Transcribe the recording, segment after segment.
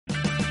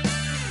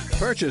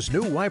Purchase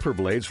new wiper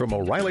blades from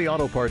O'Reilly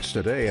Auto Parts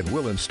today and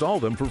we'll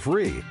install them for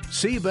free.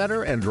 See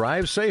better and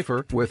drive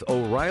safer with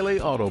O'Reilly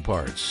Auto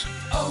Parts.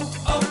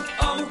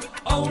 O'Reilly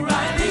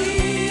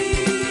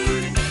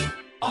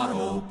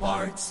Auto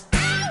Parts.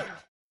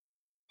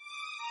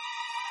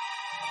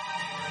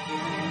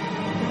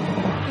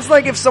 It's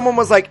like if someone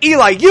was like,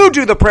 Eli, you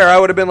do the prayer, I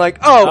would have been like,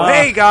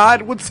 hey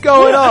God, what's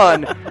going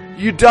on?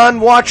 You done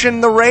watching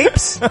the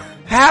rapes?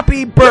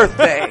 Happy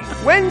birthday.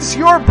 When's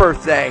your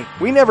birthday?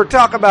 We never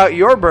talk about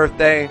your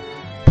birthday.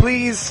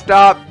 Please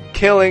stop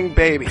killing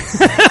babies.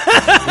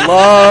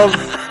 Love,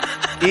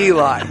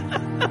 Eli.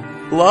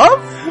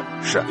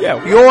 Love? Sure.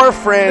 Yeah. Your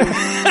friend.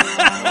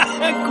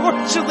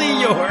 Cordially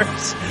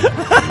yours.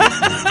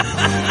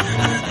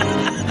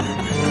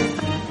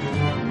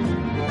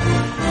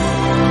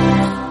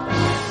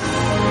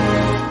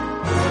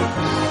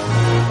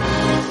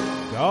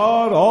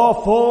 God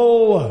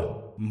awful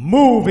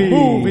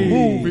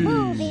movies.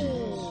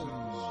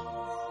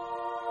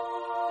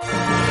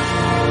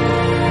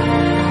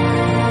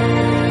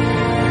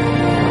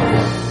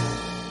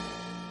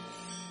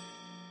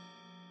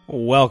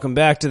 Welcome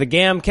back to the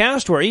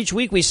Gamcast, where each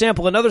week we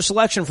sample another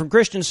selection from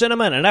Christian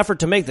cinema in an effort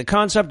to make the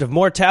concept of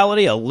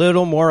mortality a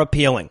little more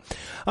appealing.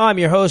 I'm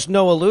your host,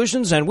 Noah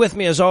Illusions, and with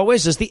me as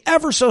always is the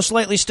ever so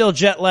slightly still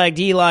jet-lagged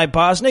Eli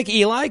Bosnick.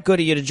 Eli, good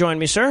of you to join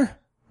me, sir.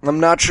 I'm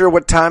not sure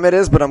what time it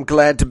is, but I'm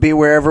glad to be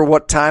wherever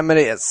what time it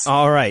is.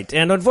 All right.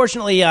 And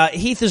unfortunately,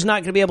 Heath is not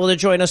going to be able to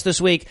join us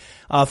this week.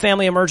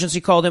 Family emergency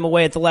called him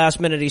away at the last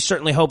minute. He's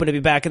certainly hoping to be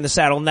back in the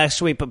saddle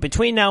next week. But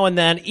between now and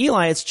then,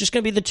 Eli, it's just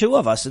going to be the two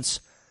of us. It's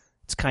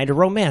kind of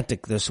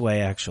romantic this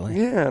way, actually.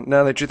 Yeah,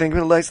 now that you're thinking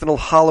of a nice little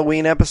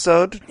Halloween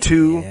episode,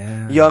 two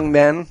young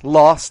men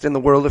lost in the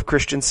world of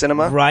Christian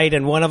cinema. Right,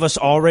 and one of us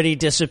already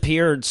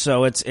disappeared,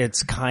 so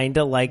it's kind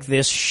of like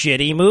this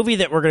shitty movie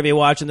that we're going to be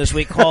watching this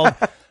week called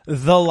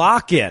The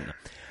Lock-In. All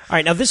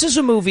right, now this is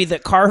a movie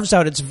that carves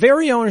out its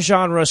very own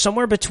genre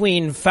somewhere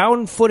between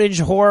found footage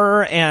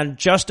horror and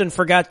Justin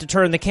forgot to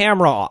turn the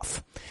camera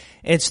off.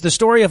 It's the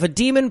story of a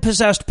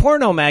demon-possessed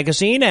porno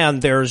magazine,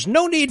 and there's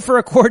no need for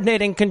a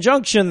coordinating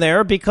conjunction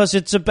there because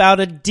it's about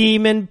a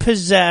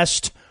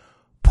demon-possessed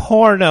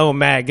porno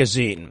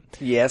magazine.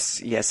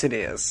 Yes, it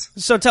is.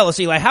 So tell us,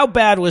 Eli, how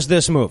bad was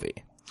this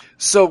movie?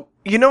 So,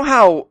 you know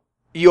how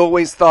you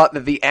always thought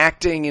that the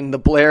acting in the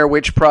Blair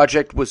Witch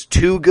Project was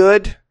too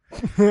good?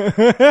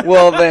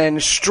 Well then,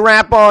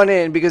 strap on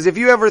in, because if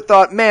you ever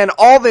thought, man,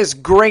 all this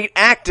great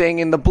acting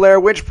in the Blair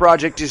Witch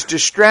Project is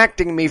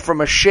distracting me from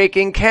a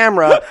shaking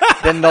camera,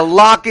 then The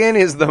Lock-In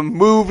is the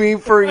movie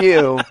for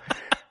you.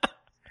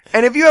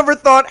 And if you ever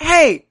thought,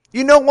 hey,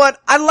 you know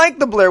what, I like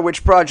the Blair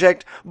Witch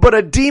Project, but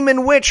a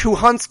demon witch who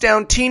hunts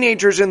down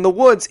teenagers in the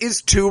woods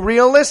is too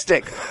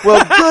realistic.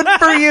 Well, good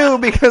for you,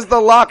 because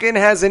The Lock-In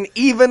has an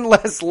even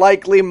less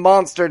likely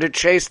monster to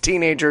chase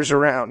teenagers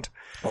around.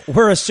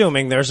 We're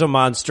assuming there's a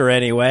monster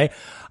anyway.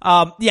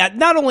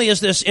 Not only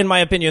is this, in my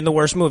opinion, the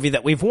worst movie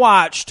that we've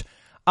watched,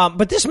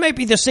 but this may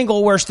be the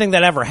single worst thing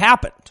that ever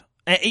happened.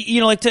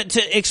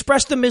 To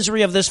express the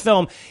misery of this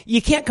film,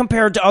 you can't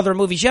compare it to other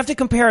movies. You have to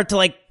compare it to,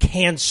 like,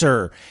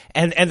 Cancer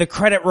and the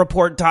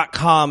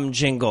creditreport.com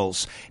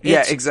jingles.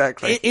 Yeah,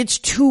 exactly. It's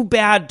too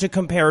bad to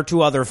compare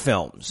to other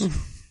films.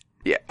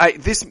 Yeah,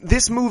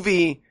 this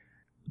movie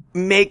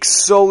makes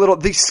so little.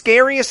 The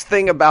scariest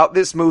thing about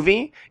this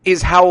movie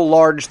is how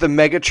large the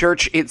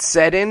megachurch it's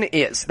set in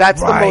is. That's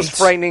right. The most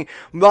frightening.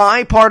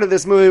 My part of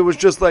this movie was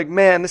just like,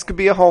 man, this could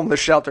be a homeless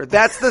shelter.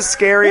 That's the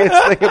scariest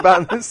thing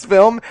about this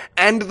film,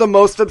 and the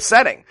most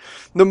upsetting.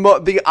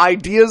 The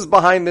ideas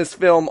behind this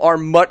film are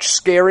much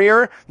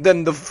scarier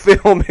than the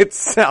film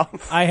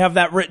itself. I have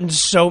that written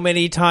so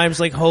many times,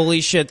 like,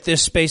 holy shit,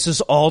 this space is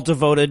all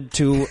devoted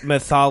to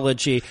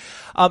mythology.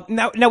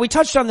 Now we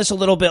touched on this a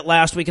little bit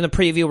last week in the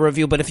preview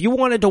review, but if you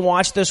wanted to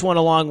watch this one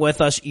along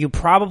with us, you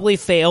probably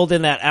failed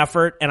in that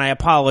effort, and I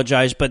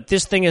apologize, but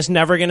this thing is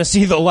never going to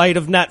see the light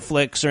of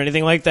Netflix or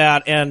anything like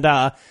that, and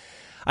I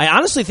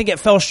honestly think it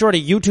fell short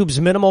of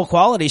YouTube's minimal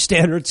quality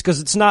standards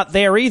because it's not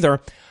there either.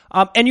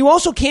 And you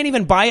also can't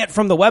even buy it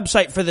from the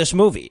website for this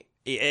movie.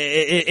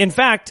 In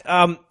fact,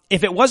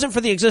 if it wasn't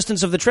for the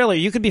existence of the trailer,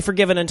 you could be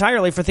forgiven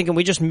entirely for thinking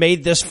we just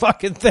made this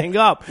fucking thing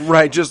up.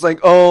 Right, just like,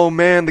 oh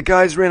man, the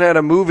guys ran out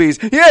of movies.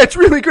 Yeah, it's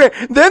really great.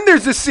 Then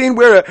there's this scene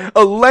where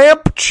a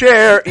lamp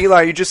chair,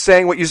 Eli, you just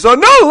saying what you saw.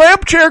 No,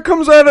 lamp chair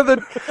comes out of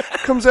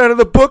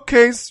the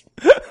bookcase.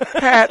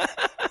 Hat.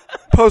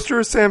 Poster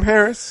of Sam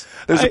Harris.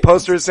 There's a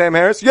poster of Sam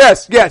Harris?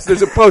 Yes,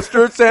 there's a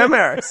poster of Sam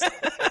Harris.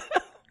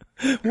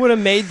 Would have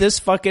made this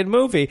fucking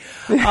movie.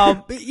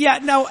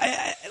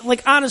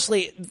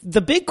 Honestly, the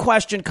big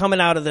question coming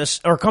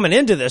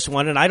into this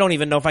one, and I don't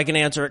even know if I can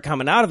answer it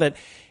coming out of it,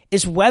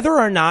 is whether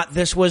or not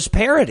this was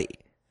parody.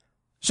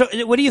 So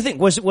what do you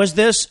think? Was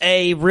this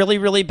a really,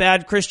 really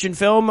bad Christian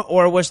film,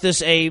 or was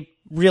this a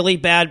really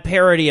bad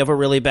parody of a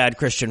really bad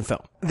Christian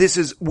film? This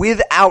is,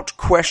 without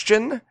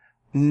question,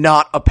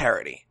 not a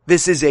parody.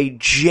 This is a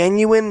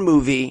genuine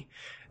movie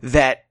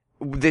that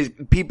the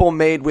people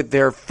made with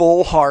their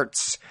full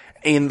hearts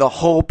in the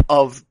hope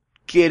of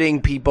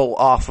getting people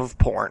off of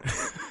porn.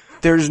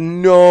 There's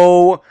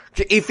no,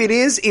 if it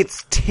is,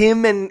 it's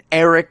Tim and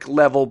Eric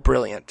level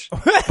brilliant.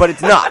 But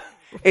it's not.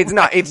 It's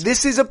not. If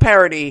this is a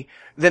parody,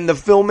 then the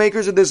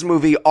filmmakers of this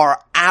movie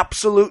are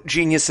absolute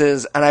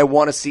geniuses, and I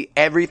want to see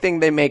everything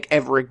they make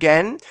ever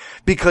again,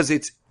 because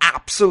it's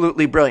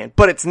absolutely brilliant.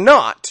 But it's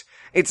not.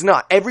 It's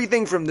not.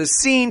 Everything from the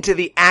scene to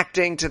the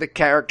acting to the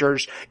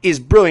characters is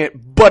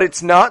brilliant, but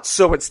it's not,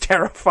 so it's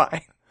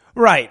terrifying.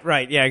 Right.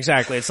 Yeah,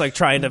 exactly. It's like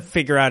trying to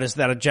figure out, is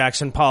that a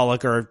Jackson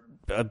Pollock or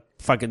a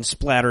fucking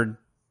splattered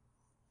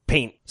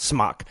paint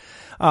smock?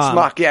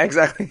 Smock, yeah,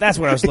 exactly. That's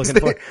what I was looking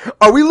for.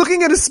 Are we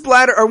looking at a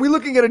splatter? Are we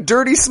looking at a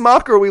dirty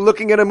smock, or are we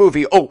looking at a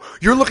movie? Oh,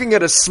 you're looking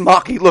at a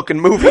smocky looking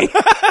movie.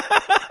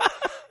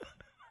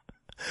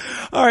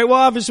 All right, well,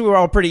 obviously we're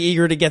all pretty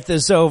eager to get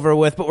this over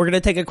with, but we're going to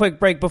take a quick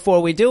break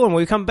before we do, and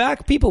when we come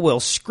back, people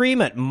will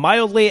scream at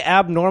mildly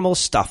abnormal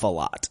stuff a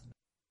lot.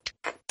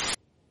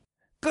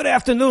 Good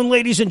afternoon,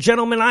 ladies and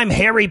gentlemen. I'm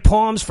Harry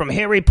Palms from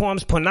Harry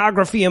Palms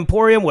Pornography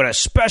Emporium with a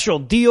special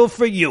deal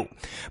for you.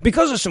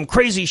 Because of some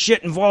crazy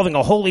shit involving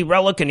a holy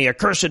relic and the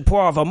accursed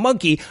paw of a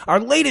monkey, our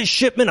latest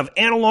shipment of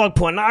analog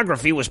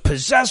pornography was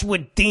possessed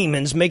with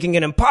demons, making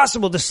it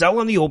impossible to sell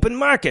on the open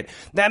market.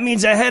 That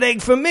means a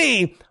headache for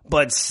me,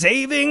 but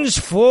savings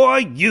for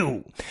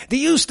you. Do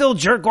you still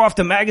jerk off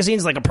to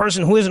magazines like a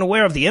person who isn't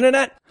aware of the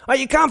internet? Are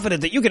you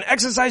confident that you can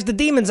exorcise the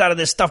demons out of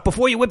this stuff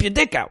before you whip your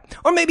dick out?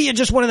 Or maybe you're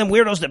just one of them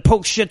weirdos that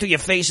pokes shit to your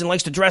face and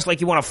likes to dress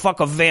like you want to fuck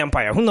a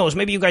vampire. Who knows?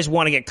 Maybe you guys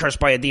want to get cursed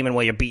by a demon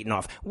while you're beating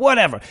off.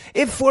 Whatever.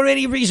 If for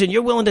any reason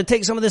you're willing to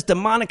take some of this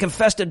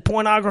demonic-infested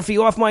pornography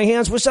off my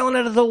hands, we're selling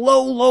it at a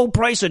low, low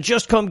price, of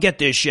just come get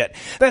this shit.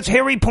 That's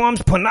Harry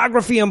Palms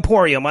Pornography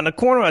Emporium on the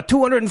corner of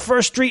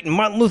 201st Street and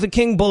Martin Luther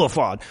King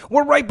Boulevard.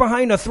 We're right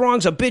behind the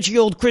throngs of bitchy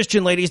old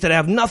Christian ladies that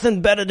have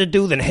nothing better to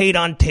do than hate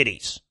on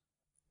titties.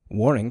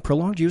 Warning,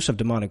 prolonged use of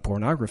demonic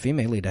pornography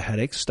may lead to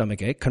headaches,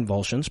 stomachache,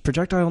 convulsions,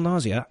 projectile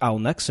nausea, owl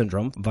neck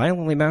syndrome,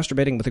 violently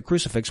masturbating with a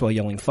crucifix while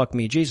yelling "fuck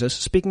me Jesus,"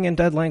 speaking in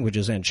dead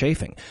languages, and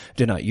chafing.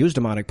 Do not use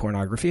demonic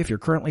pornography if you're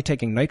currently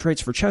taking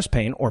nitrates for chest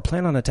pain or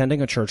plan on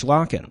attending a church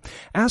lock-in.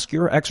 Ask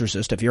your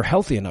exorcist if you're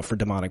healthy enough for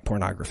demonic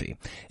pornography.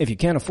 If you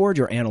can't afford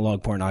your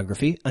analog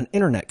pornography, an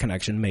internet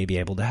connection may be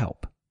able to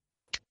help.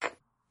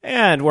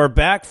 And we're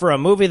back for a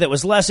movie that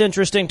was less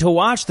interesting to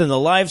watch than the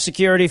live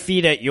security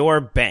feed at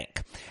your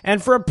bank.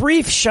 And for a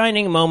brief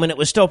shining moment, it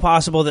was still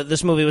possible that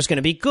this movie was going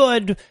to be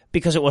good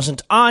because it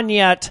wasn't on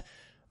yet,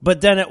 but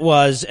then it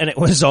was, and it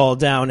was all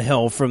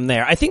downhill from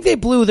there. I think they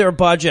blew their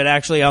budget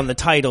actually on the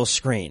title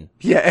screen.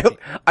 Yeah,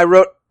 I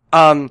wrote,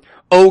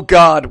 oh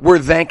God, we're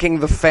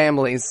thanking the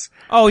families.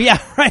 Oh,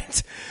 yeah,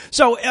 right.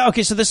 So,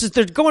 okay, so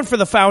they're going for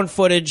the found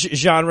footage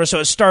genre, so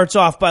it starts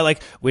off by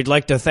like, we'd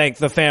like to thank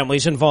the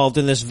families involved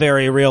in this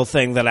very real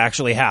thing that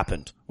actually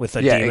happened with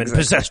a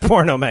demon-possessed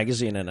porno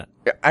magazine in it.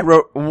 I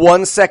wrote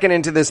 1 second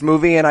into this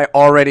movie and I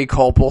already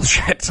call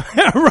bullshit.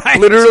 Right.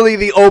 Literally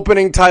the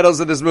opening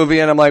titles of this movie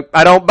and I'm like,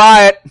 I don't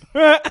buy it.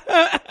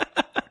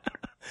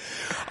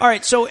 All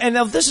right, so, and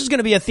now this is going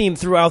to be a theme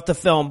throughout the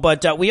film,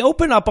 but we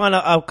open up on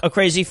a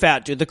crazy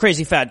fat dude. The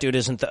crazy fat dude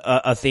isn't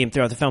a theme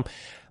throughout the film.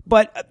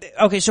 But,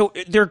 okay, so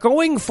they're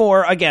going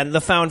for, again,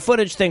 the found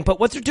footage thing, but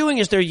what they're doing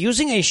is they're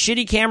using a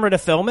shitty camera to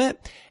film it,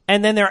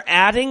 and then they're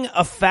adding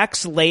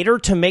effects later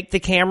to make the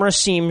camera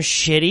seem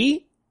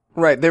shitty.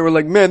 Right, they were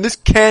like, man, this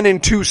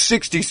Canon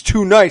 260's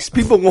too nice.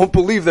 People won't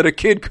believe that a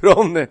kid could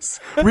own this.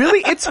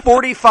 Really? It's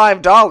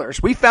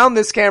 $45. We found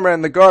this camera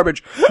in the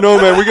garbage. No,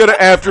 man, we gotta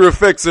After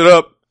Effects it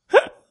up.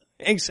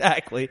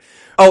 Exactly.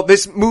 Oh,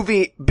 this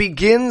movie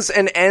begins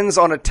and ends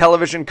on a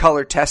television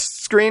color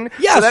test screen.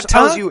 Yes, so that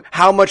tells you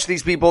how much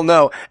these people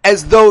know.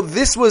 As though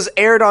this was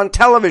aired on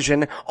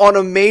television on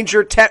a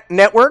major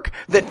network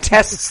that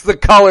tests the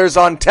colors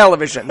on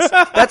televisions.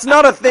 That's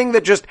not a thing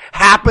that just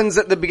happens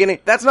at the beginning.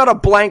 That's not a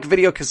blank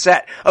video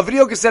cassette. A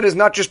video cassette is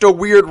not just a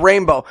weird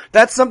rainbow.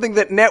 That's something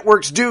that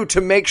networks do to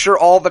make sure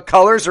all the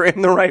colors are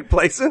in the right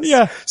places.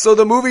 Yeah. So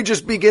the movie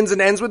just begins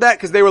and ends with that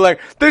because they were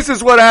like, this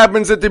is what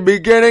happens at the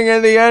beginning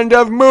and the end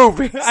of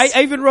movies.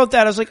 I even wrote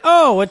that. I was like,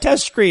 oh, a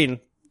test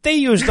screen. They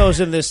use those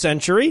in this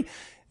century.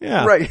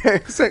 Yeah. Right.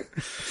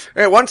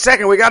 Hey, 1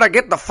 second. We gotta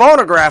get the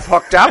phonograph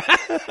hooked up.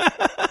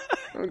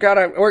 we're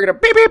gonna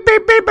beep, beep,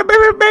 beep, beep, beep,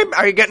 beep, beep.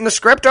 Are you getting the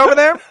script over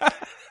there?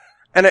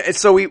 And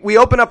so we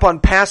open up on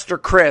Pastor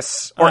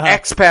Chris, or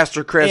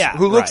ex-Pastor Chris,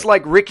 who looks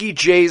like Ricky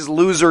Jay's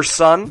loser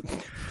son.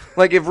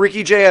 Like if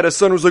Ricky Jay had a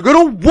son who was like, I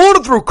don't want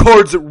to throw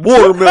cards at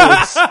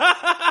watermelons.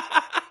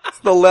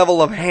 The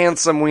level of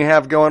handsome we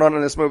have going on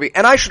in this movie.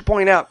 And I should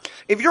point out,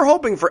 if you're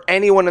hoping for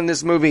anyone in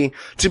this movie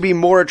to be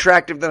more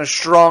attractive than a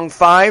strong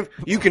 5,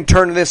 you can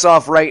turn this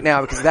off right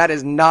now because that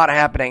is not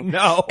happening.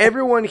 No.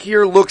 Everyone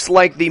here looks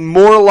like the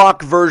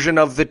Morlock version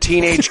of the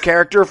teenage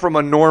character from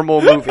a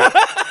normal movie.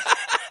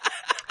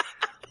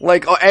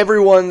 Like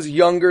everyone's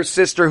younger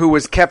sister who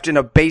was kept in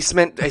a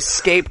basement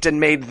escaped and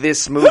made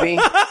this movie.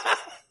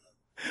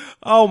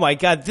 Oh my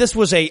God, this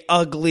was a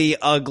ugly,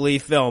 ugly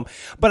film.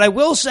 But I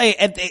will say,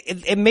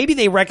 and maybe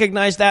they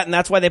recognize that, and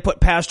that's why they put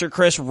Pastor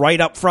Chris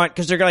right up front,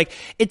 because they're like,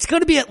 it's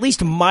going to be at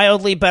least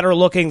mildly better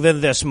looking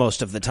than this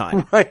most of the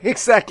time. Right,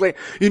 exactly.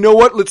 You know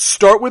what? Let's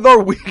start with our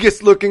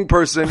weakest looking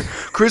person.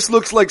 Chris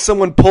looks like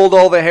someone pulled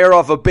all the hair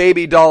off a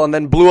baby doll and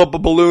then blew up a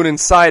balloon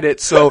inside it.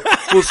 So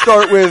we'll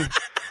start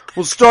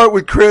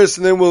with Chris,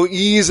 and then we'll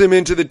ease him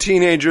into the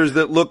teenagers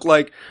that look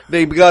like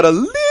they've got a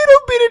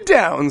little bit of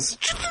Downs.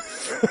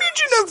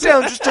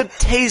 Just a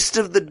taste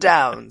of the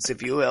Downs,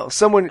 if you will.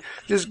 Someone,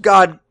 just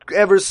God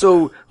ever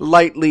so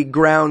lightly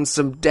ground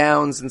some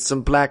Downs and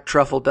some black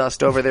truffle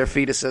dust over their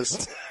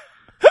fetuses.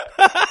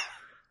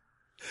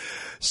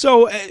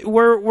 So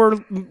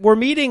we're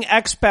meeting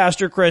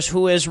ex-Pastor Chris,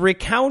 who is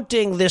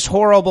recounting this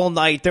horrible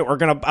night that we're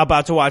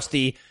about to watch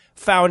the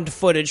found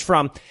footage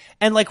from.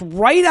 And like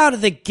right out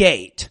of the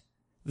gate,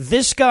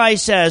 this guy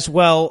says,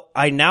 well,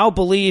 I now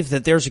believe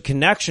that there's a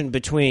connection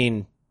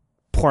between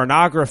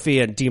pornography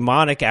and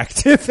demonic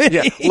activity.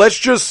 Yeah, let's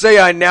just say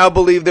I now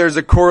believe there's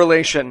a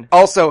correlation.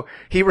 Also,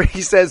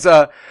 he says,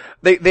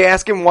 they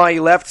ask him why he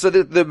left. So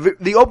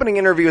the opening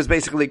interview is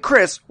basically,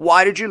 Chris,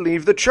 why did you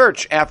leave the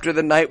church after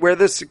the night where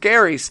the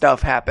scary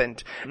stuff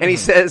happened? And he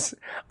says,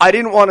 I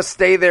didn't want to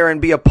stay there and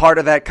be a part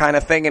of that kind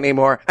of thing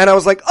anymore. And I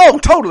was like, oh,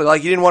 totally.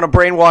 Like, you didn't want to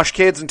brainwash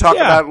kids and talk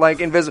about, like,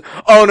 invisible.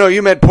 Oh, no,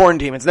 you meant porn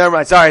demons. Never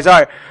mind. Sorry.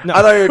 No.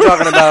 I thought you were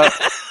talking about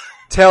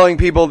telling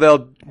people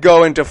they'll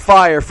go into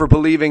fire for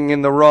believing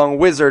in the wrong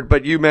wizard,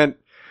 but you meant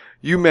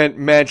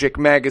magic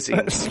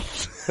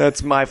magazines.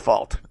 That's my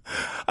fault.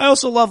 I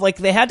also love, like,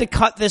 they had to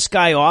cut this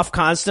guy off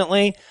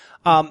constantly.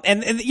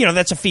 And you know,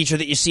 that's a feature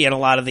that you see in a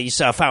lot of these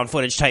found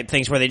footage type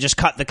things where they just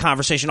cut the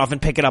conversation off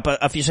and pick it up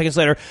a few seconds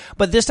later.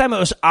 But this time it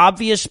was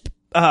obvious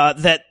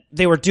that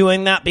they were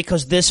doing that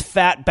because this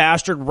fat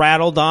bastard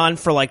rattled on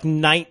for like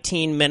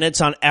 19 minutes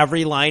on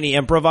every line he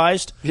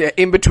improvised. Yeah,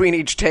 in between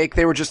each take,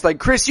 they were just like,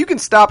 Chris, you can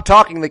stop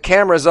talking, the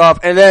camera's off.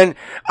 And then,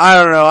 I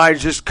don't know, I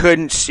just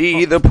couldn't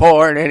see the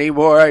porn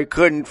anymore. I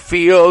couldn't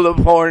feel the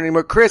porn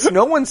anymore. Chris,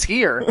 no one's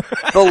here.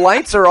 The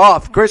lights are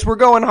off. Chris, we're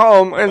going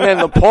home. And then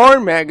the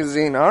porn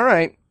magazine. All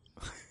right.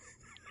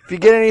 If you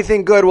get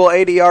anything good, we'll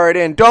ADR it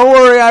in. Don't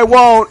worry, I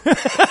won't.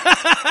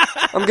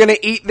 I'm gonna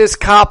eat this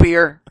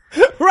copier.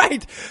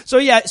 Right. So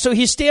yeah, so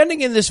he's standing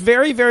in this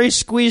very, very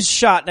squeezed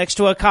shot next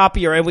to a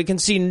copier, and we can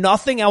see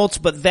nothing else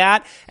but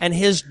that and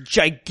his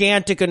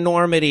gigantic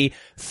enormity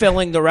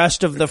filling the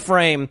rest of the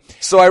frame.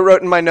 So I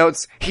wrote in my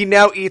notes, he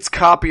now eats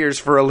copiers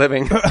for a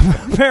living.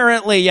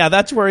 Apparently, yeah,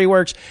 that's where he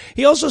works.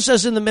 He also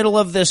says in the middle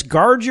of this,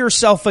 guard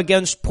yourself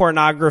against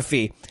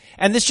pornography.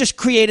 And this just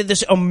created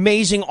this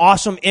amazing,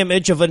 awesome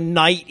image of a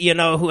knight, you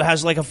know, who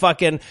has like a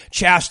fucking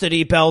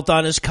chastity belt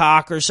on his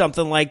cock or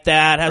something like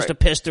that, has to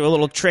piss through a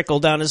little trickle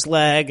down his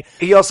leg.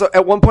 He also,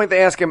 at one point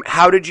they ask him,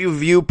 how did you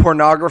view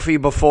pornography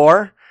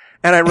before?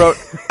 And I wrote,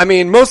 I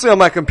mean, mostly on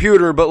my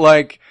computer, but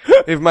like,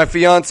 if my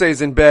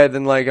fiance's in bed,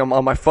 then like I'm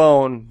on my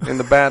phone in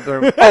the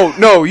bathroom. Oh,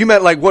 no, you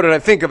meant like, what did I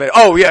think of it?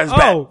 Oh, yeah, it's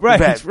bad. Oh, right,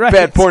 bad. right.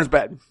 Bad, porn's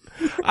bad.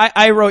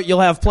 I wrote, you'll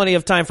have plenty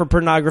of time for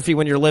pornography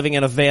when you're living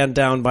in a van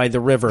down by the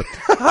river.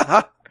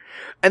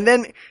 And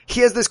then he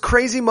has this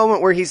crazy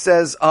moment where he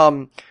says,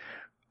 oh,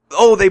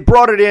 they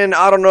brought it in,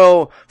 I don't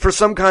know, for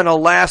some kind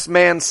of last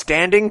man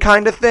standing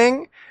kind of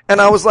thing. And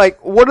I was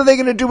like, what are they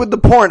going to do with the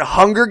porn?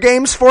 Hunger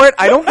Games for it?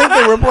 I don't think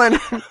they were planning.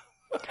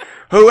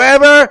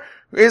 Whoever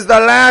is the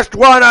last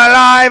one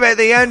alive at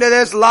the end of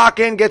this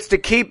lock-in gets to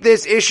keep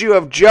this issue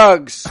of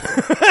Jugs.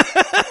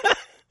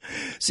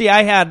 See,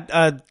 I had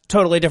a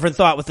totally different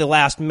thought with the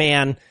last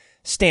man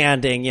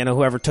standing, you know,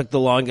 whoever took the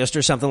longest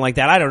or something like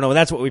that. I don't know.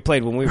 That's what we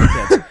played when we were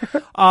kids.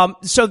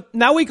 So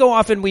now we go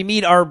off and we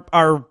meet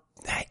our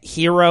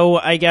hero,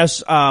 I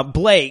guess,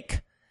 Blake,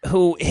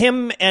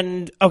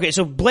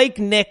 so Blake,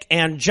 Nick,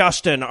 and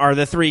Justin are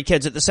the three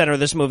kids at the center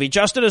of this movie.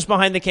 Justin is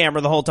behind the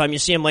camera the whole time. You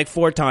see him like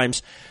 4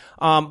 times.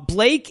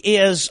 Blake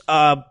is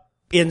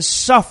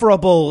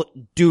insufferable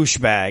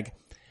douchebag.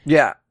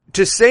 Yeah.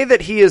 To say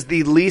that he is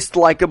the least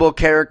likable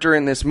character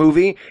in this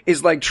movie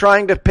is like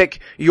trying to pick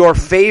your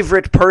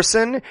favorite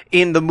person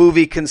in the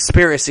movie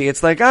Conspiracy.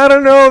 It's like, I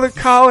don't know, that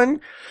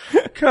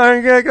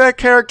that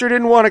character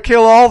didn't want to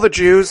kill all the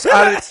Jews.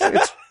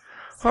 It's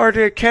hard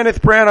to,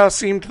 Kenneth Branagh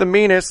seemed the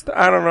meanest.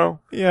 I don't know.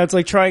 Yeah, it's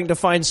like trying to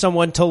find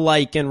someone to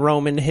like in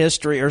Roman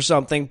history or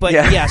something. But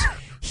yes.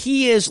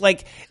 He is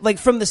like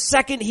from the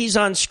second he's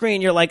on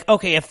screen, you're like,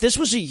 okay, if this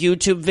was a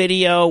YouTube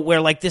video where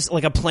like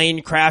a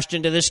plane crashed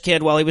into this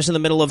kid while he was in the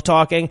middle of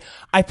talking,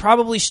 I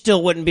probably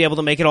still wouldn't be able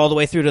to make it all the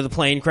way through to the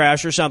plane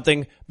crash or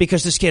something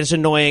because this kid is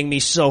annoying me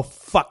so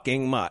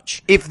fucking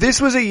much. If this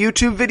was a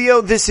YouTube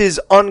video, this is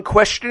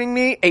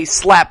unquestioningly a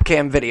slap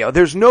cam video.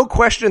 There's no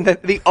question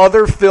that the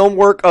other film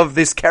work of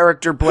this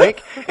character,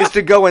 Blake, is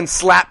to go and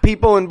slap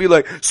people and be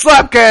like,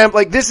 slap cam!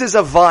 Like, this is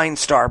a Vine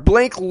star.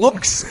 Blake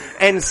looks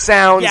and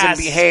sounds and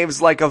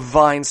behaves like a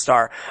Vine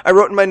star. I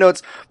wrote in my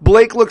notes,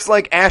 Blake looks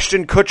like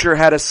Ashton Kutcher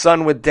had a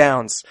son with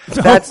Downs.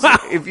 That's,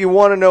 if you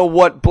want to know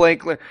what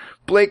Blake,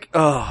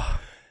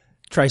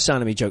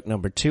 Trisonomy joke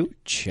number 2,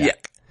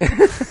 check. Yeah.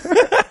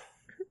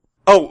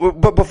 Oh,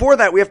 but before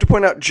that, we have to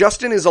point out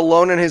Justin is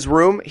alone in his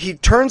room. He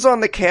turns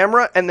on the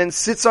camera and then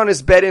sits on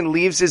his bed and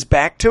leaves his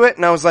back to it.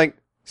 And I was like,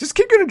 is this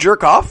kid going to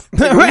jerk off?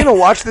 Are we going to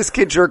watch this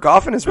kid jerk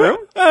off in his room?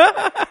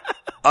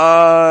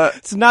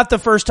 It's not the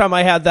first time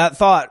I had that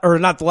thought, or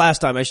not the last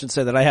time, I should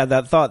say, that I had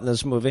that thought in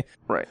this movie.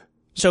 Right.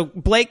 So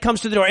Blake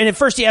comes to the door, and at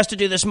first he has to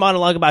do this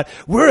monologue about,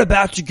 we're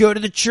about to go to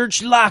the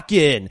church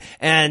lock-in,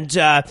 and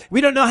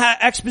we don't know how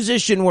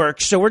exposition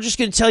works, so we're just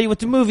going to tell you what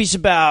the movie's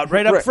about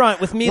right up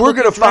front with me. We're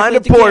going to find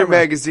a porn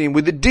magazine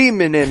with a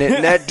demon in it,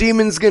 and that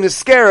demon's going to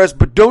scare us,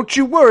 but don't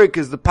you worry,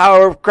 because the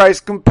power of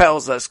Christ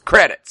compels us.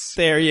 Credits.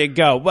 There you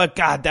go. Well,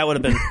 God, that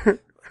would have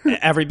been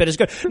every bit as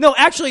good. No,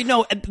 actually,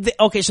 no.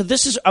 Okay, so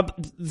this is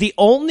the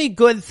only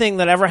good thing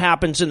that ever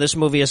happens in this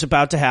movie is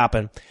about to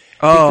happen.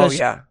 Oh,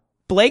 yeah.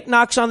 Blake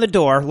knocks on the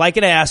door like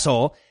an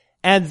asshole,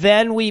 and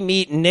then we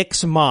meet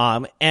Nick's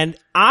mom. And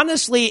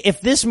honestly,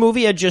 if this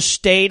movie had just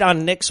stayed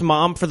on Nick's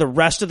mom for the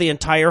rest of the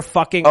entire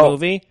fucking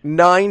movie.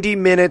 90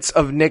 minutes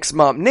of Nick's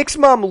mom. Nick's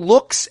mom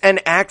looks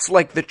and acts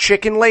like the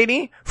chicken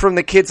lady from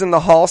the Kids in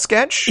the Hall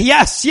sketch.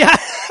 Yes, yeah.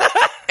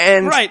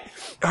 And right.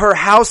 Her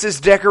house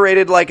is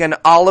decorated like an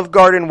Olive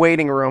Garden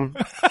waiting room.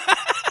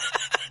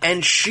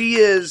 And she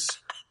is,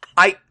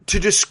 to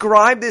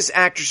describe this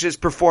actress's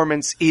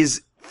performance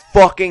is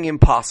fucking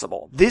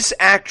impossible. This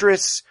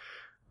actress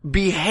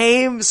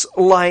behaves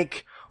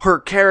like her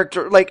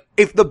character, like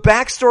if the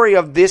backstory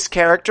of this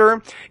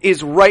character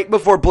is right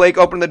before Blake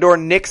opened the door,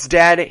 Nick's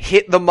dad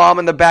hit the mom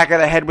in the back of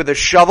the head with a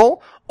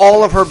shovel,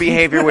 all of her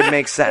behavior would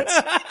make sense.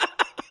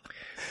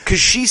 'Cause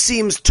she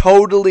seems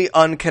totally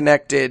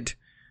unconnected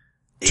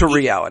to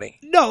reality.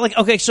 No, like,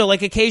 okay, so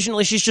like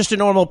occasionally she's just a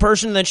normal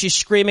person, then she's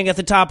screaming at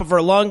the top of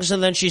her lungs,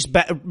 and then she's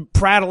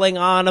prattling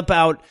on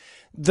about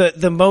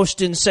the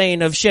most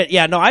insane of shit.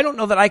 Yeah, no, I don't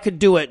know that I could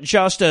do it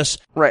justice.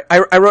 Right.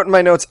 I wrote in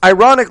my notes,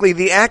 ironically,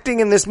 the acting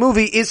in this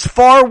movie is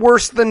far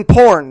worse than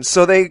porn.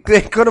 So they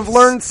could have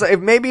learned,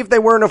 if they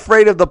weren't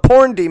afraid of the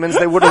porn demons,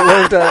 they would have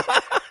learned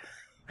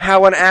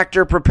how an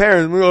actor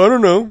prepares. I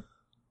don't know.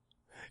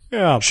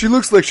 Yeah. She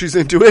looks like she's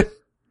into it.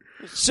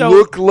 So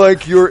look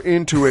like you're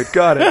into it.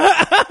 Got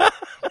it.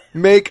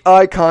 Make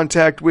eye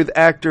contact with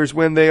actors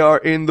when they are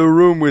in the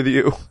room with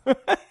you.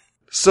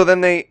 So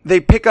then they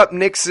pick up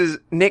Nick's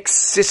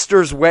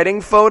sister's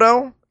wedding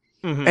photo,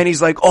 and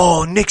he's like,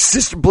 oh, Nick's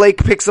sister,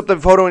 Blake picks up the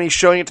photo and he's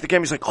showing it to the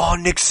camera, he's like, oh,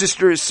 Nick's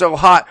sister is so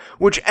hot,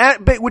 which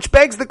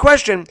begs the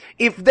question,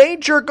 if they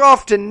jerk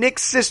off to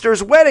Nick's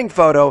sister's wedding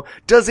photo,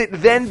 does it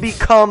then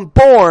become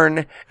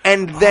Bourne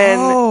and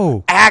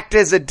then act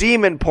as a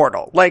demon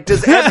portal? Like,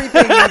 does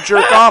everything you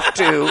jerk off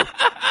to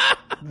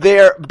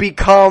there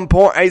become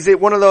porn? Is it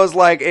one of those,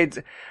 like,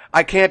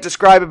 I can't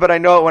describe it, but I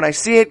know it when I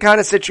see it kind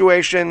of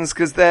situations,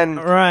 cause then,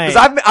 right.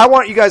 Cause I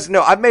want you guys to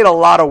know, I've made a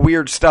lot of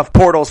weird stuff,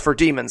 portals for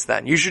demons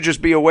then. You should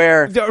just be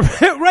aware.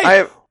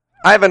 Right.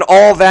 I have an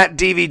all that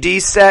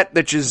DVD set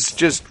that is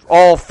just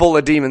all full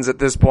of demons at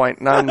this point.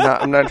 And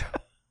I'm not.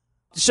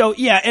 So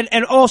yeah,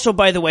 and also,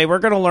 by the way, we're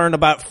gonna learn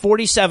about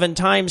 47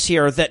 times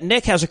here that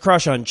Nick has a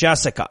crush on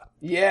Jessica.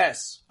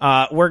 Yes.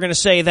 We're gonna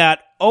say that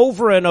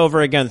over and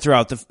over again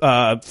throughout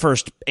the,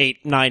 first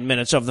 8-9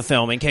 minutes of the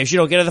film, in case you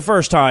don't get it the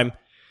first time.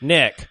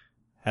 Nick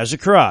has a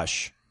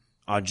crush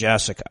on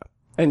Jessica.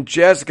 And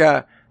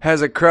Jessica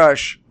has a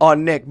crush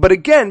on Nick. But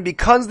again,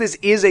 because this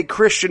is a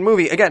Christian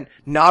movie, again,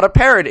 not a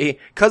parody,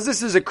 because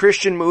this is a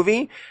Christian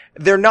movie,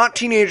 they're not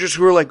teenagers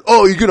who are like,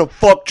 oh, you're gonna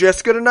fuck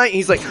Jessica tonight? And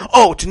he's like,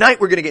 oh, tonight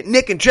we're gonna get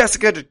Nick and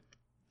Jessica to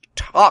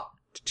talk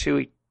to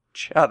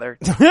each other.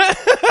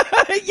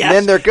 Yes. And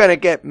then they're gonna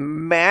get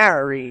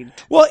married.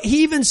 Well,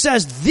 he even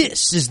says,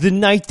 this is the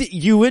night that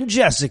you and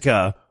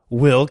Jessica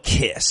will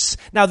kiss.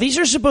 Now, these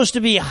are supposed to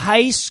be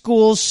high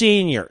school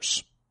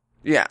seniors.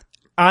 Yeah.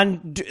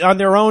 On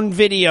their own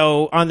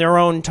video, on their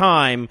own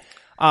time.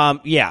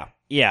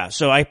 Yeah.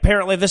 So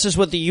apparently this is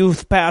what the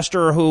youth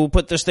pastor who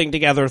put this thing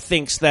together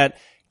thinks that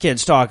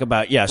kids talk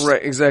about. Yes.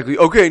 Right, exactly.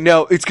 Okay,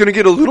 now it's gonna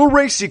get a little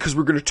racy because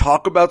we're gonna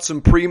talk about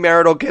some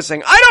premarital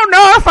kissing. I don't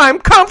know if I'm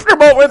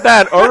comfortable with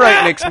that. All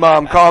right, Nick's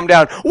mom, calm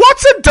down.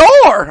 What's a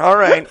door? All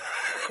right.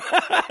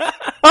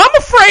 I'm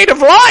afraid of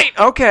light.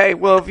 Okay,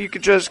 well, if you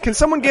could can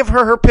someone give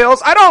her pills?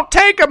 I don't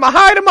take them. I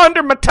hide them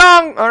under my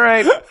tongue. All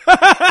right.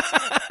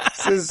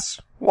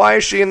 Why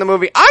is she in the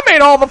movie? I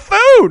made all the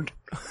food.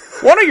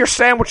 One of your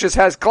sandwiches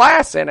has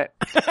glass in it.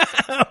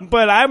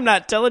 But I'm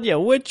not telling you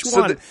which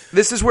one. So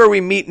this is where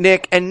we meet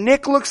Nick, and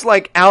Nick looks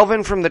like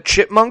Alvin from the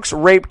Chipmunks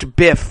raped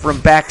Biff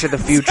from Back to the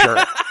Future.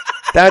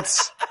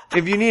 That's,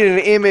 if you need an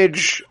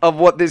image of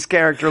what this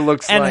character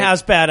looks and like. And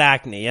has bad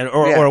acne,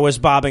 or was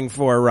bobbing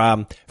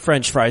for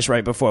French fries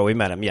right before we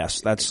met him.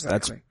 Yes, that's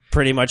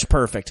pretty much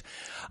perfect.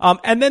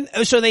 And then,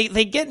 so they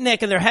get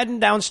Nick and they're heading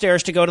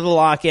downstairs to go to the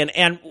lock-in,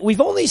 and we've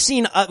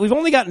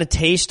only gotten a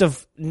taste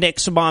of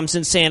Nick's mom's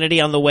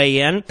insanity on the way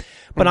in,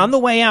 but on the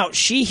way out,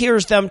 she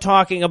hears them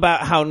talking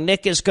about how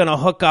Nick is gonna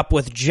hook up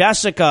with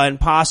Jessica and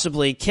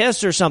possibly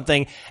kiss or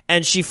something,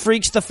 and she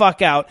freaks the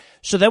fuck out.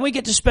 So then we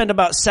get to spend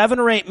about 7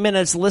 or 8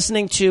 minutes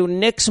listening to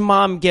Nick's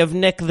mom give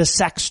Nick the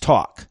sex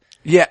talk.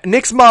 Yeah,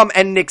 Nick's mom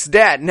and Nick's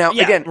dad. Now,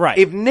 Yeah, again, right.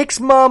 if Nick's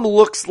mom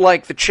looks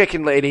like the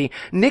chicken lady,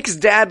 Nick's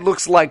dad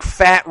looks like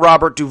fat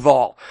Robert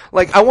Duvall.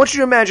 Like, I want you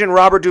to imagine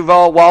Robert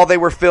Duvall while they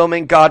were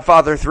filming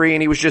Godfather 3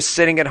 and he was just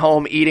sitting at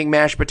home eating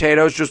mashed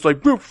potatoes, just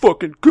like, you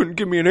fucking couldn't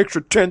give me an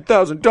extra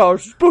 $10,000.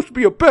 It's supposed to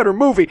be a better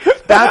movie.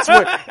 That's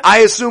what, I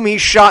assume he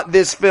shot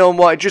this film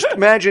while, just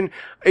imagine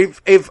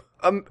if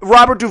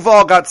Robert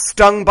Duvall got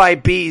stung by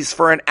bees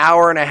for an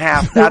hour and a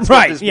half. That's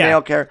Right, what this yeah.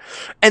 male character.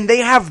 And they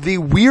have the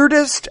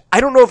weirdest,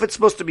 I don't know if it's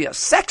supposed to be a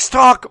sex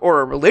talk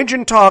or a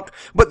religion talk,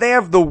 but they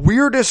have the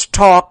weirdest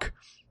talk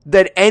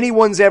that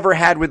anyone's ever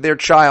had with their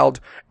child.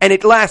 And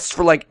it lasts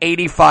for like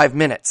 85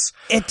 minutes.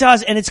 It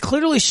does, and it's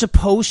clearly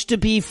supposed to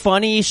be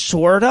funny,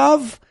 sort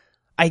of,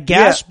 I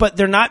guess, Yeah. but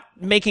they're not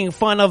making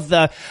fun of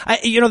they're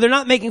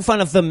not making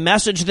fun of the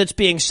message that's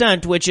being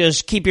sent, which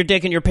is keep your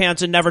dick in your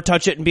pants and never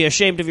touch it and be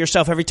ashamed of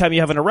yourself every time you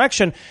have an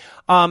erection.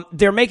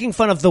 They're making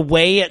fun of the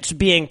way it's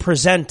being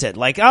presented.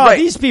 Like, Right.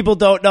 these people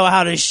don't know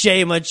how to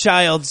shame a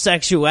child's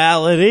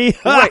sexuality.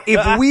 Right.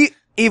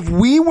 If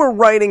we were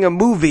writing a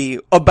movie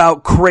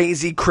about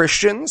crazy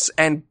Christians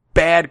and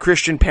bad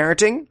Christian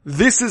parenting,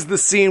 this is the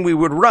scene we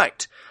would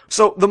write.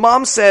 So the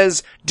mom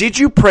says, did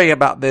you pray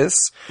about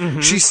this?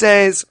 Mm-hmm. She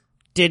says,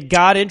 Did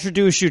God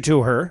introduce you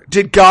to her?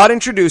 did God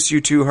introduce you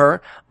to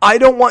her? I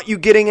don't want you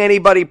getting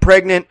anybody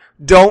pregnant.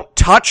 Don't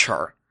touch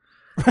her.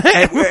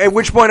 At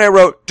which point I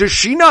wrote, does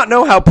she not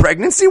know how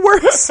pregnancy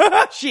works?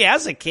 She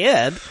has a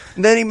kid.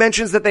 And then he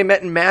mentions that they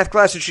met in math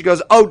class and she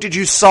goes, oh, did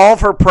you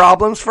solve her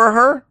problems for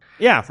her?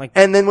 Yeah, like,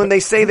 And then when they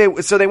say they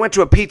went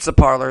to a pizza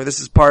parlor. This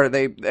is part of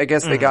I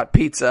guess they got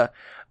pizza.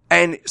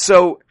 And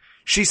so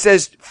she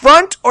says,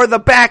 front or the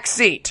back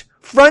seat?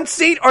 Front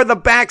seat or the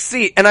back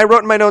seat? And I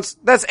wrote in my notes,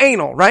 that's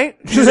anal, right?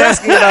 She's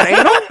asking about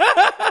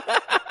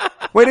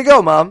anal? Way to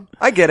go, Mom.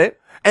 I get it.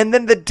 And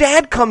then the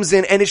dad comes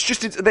in and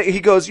he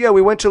goes, yeah,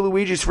 we went to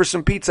Luigi's for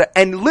some pizza.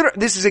 And literally,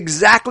 this is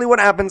exactly what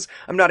happens.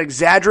 I'm not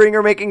exaggerating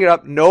or making it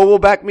up. Noah will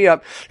back me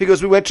up. He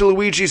goes, we went to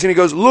Luigi's and he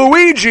goes,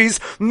 Luigi's,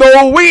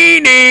 no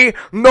weenie,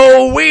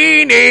 no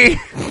weenie.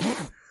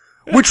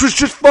 Which was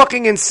just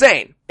fucking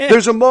insane.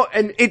 There's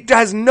and it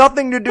has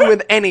nothing to do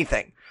with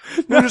anything.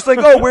 They're just like,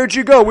 oh, where'd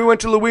you go? We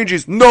went to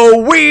Luigi's. No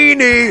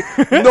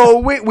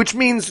weenie, which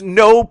means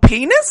no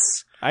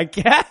penis? I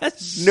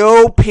guess.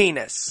 No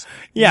penis.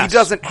 Yes. He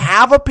doesn't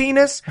have a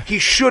penis. He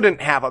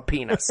shouldn't have a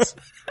penis.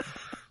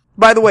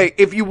 By the way,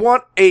 if you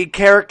want a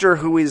character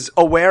who is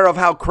aware of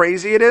how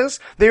crazy it is,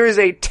 there is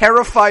a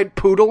terrified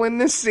poodle in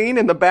this scene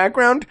in the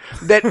background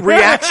that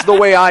reacts the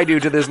way I do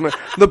to this.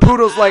 The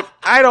poodle's like,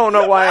 I don't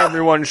know why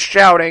everyone's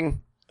shouting.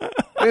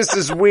 This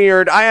is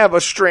weird. I have a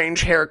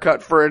strange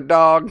haircut for a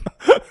dog.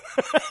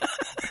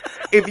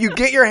 If you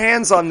get your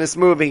hands on this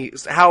movie,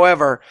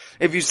 however,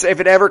 if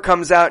it ever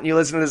comes out and you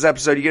listen to this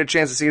episode, you get a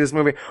chance to see this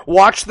movie,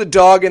 watch the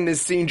dog in this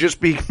scene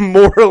just be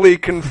morally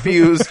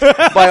confused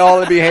by all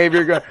the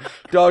behavior.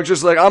 Dog's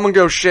just like, I'm gonna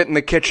go shit in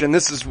the kitchen.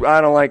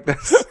 I don't like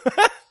this.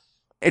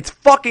 It's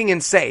fucking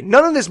insane.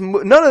 None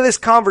of this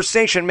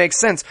conversation makes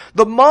sense.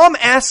 The mom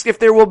asks if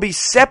there will be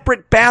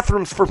separate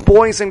bathrooms for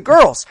boys and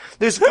girls.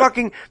 This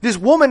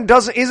woman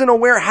isn't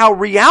aware how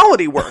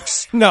reality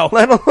works. No.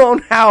 Let alone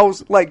how,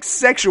 like,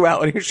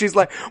 sexuality. She's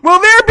like,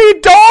 will there be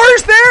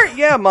doors there?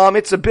 Yeah, Mom,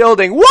 it's a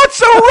building. What's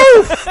a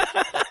roof?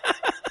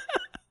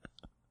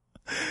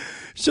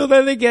 So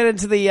then they get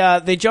into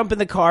they jump in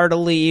the car to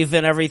leave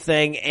and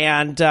everything,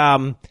 and,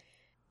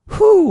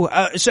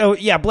 so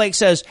yeah, Blake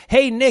says,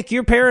 hey, Nick,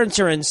 your parents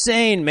are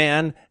insane,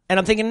 man. And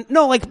I'm thinking,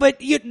 no,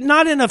 but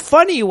not in a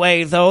funny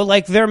way, though.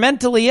 Like, they're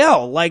mentally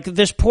ill. Like,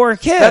 this poor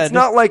kid. That's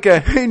not like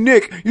hey,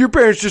 Nick, your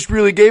parents just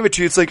really gave it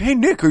to you. It's like, hey,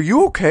 Nick, are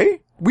you okay?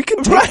 We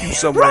can take you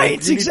somewhere.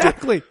 Right,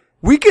 exactly.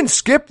 We can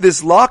skip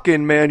this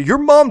lock-in, man. Your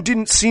mom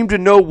didn't seem to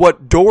know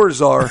what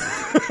doors are.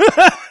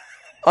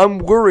 I'm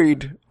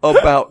worried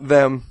about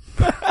them.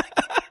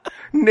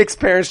 Nick's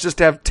parents just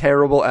have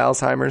terrible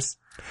Alzheimer's.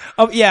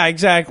 Oh, yeah,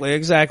 exactly.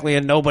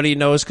 And nobody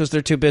knows because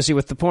they're too busy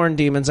with the porn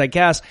demons, I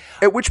guess.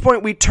 At which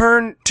point we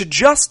turn to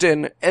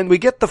Justin and we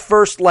get the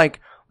first,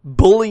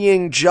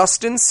 bullying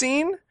Justin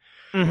scene.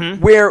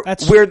 Mm-hmm. Where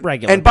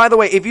regular. And by the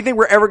way, if you think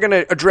we're ever going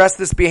to address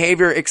this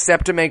behavior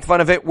except to make fun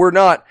of it, we're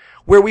not.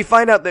 Where we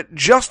find out that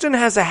Justin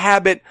has a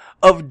habit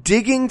of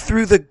digging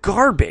through the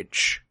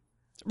garbage.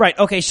 Right.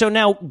 Okay. So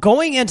now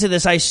going into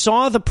this, I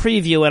saw the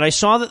preview and I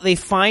saw that they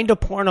find a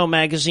porno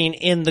magazine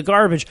in the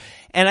garbage.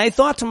 And I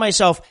thought to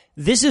myself,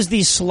 this is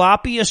the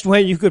sloppiest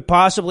way you could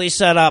possibly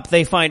set up.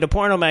 They find a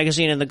porno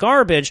magazine in the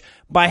garbage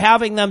by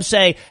having them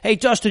say, hey,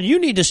 Justin, you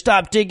need to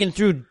stop digging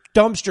through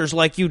dumpsters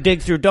like you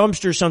dig through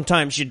dumpsters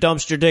sometimes, you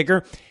dumpster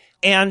digger.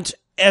 And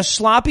as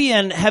sloppy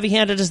and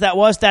heavy-handed as that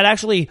was, that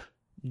actually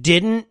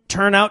didn't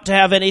turn out to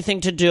have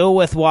anything to do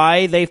with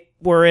why they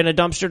were in a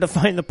dumpster to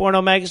find the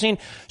porno magazine.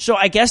 So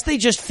I guess they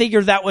just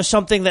figured that was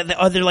something that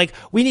they're like,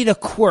 we need a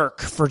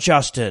quirk for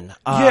Justin.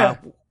 Yeah.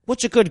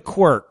 What's a good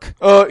quirk?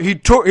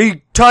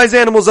 He ties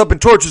animals up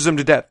and tortures them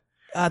to death.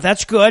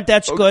 That's good.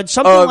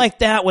 Something like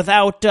that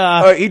without,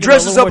 he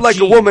dresses up like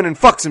a woman and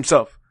fucks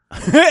himself.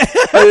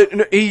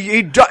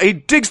 He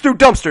digs through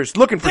dumpsters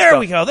looking for stuff. There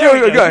we go.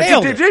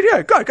 Nailed it.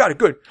 Yeah, got it.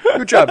 Good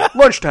job.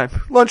 Lunchtime.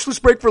 Let's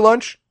break for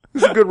lunch.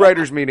 This is a good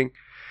writers' meeting.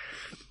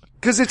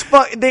 Cause it's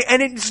fun,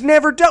 and it's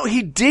never done.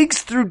 He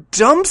digs through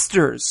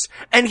dumpsters.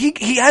 And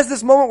he has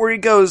this moment where he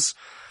goes,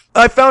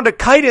 I found a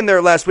kite in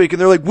there last week,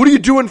 and they're like, what are you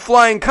doing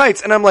flying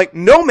kites? And I'm like,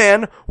 no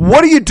man,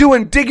 what are you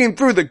doing digging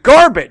through the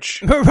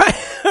garbage? Right.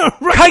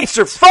 Kites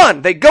are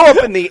fun. They go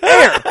up in the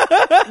air.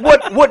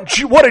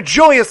 What a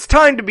joyous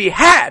time to be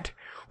had.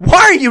 Why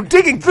are you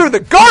digging through the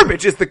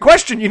garbage is the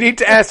question you need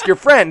to ask your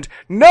friend,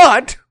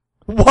 not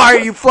why are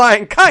you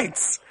flying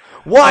kites?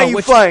 Why are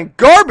you flying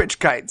garbage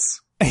kites?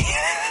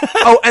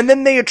 Oh, and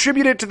then they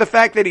attribute it to the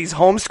fact that he's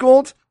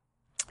homeschooled.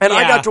 And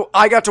yeah.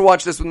 I got to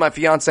watch this with my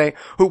fiance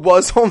who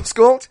was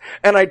homeschooled,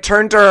 and I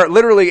turned to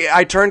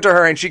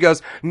her and she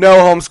goes, no,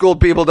 homeschooled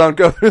people don't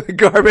go through the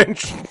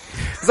garbage.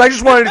 So I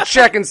just wanted to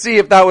check and see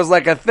if that was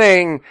like a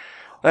thing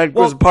that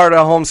was part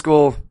of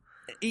homeschool.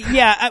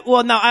 Yeah,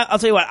 well, no, I'll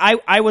tell you what,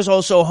 I was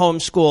also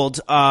homeschooled,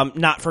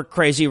 not for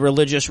crazy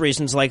religious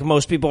reasons like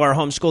most people are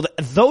homeschooled.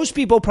 Those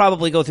people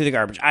probably go through the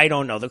garbage. I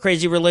don't know. The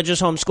crazy religious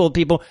homeschooled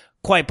people,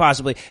 quite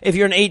possibly. If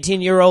you're an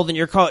 18-year-old and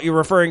you're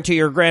referring to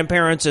your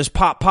grandparents as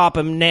pop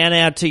and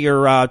nana to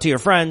your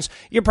friends,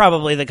 you're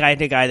probably the guy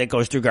that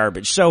goes through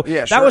garbage. So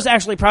yeah, that was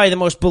actually probably the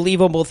most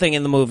believable thing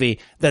in the movie,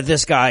 that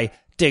this guy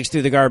digs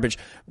through the garbage.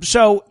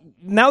 So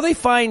now they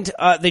find,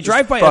 they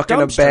drive by a dumpster.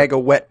 Fucking a bag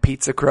of wet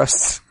pizza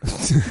crusts.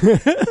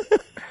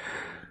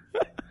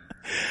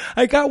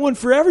 I got one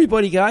for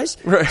everybody, guys.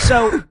 Right.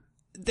 So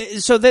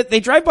they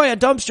drive by a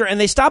dumpster, and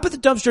they stop at the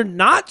dumpster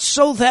not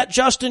so that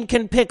Justin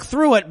can pick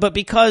through it, but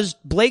because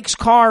Blake's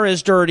car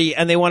is dirty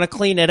and they want to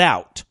clean it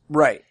out.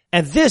 Right.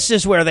 And this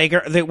is where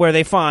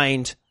they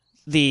find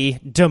the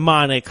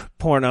demonic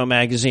porno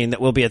magazine that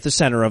will be at the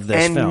center of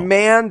this film. And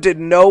man, did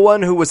no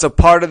one who was a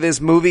part of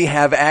this movie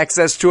have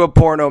access to a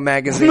porno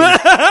magazine.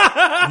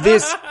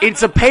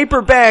 It's a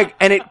paper bag,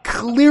 and it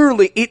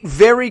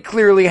very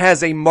clearly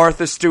has a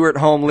Martha Stewart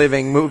home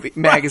living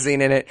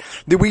magazine in it.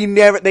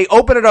 They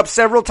open it up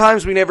several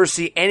times. We never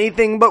see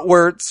anything but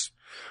words.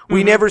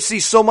 We never see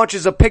so much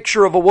as a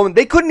picture of a woman.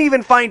 They couldn't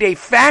even find a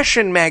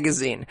fashion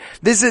magazine.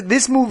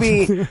 This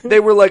movie, they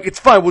were like, it's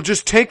fine. We'll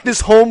just take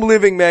this home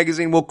living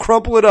magazine. We'll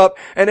crumple it up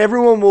and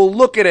everyone will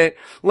look at it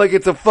like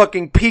it's a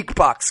fucking peek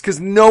box.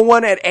 Cause no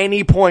one at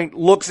any point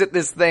looks at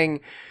this thing.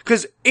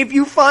 Cause if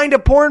you find a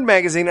porn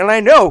magazine, and I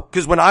know,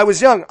 cause when I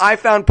was young, I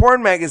found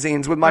porn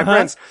magazines with my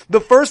friends.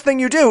 The first thing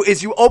you do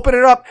is you open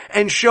it up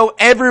and show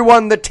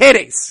everyone the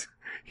titties.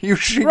 You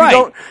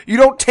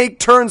don't take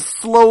turns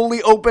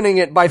slowly opening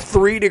it by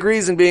 3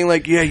 degrees and being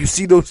like, yeah, you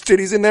see those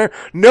titties in there?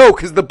 No,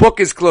 cause the book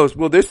is closed.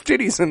 Well, there's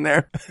titties in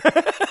there.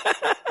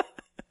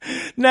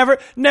 Never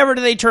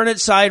do they turn it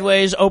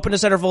sideways, open a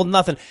centerfold,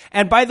 nothing.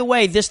 And by the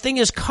way, this thing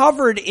is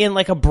covered in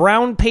like a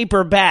brown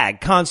paper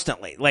bag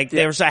constantly. Like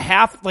there's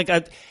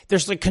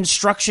there's like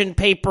construction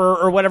paper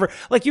or whatever.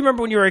 Like you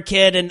remember when you were a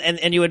kid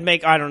and you would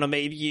make, I don't know,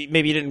 maybe you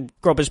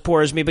didn't grow up as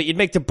poor as me, but you'd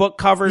make the book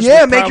covers.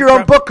 Yeah, make your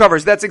own book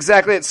covers. That's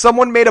exactly it.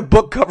 Someone made a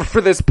book cover for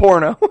this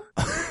porno.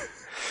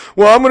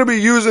 Well, I'm gonna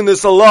be using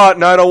this a lot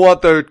and I don't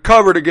want the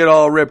cover to get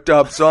all ripped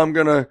up, so I'm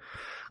gonna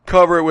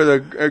cover it with a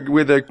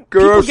grocery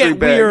People get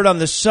bag. weird on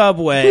the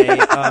subway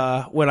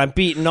when I'm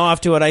beating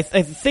off to it. I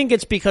think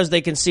it's because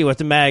they can see what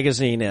the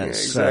magazine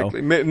is. Yeah,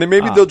 exactly. So.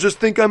 Maybe they'll just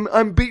think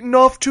I'm beating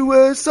off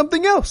to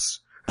something else.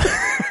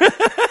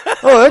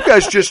 Oh, that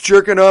guy's just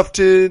jerking off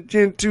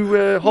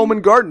to Home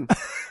and Garden.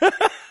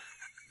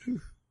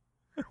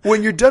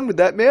 When you're done with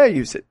that, may I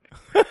use it?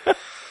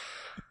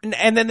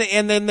 And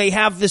then they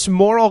have this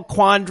moral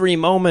quandary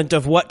moment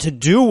of what to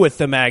do with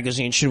the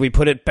magazine. Should we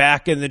put it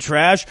back in the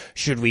trash?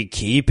 Should we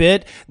keep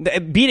it?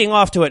 Beating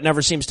off to it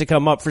never seems to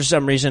come up for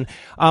some reason.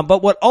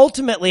 But what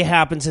ultimately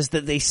happens is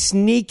that they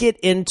sneak it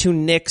into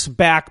Nick's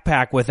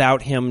backpack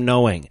without him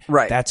knowing.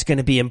 Right. That's going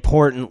to be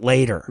important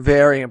later.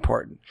 Very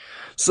important.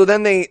 So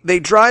then they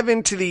drive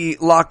into the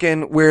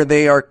lock-in where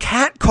they are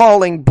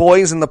catcalling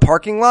boys in the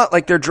parking lot.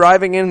 Like they're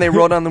driving in, they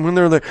roll down the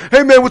window, they're like,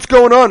 hey man, what's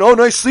going on? Oh,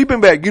 nice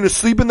sleeping bag. You gonna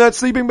sleep in that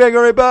sleeping bag?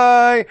 Alright,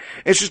 bye.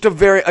 It's just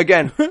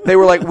again, they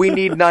were like, we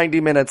need 90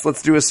 minutes.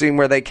 Let's do a scene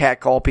where they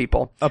catcall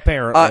people.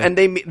 Apparently.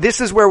 And this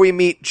is where we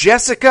meet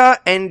Jessica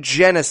and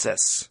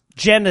Genesis.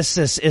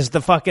 Genesis is the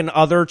fucking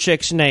other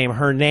chick's name.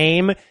 Her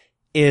name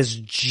is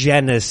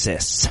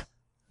Genesis.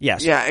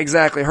 Yes. Yeah,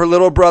 exactly. Her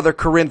little brother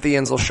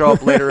Corinthians will show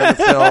up later in the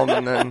film,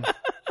 and then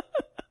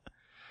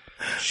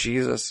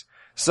Jesus.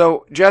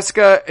 So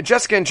Jessica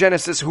and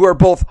Genesis, who are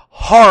both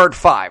hard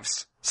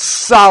fives,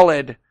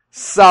 solid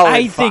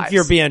I fives. think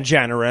you're being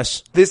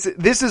generous. This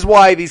is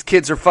why these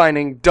kids are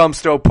finding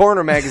dumpster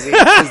porno magazines.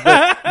 Is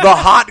the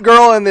hot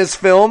girl in this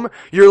film,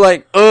 you're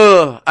like,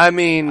 ugh. I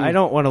mean, I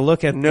don't want to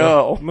look at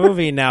the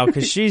movie now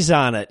because she's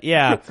on it.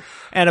 Yeah.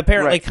 And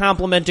apparently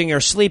complimenting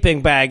her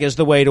sleeping bag is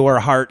the way to her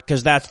heart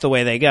because that's the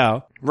way they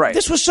go. Right.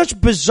 This was such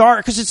bizarre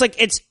because it's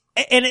like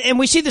and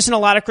we see this in a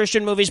lot of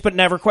Christian movies, but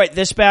never quite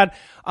this bad,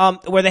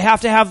 where they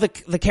have to have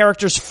the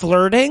characters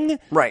flirting.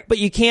 Right. But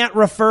you can't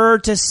refer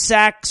to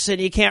sex and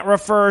you can't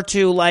refer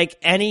to like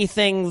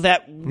anything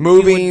that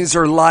movies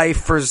or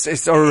life or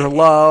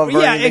love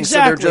or Yeah, anything.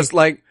 exactly. So they're just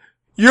like,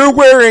 you're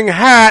wearing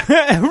hat.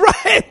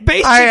 right,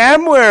 basically. I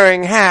am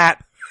wearing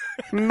hat.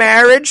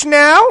 Marriage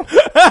now?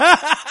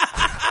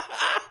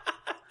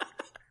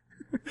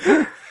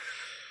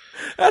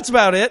 That's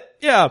about it.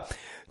 Yeah.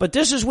 But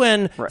this is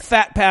when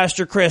Fat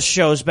Pastor Chris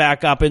shows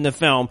back up in the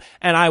film,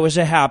 and I was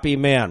a happy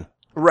man.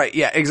 Right,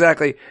 yeah,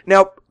 exactly.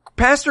 Now,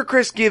 Pastor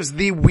Chris gives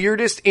the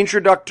weirdest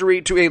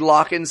introductory to a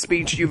lock-in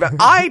speech you've ever...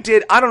 I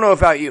don't know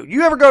about you.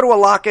 You ever go to a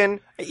lock-in?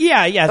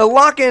 Yeah. A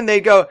lock-in,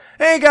 they go,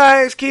 hey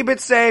guys, keep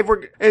it safe.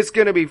 It's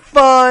gonna be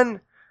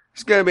fun.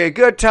 It's gonna be a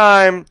good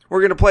time.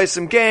 We're gonna play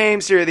some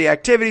games. Here are the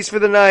activities for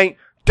the night.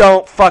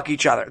 Don't fuck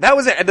each other. That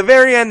was it. At the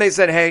very end, they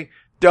said, hey,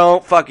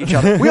 don't fuck each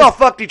other. We all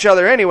fucked each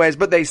other anyways,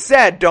 but they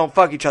said don't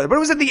fuck each other. But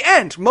it was at the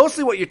end.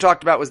 Mostly what you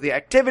talked about was the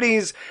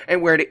activities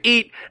and where to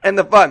eat and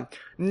the fun.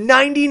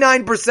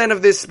 99%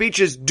 of this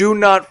speech is do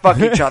not fuck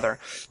each other.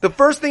 The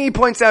first thing he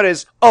points out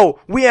is,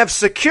 we have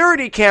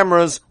security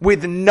cameras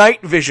with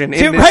night vision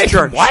in this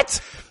church. What?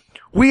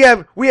 We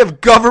have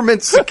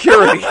government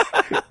security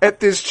at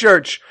this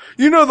church.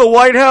 You know the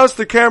White House,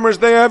 the cameras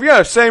they have?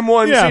 Yeah, same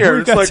ones here.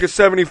 It's like a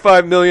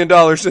 $75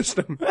 million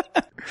system.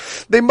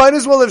 They might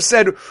as well have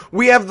said,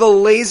 we have the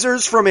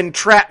lasers from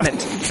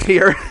Entrapment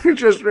here.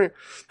 Just,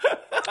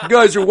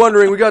 guys are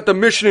wondering, we got the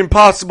Mission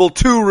Impossible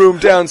 2 room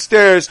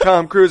downstairs.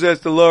 Tom Cruise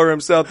has to lower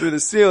himself through the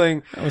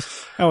ceiling. That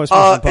was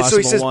Mission Impossible so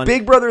he says, 1.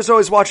 Big Brother is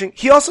always watching.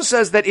 He also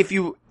says that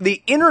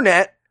the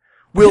internet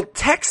will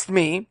text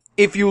me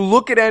if you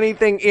look at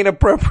anything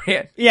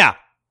inappropriate. Yeah.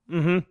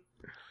 Mm-hmm.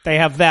 They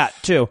have that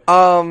too.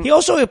 He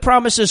also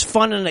promises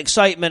fun and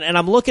excitement, and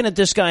I'm looking at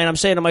this guy and I'm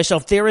saying to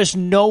myself, there is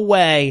no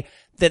way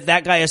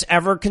that guy has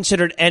ever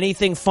considered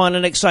anything fun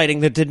and exciting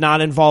that did not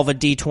involve a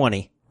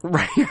D20.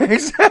 Right.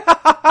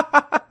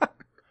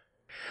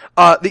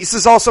 This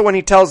is also when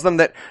he tells them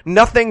that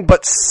nothing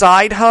but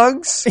side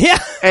hugs. Yeah.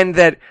 And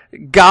that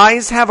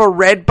guys have a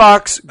red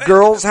box,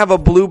 girls have a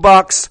blue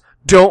box,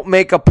 don't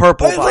make a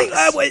purple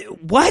box.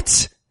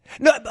 What?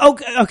 No,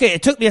 okay,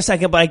 it took me a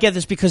second, but I get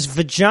this because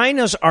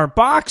vaginas are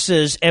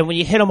boxes, and when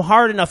you hit them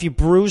hard enough, you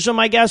bruise them,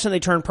 I guess, and they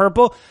turn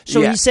purple.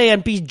 So he's saying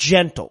be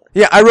gentle.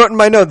 Yeah, I wrote in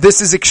my note, this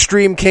is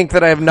extreme kink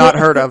that I have not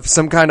heard of.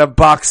 Some kind of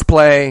box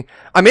play.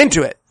 I'm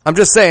into it. I'm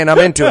just saying, I'm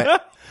into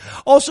it.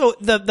 Also,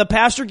 the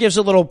pastor gives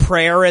a little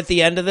prayer at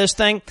the end of this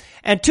thing.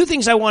 And two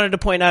things I wanted to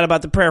point out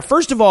about the prayer.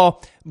 First of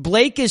all,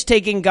 Blake is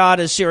taking God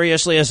as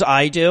seriously as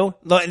I do.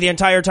 The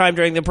entire time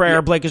during the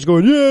prayer, Blake is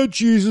going, yeah,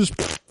 Jesus.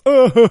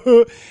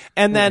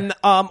 And then,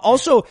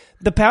 also,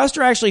 the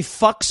pastor actually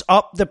fucks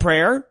up the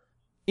prayer.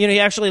 You know, he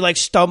actually like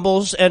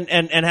stumbles and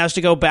has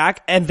to go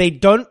back. And they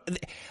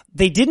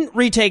didn't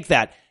retake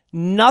that.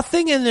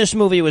 Nothing in this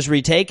movie was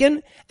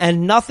retaken,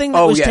 and nothing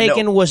that was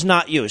taken was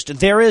not used.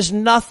 There is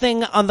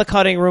nothing on the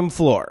cutting room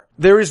floor.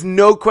 There is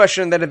no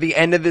question that at the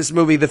end of this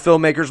movie, the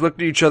filmmakers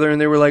looked at each other and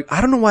they were like,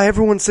 I don't know why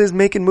everyone says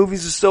making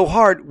movies is so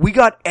hard. We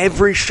got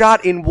every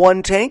shot in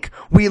one take.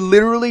 We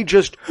literally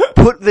just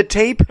put the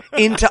tape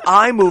into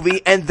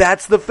iMovie, and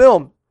that's the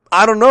film.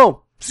 I don't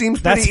know.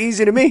 Seems pretty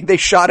easy to me. They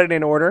shot it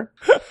in order.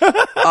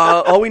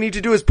 All we need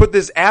to do is put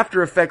this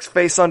After Effects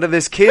face onto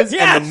this kid,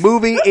 and the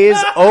movie is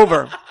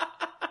over.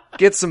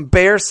 Get some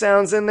bear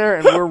sounds in there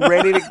and we're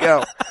ready to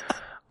go.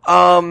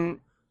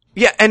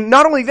 Yeah, and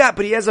not only that,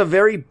 but he has a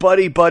very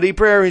buddy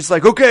prayer. He's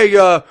like, okay,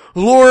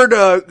 Lord,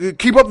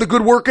 keep up the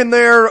good work in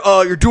there.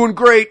 You're doing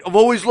great. I've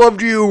always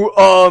loved you.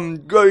 Go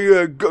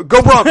Broncos.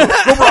 Go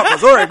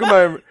Broncos. All right, come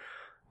on.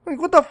 Like,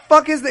 what the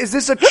fuck is this? Is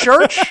this a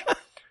church?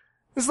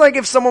 It's like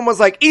if someone was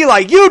like, Eli,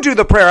 you do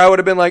the prayer. I would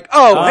have been like,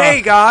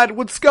 hey God,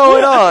 what's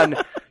going on?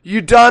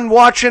 You done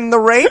watching the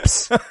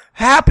rapes?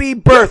 Happy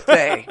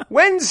birthday.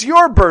 When's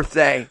your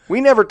birthday?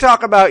 We never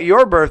talk about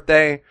your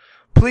birthday.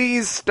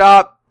 Please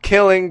stop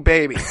killing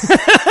babies.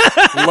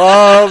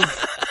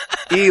 Love,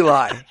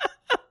 Eli.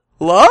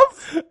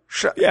 Love?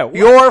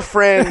 Your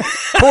friend,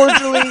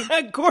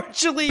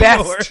 cordially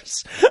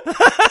yours.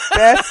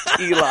 Best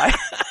Eli.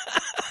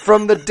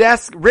 From the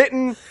desk,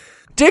 written,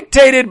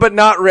 dictated but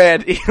not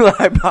read,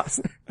 Eli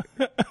Bosnick.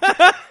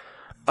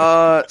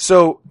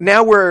 So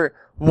now we're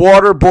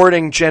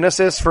waterboarding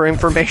Genesis for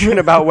information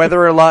about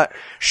whether or not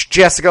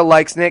Jessica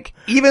likes Nick,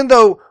 even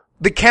though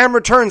the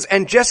camera turns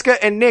and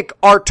Jessica and Nick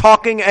are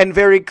talking and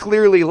very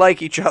clearly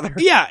like each other.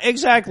 Yeah,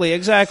 exactly.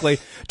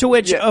 To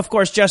which, of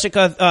course,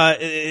 Jessica,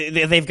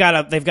 they've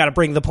got to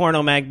bring the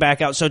porno mag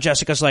back out. So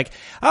Jessica's like,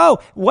 "Oh,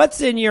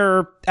 what's in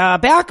your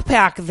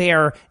backpack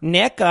there,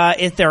 Nick?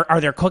 Are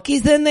there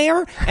cookies in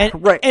there?"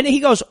 And and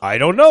he goes, "I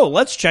don't know.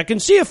 Let's check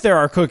and see if there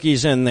are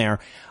cookies in there."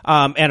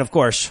 And of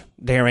course,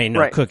 there ain't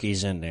no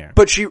cookies in there.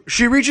 But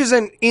she reaches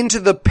into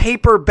the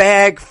paper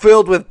bag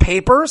filled with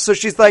paper. So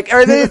she's like,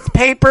 are these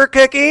paper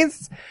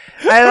cookies?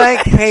 I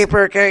like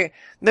paper cookies.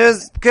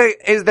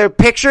 Is there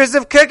pictures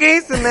of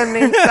cookies? And then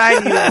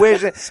inside you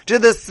wish, do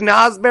the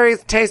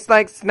snozberries taste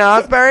like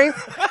snozberries?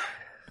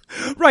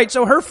 Right,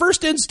 so her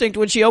first instinct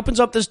when she opens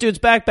up this dude's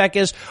backpack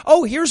is,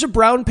 oh, here's a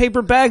brown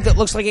paper bag that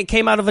looks like it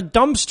came out of a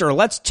dumpster.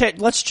 Let's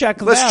check Let's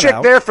check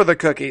out. there for the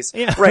cookies.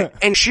 Yeah. Right.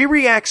 And she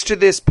reacts to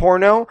this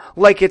porno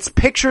like it's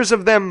pictures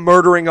of them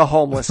murdering a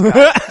homeless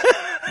guy.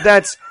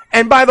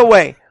 And by the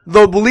way,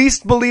 the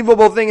least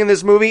believable thing in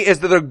this movie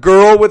is that a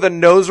girl with a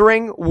nose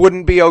ring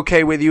wouldn't be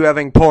okay with you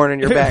having porn in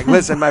your bag.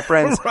 Listen, my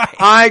friends, Right.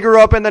 I grew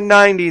up in the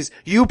 90s.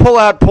 You pull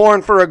out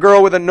porn for a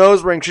girl with a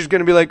nose ring, she's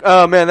gonna be like,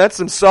 oh man, that's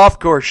some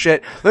softcore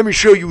shit. Let me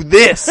show you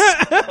this.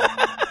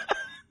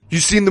 You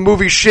seen the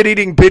movie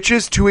Shit-Eating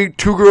Bitches?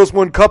 Two Girls,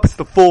 One Cup? It's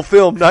the full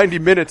film, 90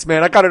 minutes,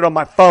 man. I got it on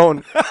my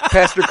phone.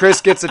 Pastor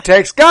Chris gets a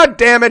text. God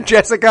damn it,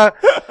 Jessica.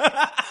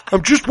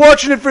 I'm just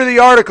watching it for the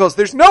articles.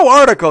 There's no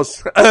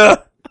articles.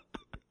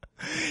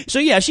 So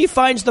yeah, she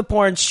finds the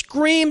porn,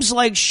 screams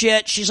like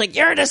shit. She's like,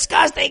 you're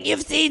disgusting.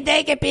 You've seen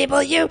naked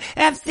people. You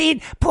have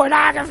seen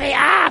pornography.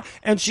 Ah!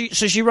 And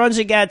she runs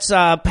and gets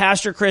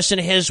Pastor Chris and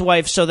his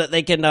wife so that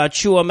they can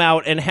chew him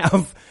out and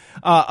have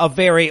a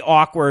very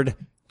awkward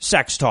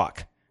sex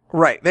talk.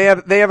 Right. They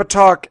have a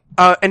talk.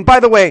 And by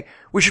the way,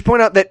 we should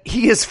point out that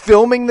he is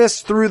filming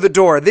this through the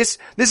door. This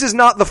is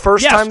not the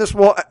first Yes. time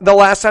the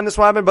last time this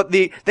will happen, but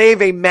they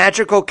have a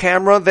magical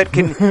camera that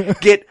can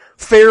get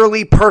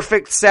fairly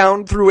perfect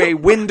sound through a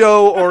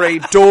window or a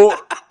door.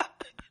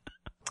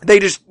 They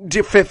just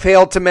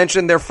failed to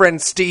mention their friend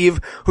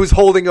Steve, who's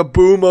holding a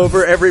boom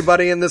over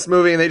everybody in this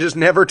movie, and they just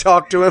never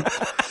talk to him.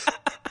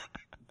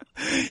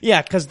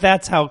 Yeah, because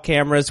that's how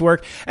cameras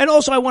work. And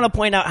also I want to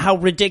point out how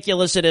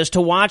ridiculous it is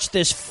to watch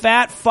this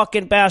fat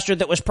fucking bastard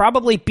that was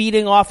probably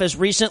beating off as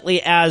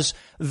recently as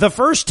the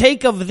first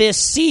take of this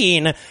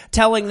scene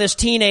telling this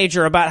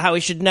teenager about how he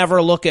should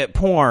never look at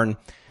porn.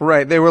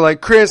 Right. They were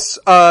like, Chris,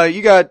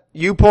 you got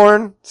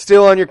YouPorn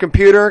still on your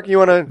computer? You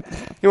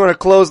wanna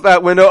close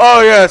that window?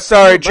 Oh yeah,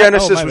 sorry,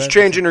 Genesis was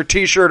changing her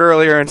t-shirt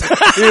earlier and,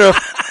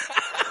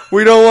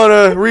 we don't want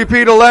to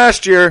repeat of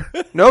last year.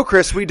 No,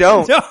 Chris, we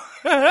don't. No.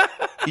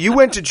 You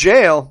went to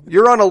jail.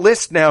 You're on a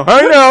list now.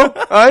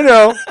 I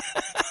know.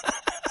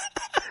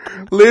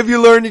 Live,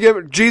 you learn, you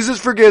get, Jesus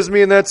forgives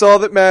me, and that's all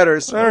that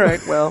matters. All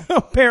right, well.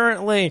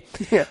 Apparently.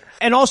 Yeah.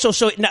 And also,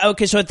 so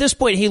at this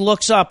point, he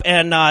looks up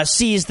and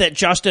sees that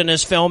Justin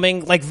is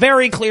filming, like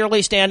very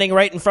clearly standing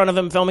right in front of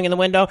him, filming in the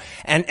window.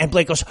 And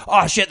Blake goes,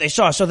 oh shit, they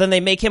saw. So then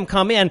they make him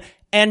come in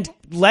and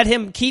let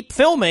him keep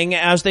filming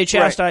as they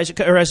chastise,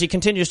 or as he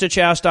continues to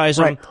chastise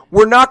him. Right.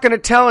 We're not going to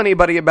tell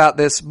anybody about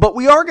this, but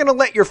we are going to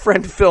let your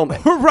friend film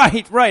it.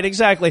 Right,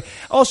 exactly.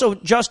 Also,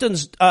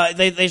 Justin's,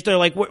 they're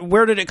like,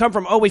 where did it come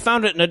from? Oh, we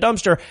found it in a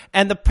dumpster.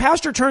 And the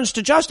pastor turns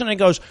to Justin and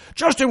goes,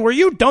 Justin, were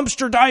you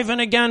dumpster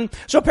diving again?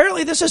 So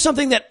apparently this is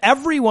something that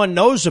everyone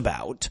knows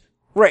about.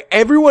 Right.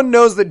 Everyone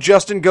knows that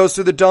Justin goes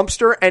through the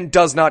dumpster and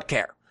does not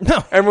care.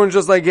 No. Everyone's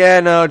just like, yeah,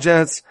 no,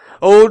 it's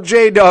old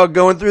J-Dog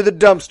going through the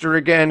dumpster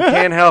again.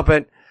 Can't help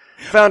it.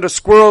 Found a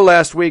squirrel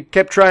last week,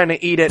 kept trying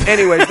to eat it.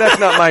 Anyways, that's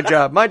not my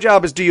job. My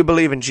job is, do you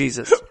believe in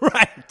Jesus?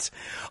 Right.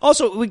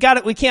 Also, we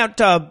can't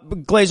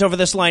glaze over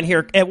this line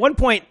here. At one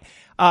point,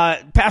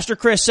 Pastor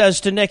Chris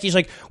says to Nick, he's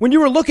like, when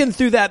you were looking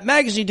through that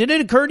magazine, did it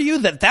occur to you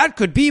that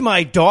could be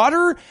my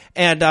daughter?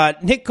 And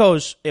Nick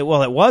goes,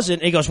 well, it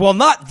wasn't. And he goes, well,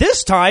 not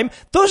this time.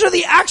 Those are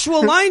the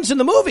actual lines in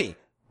the movie.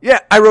 Yeah,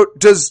 I wrote,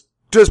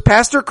 does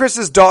Pastor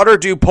Chris's daughter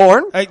do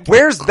porn?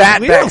 Where's that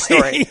Clearly.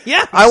 backstory?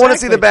 Yeah, I want to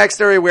see exactly. the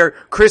backstory where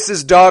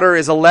Chris's daughter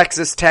is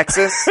Alexis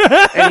Texas,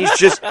 and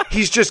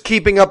he's just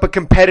keeping up a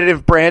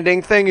competitive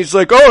branding thing. He's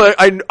like, oh,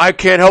 I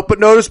can't help but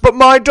notice, but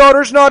my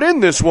daughter's not in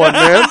this one,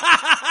 man.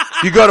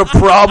 You got a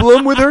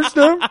problem with her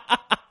stuff?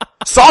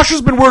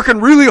 Sasha's been working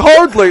really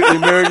hard lately,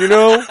 man,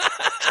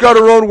 She's got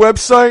her own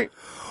website.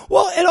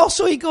 Well, and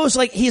also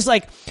he's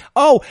like,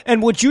 oh,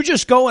 and would you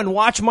just go and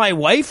watch my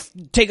wife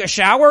take a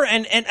shower?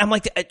 And I'm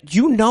like,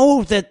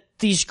 that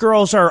these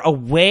girls are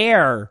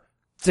aware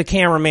the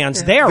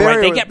cameraman's there,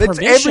 right? They get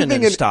permission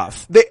and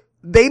stuff.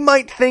 They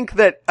might think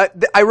that,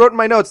 I wrote in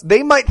my notes,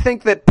 they might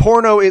think that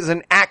porno is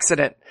an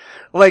accident.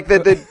 Like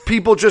that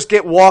people just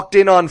get walked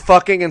in on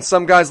fucking and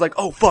some guy's like,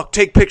 oh fuck,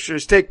 take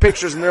pictures.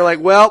 And they're like,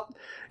 well,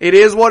 it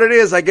is what it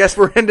is. I guess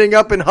we're ending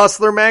up in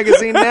Hustler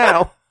magazine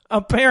now.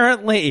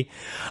 Apparently.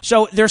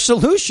 So their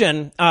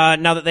solution,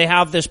 now that they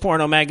have this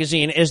porno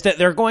magazine, is that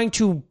they're going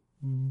to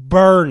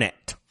burn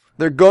it.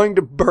 They're going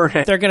to burn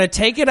it. They're going to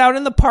take it out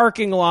in the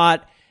parking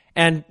lot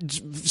and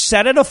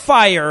set it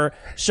afire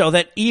so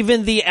that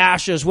even the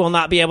ashes will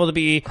not be able to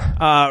be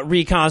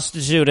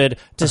reconstituted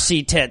to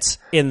see tits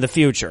in the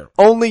future.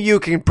 Only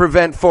you can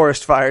prevent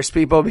forest fires,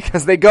 people,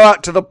 because they go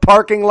out to the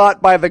parking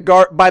lot by the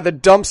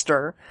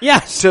dumpster.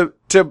 Yes.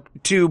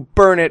 To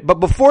burn it. But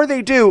before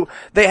they do,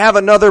 they have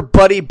another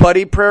buddy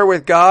prayer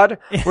with God,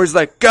 where it's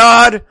like,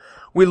 God,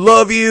 we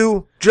love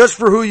you just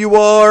for who you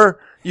are.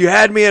 You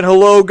had me at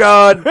hello,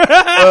 God.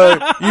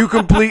 You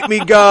complete me,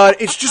 God.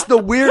 It's just the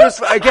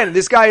weirdest. Again,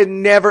 this guy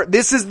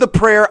this is the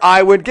prayer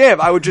I would give.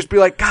 I would just be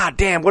like, God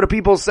damn, what do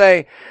people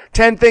say?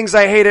 10 things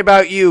I hate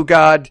about you,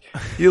 God.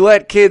 You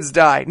let kids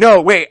die.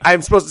 No, wait,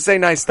 I'm supposed to say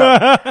nice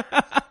stuff.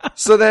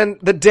 So then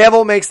the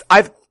devil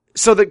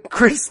So that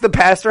Chris, the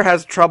pastor,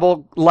 has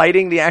trouble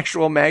lighting the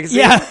actual magazine?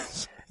 Yeah.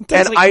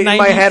 And in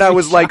my head, I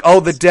was like, oh,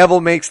 the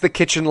devil makes the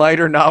kitchen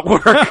lighter not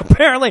work.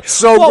 Apparently.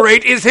 So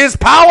great is his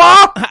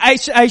power!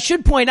 I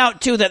should point out,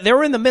 too, that they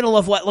were in the middle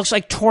of what looks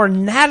like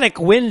tornadic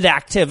wind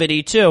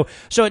activity, too.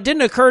 So it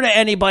didn't occur to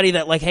anybody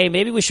that, like, hey,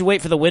 maybe we should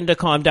wait for the wind to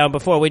calm down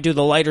before we do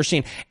the lighter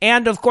scene.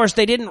 And, of course,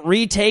 they didn't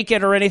retake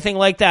it or anything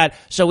like that.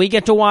 So we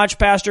get to watch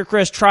Pastor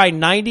Chris try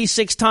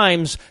 96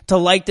 times to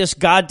light this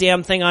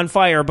goddamn thing on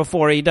fire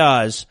before he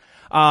does.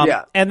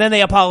 And then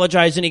they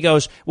apologize, and he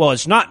goes, well,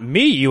 it's not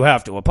me you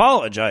have to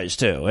apologize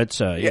to. It's,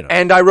 you know.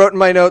 And I wrote in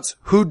my notes,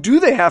 who do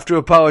they have to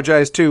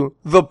apologize to?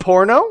 The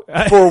porno?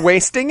 For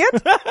wasting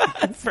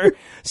it? For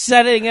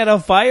setting it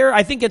afire?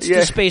 I think it's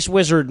the Space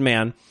Wizard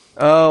Man.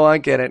 Oh, I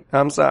get it.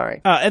 I'm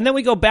sorry. And then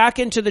we go back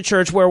into the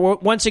church where,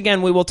 once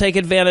again, we will take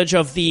advantage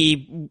of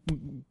the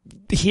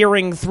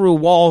hearing through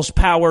walls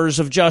powers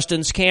of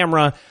Justin's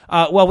camera.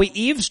 While we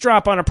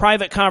eavesdrop on a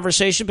private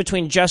conversation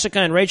between Jessica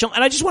and Rachel.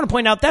 And I just want to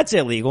point out, that's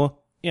illegal.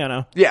 You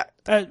know. Yeah.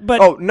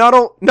 But not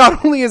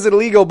only is it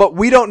illegal, but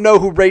we don't know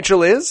who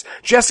Rachel is.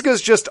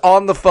 Jessica's just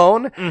on the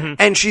phone,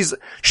 and she's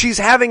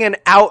having an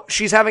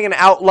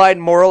outline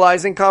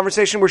moralizing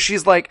conversation where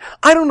she's like,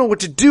 I don't know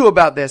what to do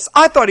about this.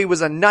 I thought he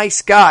was a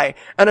nice guy,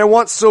 and I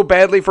want so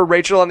badly for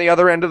Rachel on the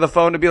other end of the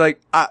phone to be like,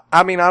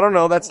 I mean, I don't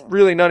know. That's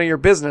really none of your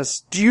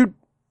business.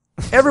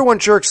 Everyone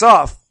jerks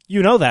off.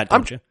 You know that,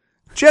 don't you?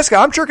 Jessica,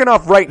 I'm jerking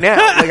off right now.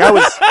 Like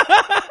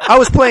I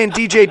was playing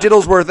DJ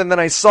Diddlesworth, and then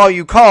I saw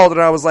you called, and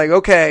I was like,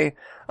 okay,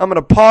 I'm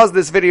gonna pause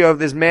this video of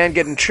this man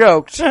getting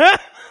choked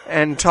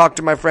and talk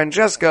to my friend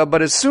Jessica,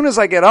 but as soon as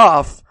I get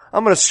off,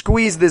 I'm gonna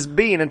squeeze this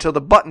bean until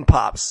the button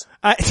pops.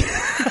 I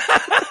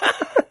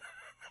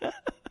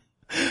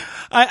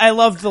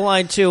loved the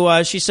line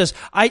too. She says,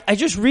 I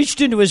just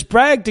reached into his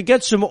bag to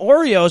get some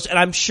Oreos, and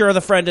I'm sure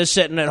the friend is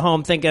sitting at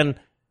home thinking,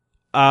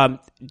 I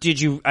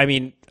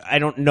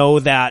don't know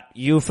that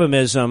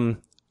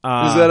euphemism.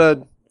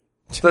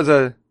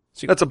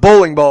 That's a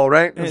bowling ball,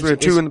 right? Is there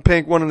two in the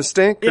pink, one in the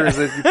stink? Or is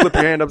it you flip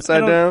your hand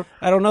upside down?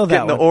 I don't know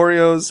that Getting the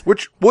Oreos.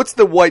 What's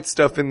the white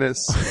stuff in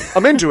this?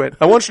 I'm into it.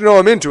 I want you to know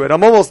I'm into it.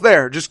 I'm almost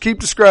there. Just keep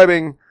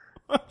describing.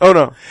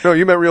 Oh no,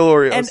 you meant real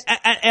Oreos.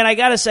 And I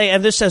gotta say,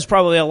 and this says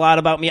probably a lot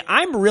about me,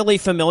 I'm really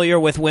familiar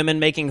with women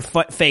making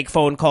fake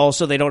phone calls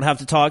so they don't have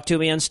to talk to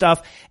me and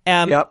stuff.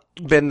 Yep,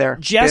 been there.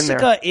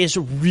 Jessica is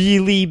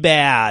really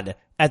bad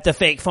at the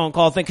fake phone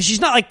call thing, because she's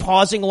not like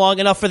pausing long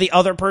enough for the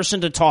other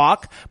person to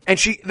talk. And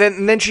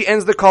then she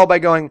ends the call by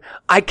going,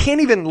 I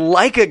can't even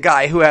like a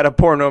guy who had a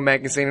porno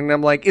magazine. And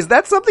I'm like, is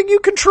that something you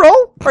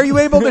control? Are you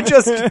able to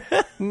just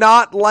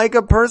not like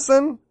a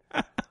person?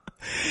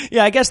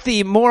 Yeah, I guess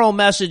the moral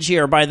message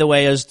here, by the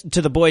way, is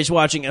to the boys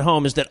watching at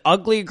home, is that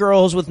ugly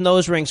girls with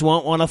nose rings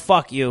won't want to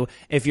fuck you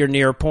if you're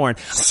near porn.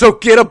 So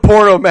get a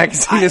porno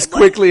magazine as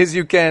quickly as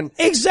you can.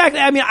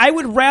 Exactly. I mean, I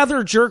would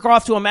rather jerk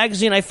off to a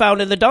magazine I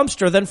found in the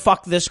dumpster than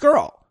fuck this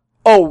girl.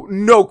 Oh,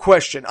 no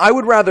question. I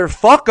would rather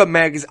fuck a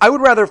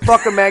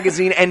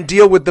magazine and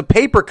deal with the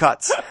paper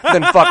cuts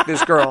than fuck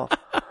this girl.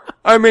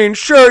 I mean,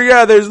 sure,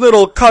 yeah, there's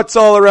little cuts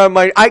all around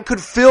I could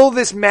fill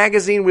this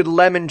magazine with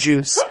lemon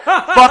juice,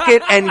 fuck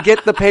it, and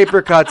get the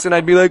paper cuts, and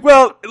I'd be like,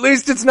 well, at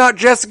least it's not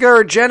Jessica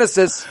or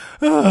Genesis.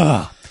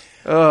 So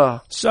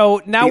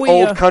now the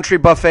old country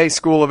buffet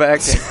school of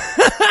acting.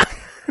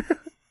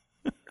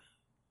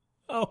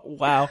 Oh,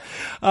 wow.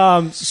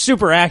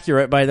 Super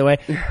accurate, by the way.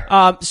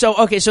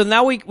 So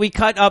now we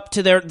cut up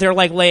to they're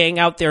like laying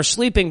out their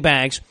sleeping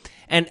bags,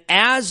 and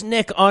as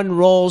Nick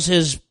unrolls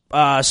his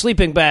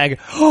sleeping bag,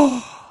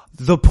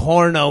 the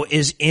porno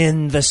is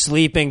in the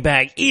sleeping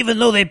bag, even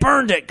though they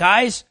burned it,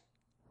 guys.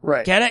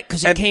 Right. Get it?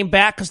 Because it came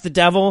back because the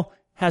devil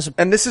has a...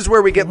 And this is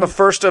where we get the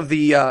first of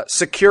the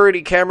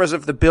security cameras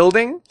of the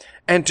building.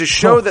 And to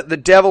show that the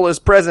devil is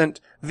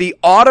present, the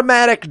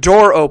automatic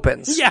door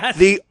opens. Yes.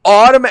 The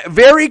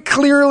very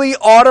clearly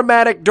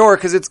automatic door,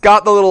 because it's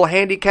got the little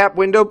handicap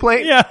window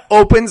plate,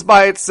 opens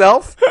by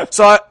itself.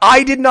 So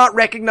I did not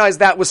recognize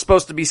that was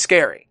supposed to be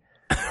scary.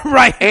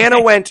 Right.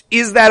 Anna went,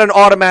 is that an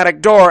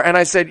automatic door? And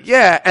I said,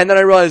 yeah. And then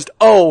I realized,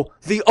 oh,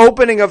 the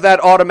opening of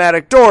that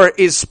automatic door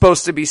is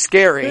supposed to be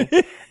scary.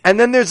 And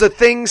then there's a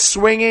thing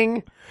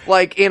swinging,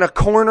 like in a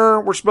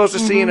corner we're supposed to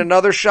see in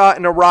another shot,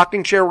 in a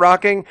rocking chair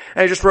rocking.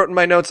 And I just wrote in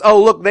my notes,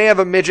 oh, look, they have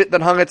a midget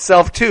that hung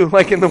itself too,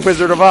 like in The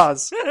Wizard of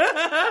Oz.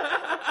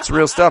 It's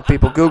real stuff,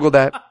 people. Google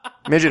that.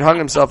 Midget hung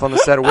himself on the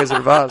set of Wizard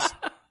of Oz.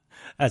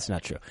 That's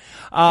not true.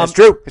 It's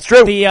true. It's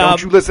true.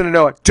 Don't you listen to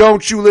Noah.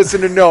 Don't you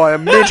listen to Noah. A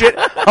midget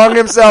hung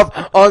himself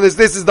on this.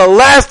 This is the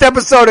last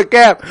episode of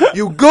Camp.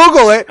 You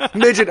Google it.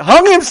 Midget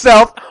hung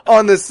himself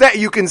on the set.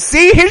 You can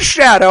see his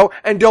shadow,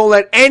 and don't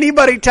let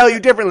anybody tell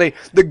you differently.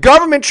 The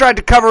government tried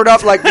to cover it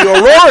up like the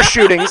Aurora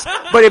shootings,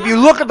 but if you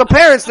look at the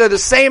parents, they're the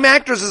same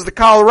actors as the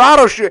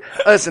Colorado shoot.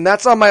 Listen,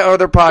 that's on my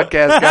other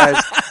podcast,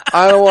 guys.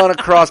 I don't want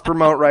to cross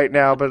promote right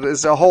now, but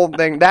it's a whole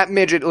thing. That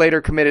midget later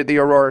committed the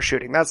Aurora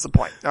shooting. That's the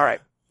point. All right.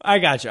 I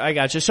got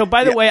you. So,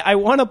 by the way, I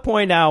want to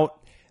point out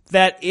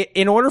that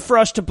in order for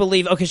us to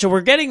believe, okay, so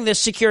we're getting this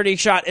security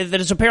shot that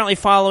is apparently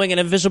following an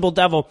invisible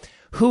devil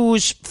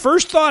whose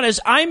first thought is,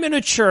 I'm in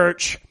a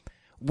church,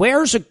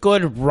 where's a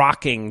good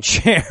rocking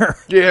chair?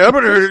 Yeah,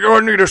 but I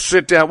need to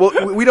sit down.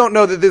 Well, we don't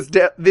know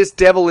that this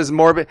devil is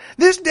morbid.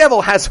 This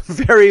devil has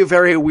very,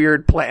 very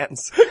weird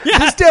plans. Yeah.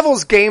 This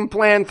devil's game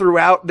plan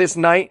throughout this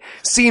night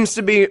seems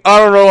to be, I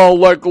don't know, I'll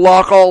like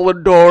lock all the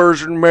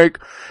doors and make...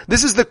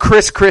 This is the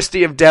Chris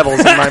Christie of devils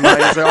in my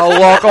mind. He's like, I'll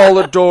lock all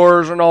the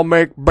doors and I'll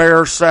make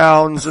bear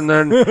sounds and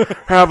then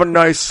have a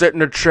nice sit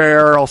in a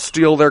chair. I'll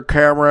steal their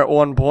camera at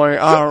one point.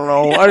 I don't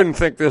know. I didn't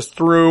think this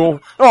through.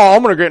 Oh,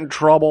 I'm gonna get in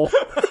trouble.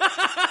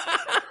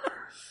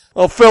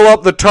 I'll fill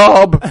up the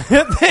tub.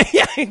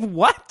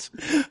 What?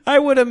 I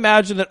would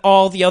imagine that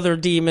all the other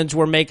demons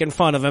were making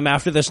fun of him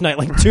after this night.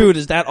 Like, dude,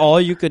 is that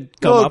all you could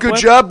come up with? Oh, good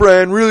job,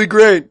 Brian. Really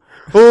great.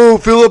 Oh,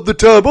 fill up the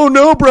tub. Oh,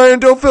 no, Brian,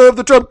 don't fill up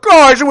the tub.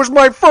 Guys, it was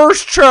my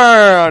first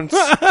chance.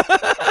 What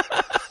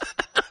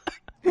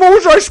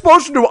was I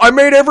supposed to do? I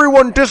made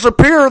everyone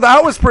disappear.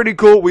 That was pretty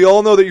cool. We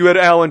all know that you had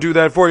Alan do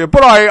that for you,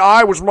 but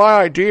I was my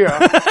idea.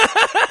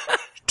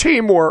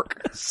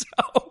 Teamwork. So...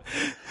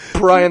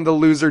 Brian the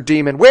Loser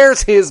Demon.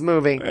 Where's his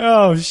movie?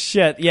 Oh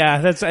shit!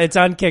 Yeah, it's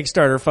on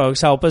Kickstarter, folks.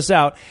 Help us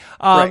out.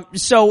 Right.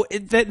 So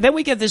then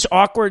we get this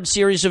awkward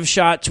series of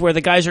shots where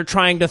the guys are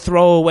trying to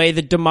throw away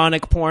the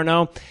demonic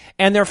porno,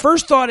 and their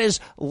first thought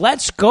is,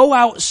 "Let's go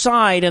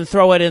outside and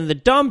throw it in the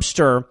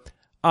dumpster,"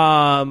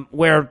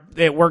 where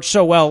it worked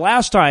so well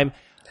last time.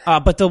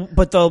 But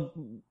the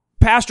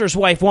pastor's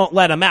wife won't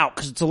let them out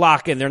because it's a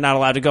lock-in. They're not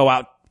allowed to go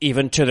out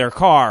even to their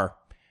car.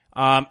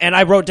 And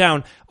I wrote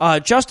down,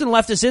 Justin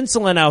left his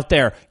insulin out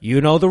there.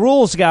 You know the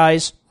rules,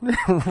 guys.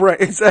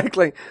 Right,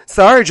 exactly.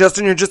 Sorry,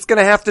 Justin, you're just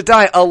gonna have to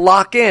die. A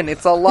lock-in.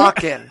 It's a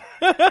lock-in.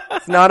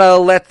 It's not a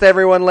let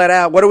everyone let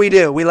out. What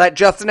do? We let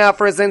Justin out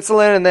for his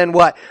insulin, and then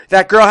what?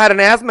 That girl had an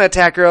asthma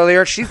attack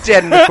earlier. She's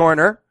dead in the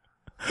corner.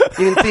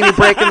 You didn't see me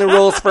breaking the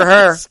rules for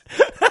her.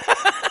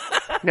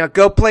 Now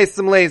go play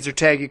some laser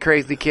tag, you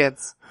crazy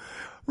kids.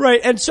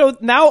 Right, and so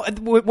now,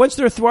 once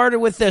they're thwarted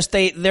with this,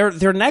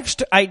 their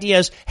next idea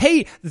is,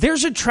 hey,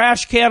 there's a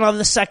trash can on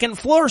the second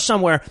floor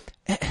somewhere.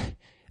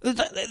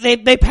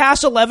 They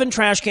pass 11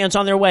 trash cans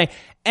on their way,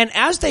 and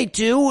as they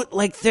do,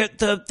 like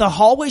the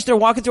hallways they're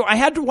walking through, I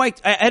had to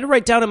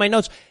write down in my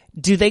notes,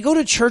 do they go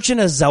to church in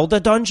a Zelda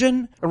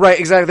dungeon? Right,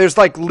 exactly. There's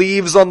like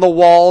leaves on the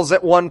walls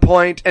at one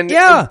point, and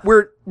yeah,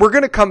 we're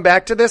gonna come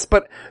back to this,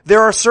 but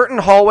there are certain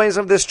hallways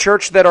of this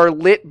church that are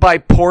lit by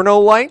porno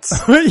lights.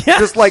 Yes.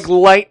 Just like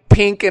light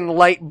pink and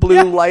light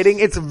blue lighting.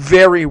 It's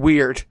very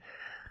weird.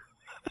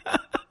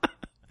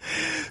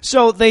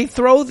 So they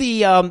throw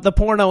the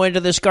porno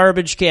into this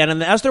garbage can,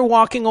 and as they're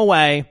walking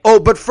away...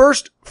 Oh, but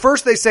first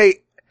they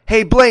say,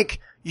 hey, Blake,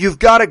 you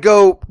gotta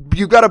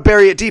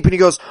bury it deep. And he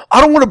goes,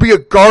 I don't want to be a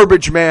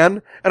garbage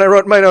man. And I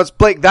wrote in my notes,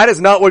 Blake, that is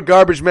not what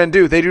garbage men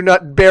do. They do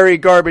not bury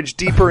garbage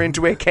deeper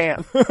into a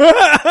can.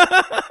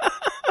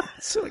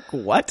 It's like,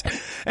 what?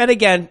 And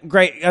again,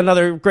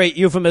 another great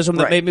euphemism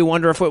that made me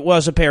wonder if it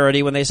was a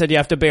parody when they said you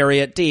have to bury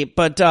it deep.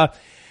 But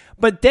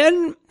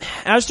then,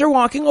 as they're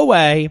walking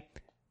away,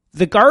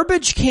 the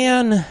garbage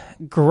can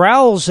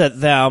growls at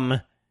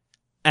them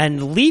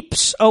and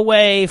leaps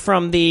away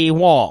from the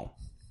wall.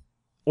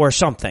 Or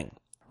something.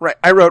 Right.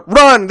 I wrote,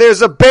 run,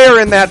 there's a bear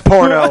in that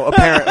porno,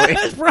 apparently.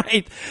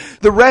 Right.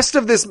 The rest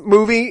of this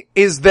movie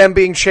is them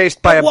being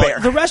chased by a bear.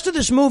 The rest of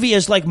this movie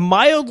is like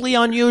mildly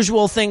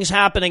unusual things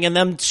happening and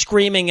them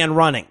screaming and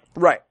running.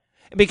 Right.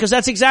 Because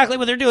that's exactly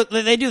what they're doing.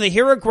 They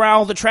hear a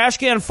growl, the trash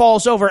can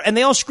falls over, and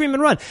they all scream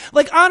and run.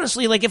 Like,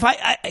 honestly, like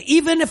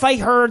even if I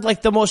heard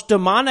like the most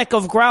demonic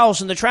of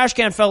growls and the trash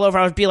can fell over,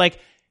 I would be like,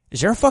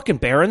 is there a fucking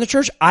bear in the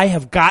church? I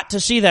have got to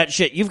see that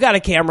shit. You've got a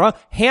camera.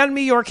 Hand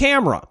me your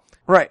camera.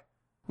 Right.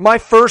 My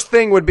first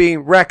thing would be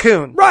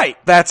raccoon. Right.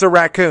 That's a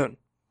raccoon.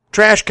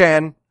 Trash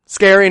can,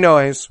 scary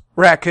noise,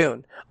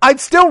 raccoon. I'd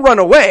still run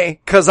away,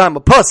 'cause I'm a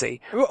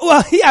pussy.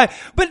 Well, yeah,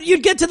 but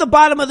you'd get to the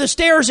bottom of the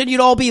stairs and you'd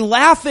all be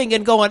laughing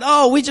and going,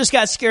 oh, we just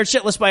got scared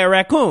shitless by a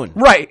raccoon.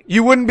 Right.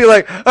 You wouldn't be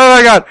like, oh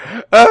my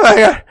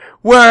god,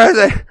 where are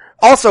they?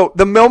 Also,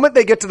 the moment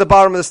they get to the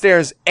bottom of the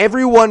stairs,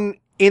 everyone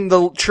in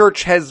the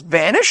church has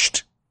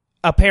vanished.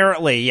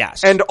 Apparently,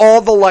 yes. And all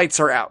the lights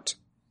are out.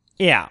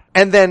 Yeah.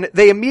 And then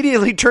they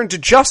immediately turn to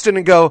Justin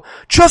and go,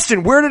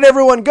 Justin, where did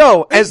everyone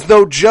go? As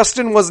though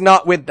Justin was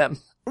not with them.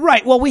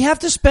 Right. Well, we have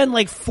to spend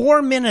like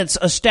 4 minutes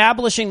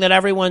establishing that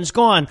everyone's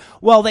gone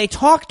while they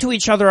talk to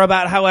each other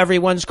about how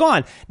everyone's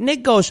gone.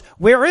 Nick goes,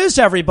 where is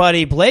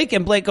everybody, Blake?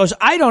 And Blake goes,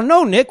 I don't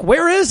know, Nick.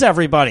 Where is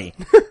everybody?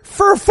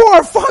 For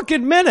 4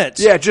 fucking minutes.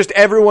 Yeah, just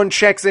everyone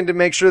checks in to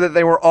make sure that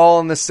they were all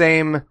in the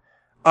same,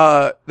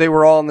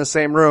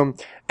 room.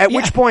 At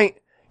which point,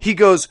 he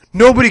goes,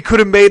 nobody could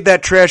have made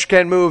that trash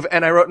can move.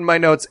 And I wrote in my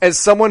notes, as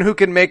someone who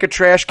can make a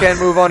trash can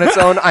move on its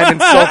own, I'm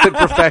insulted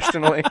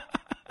professionally.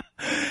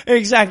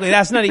 Exactly.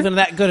 That's not even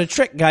that good a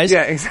trick, guys.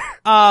 Yeah,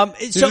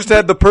 exactly. You just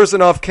had the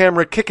person off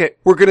camera kick it.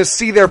 We're gonna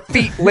see their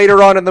feet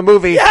later on in the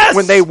movie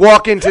when they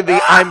walk into the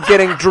I'm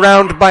getting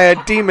drowned by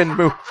a demon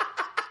move.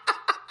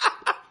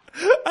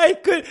 I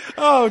could.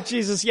 Oh,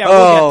 Jesus. Yeah,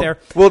 we'll get there.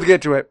 We'll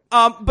get to it.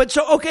 But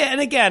so, okay,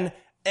 and again,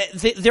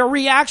 their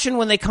reaction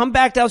when they come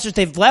back downstairs,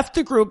 they've left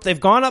the group, they've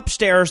gone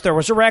upstairs, there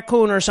was a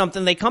raccoon or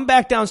something, they come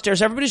back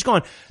downstairs, everybody's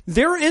gone.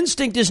 Their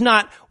instinct is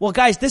not, well,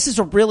 guys, this is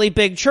a really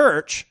big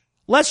church.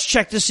 Let's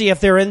check to see if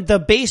they're in the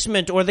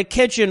basement or the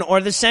kitchen or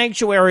the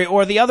sanctuary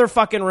or the other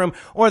fucking room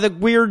or the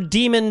weird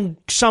demon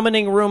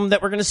summoning room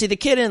that we're going to see the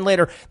kid in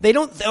later. They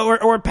don't,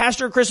 or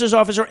Pastor Chris's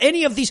office or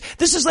any of these.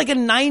 This is like a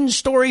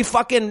 9-story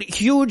fucking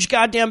huge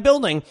goddamn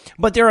building.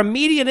 But their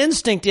immediate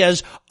instinct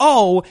is,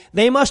 oh,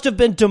 they must have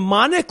been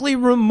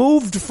demonically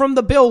removed from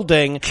the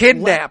building.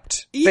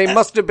 Kidnapped. They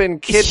must have been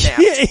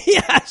kidnapped.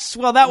 Yes.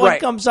 Well, that one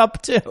comes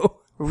up too.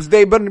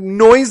 They've been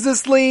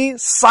noiselessly,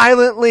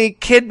 silently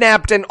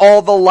kidnapped and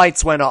all the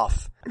lights went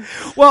off.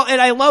 Well, and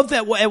I love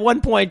that at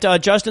one point,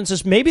 Justin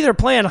says maybe they're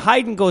playing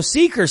hide and go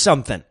seek or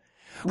something.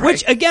 Right.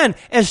 Which, again,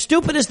 as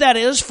stupid as that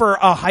is for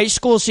a high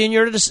school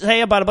senior to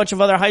say about a bunch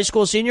of other high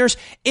school seniors,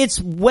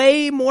 it's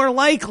way more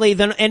likely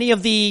than any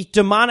of the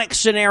demonic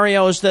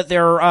scenarios that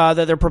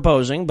they're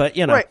proposing, but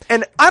you know. Right.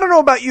 And I don't know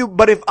about you,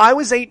 but if I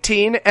was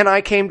 18 and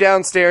I came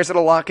downstairs at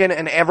a lock-in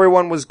and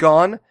everyone was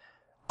gone,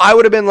 I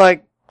would have been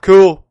like,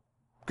 cool.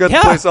 Got the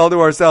place all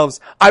to ourselves.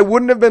 I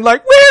wouldn't have been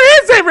like,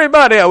 where is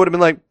everybody? I would have been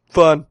like,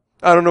 fun.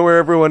 I don't know where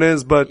everyone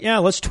is, but... Yeah,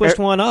 let's twist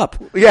one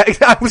up. Yeah,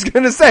 I was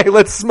going to say,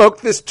 let's smoke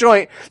this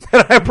joint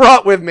that I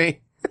brought with me.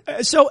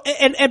 So,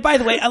 and by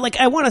the way,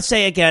 I want to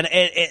say again,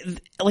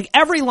 like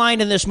every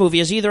line in this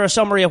movie is either a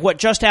summary of what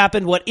just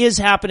happened, what is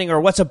happening,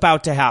 or what's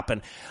about to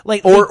happen.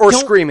 Like, or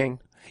screaming.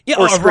 Yeah,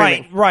 or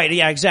screaming. Right,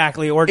 yeah,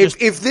 exactly. Or just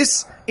if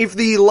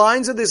the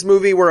lines of this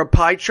movie were a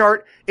pie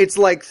chart, it's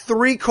like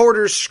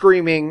 3/4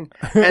 screaming,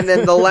 and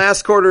then the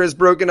last quarter is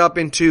broken up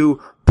into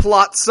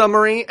plot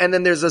summary, and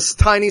then there's a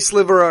tiny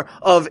sliver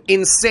of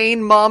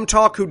insane mom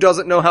talk who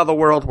doesn't know how the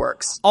world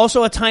works.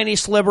 Also a tiny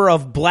sliver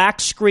of black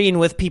screen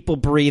with people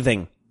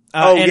breathing.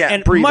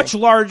 And breathing. Much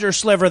larger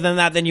sliver than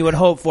that than you would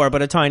hope for,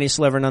 but a tiny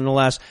sliver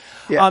nonetheless.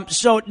 Yeah.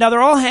 So now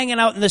they're all hanging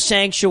out in the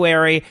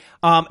sanctuary,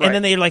 and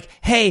then they're like,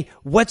 hey,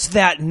 what's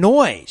that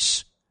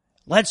noise?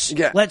 Let's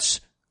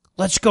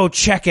go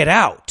check it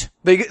out.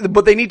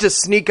 But they need to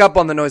sneak up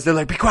on the noise. They're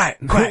like, be quiet,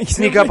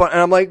 sneak up on, and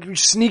I'm like,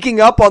 sneaking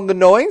up on the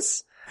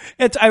noise?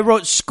 I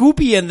wrote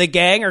Scoopy and the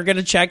gang are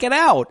gonna check it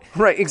out.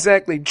 Right,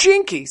 exactly.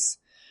 Jinkies.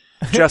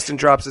 Justin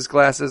drops his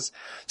glasses.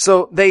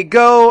 So they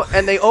go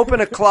and they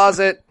open a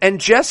closet and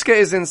Jessica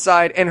is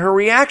inside and her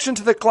reaction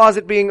to the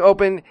closet being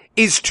open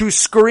is to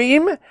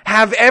scream,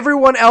 have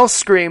everyone else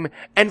scream,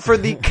 and for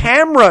the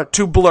camera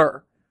to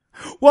blur.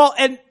 Well,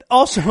 and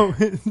also,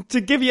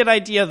 to give you an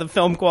idea of the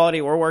film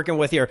quality we're working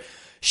with here,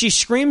 she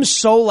screams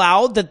so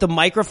loud that the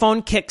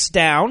microphone kicks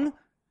down.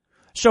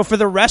 So for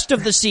the rest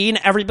of the scene,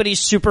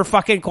 everybody's super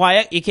fucking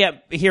quiet. You can't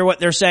hear what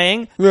they're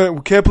saying. Yeah, we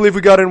can't believe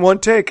we got in one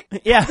take.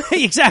 Yeah,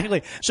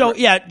 exactly. So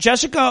yeah,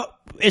 Jessica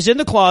is in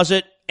the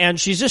closet and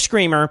she's a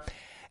screamer.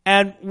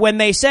 And when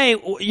they say,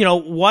 you know,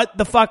 what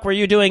the fuck were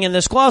you doing in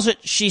this closet?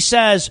 She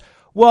says,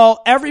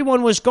 well,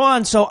 everyone was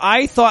gone, so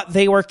I thought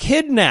they were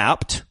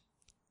kidnapped.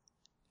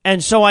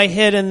 And so I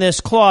hid in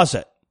this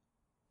closet.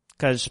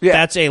 Because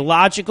that's a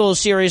logical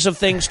series of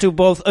things to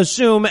both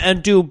assume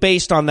and do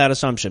based on that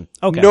assumption.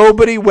 Okay.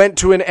 Nobody went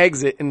to an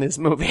exit in this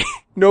movie.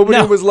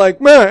 Nobody was like,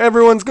 man,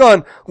 everyone's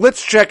gone.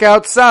 Let's check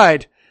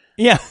outside.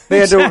 Yeah. They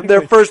had to,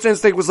 their first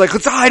instinct was like,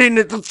 let's hide in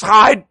it. Let's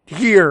hide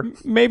here.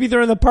 Maybe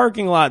they're in the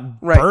parking lot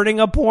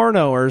burning a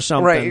porno or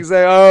something. Right.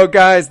 Exactly. Oh,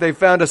 guys, they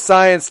found a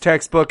science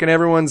textbook and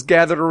everyone's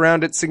gathered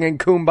around it singing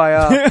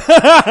Kumbaya.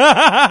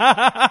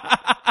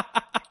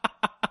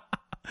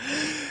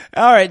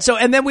 All right, so,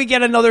 and then we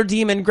get another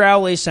demon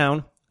growly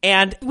sound,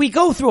 and we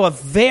go through a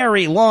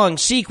very long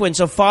sequence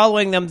of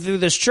following them through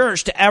this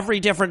church to every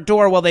different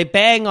door while they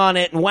bang on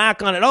it and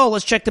whack on it. Oh,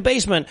 let's check the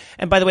basement.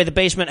 And by the way, the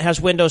basement has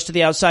windows to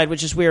the outside,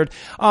 which is weird.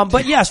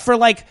 But yes, for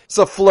like... It's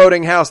a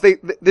floating house.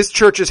 This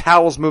church is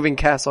Howl's Moving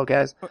Castle,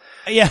 guys.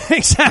 Yeah,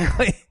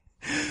 exactly.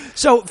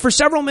 So for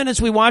several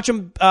minutes, we watch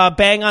them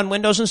bang on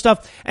windows and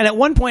stuff, and at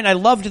one point, I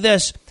loved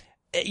this.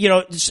 You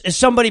know,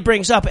 somebody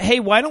brings up,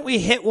 hey, why don't we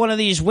hit one of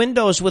these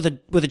windows with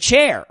a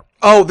chair?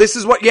 Oh, this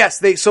is what, yes,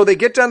 they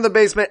get down to the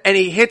basement and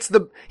he hits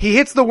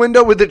the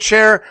window with the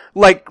chair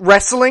like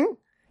wrestling.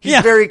 He's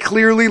very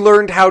clearly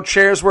learned how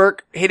chairs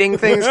work, hitting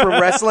things from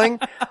wrestling.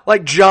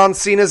 Like John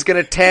Cena's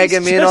gonna tag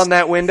him in on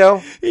that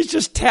window. He's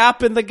just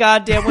tapping the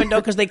goddamn window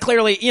because they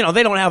clearly, you know,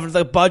 they don't have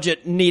the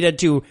budget needed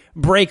to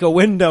break a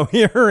window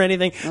here or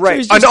anything.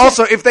 Right. So and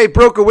also, if they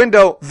broke a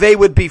window, they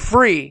would be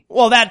free.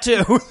 Well, that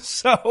too.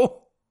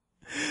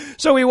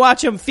 So we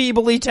watch him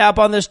feebly tap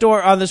on this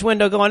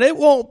window going, it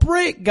won't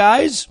break,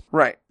 guys.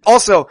 Right.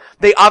 Also,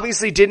 they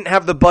obviously didn't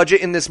have the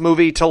budget in this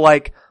movie to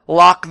like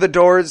lock the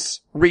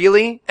doors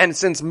really. And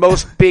since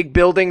most big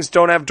buildings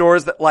don't have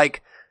doors that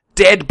like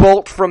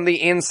deadbolt from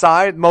the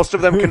inside, most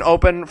of them can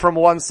open from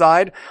one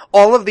side.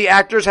 All of the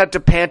actors had to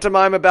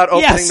pantomime about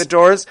opening the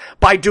doors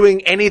by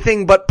doing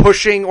anything but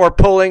pushing or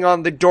pulling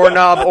on the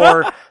doorknob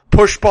or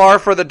push bar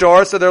for the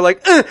door, so they're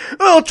like,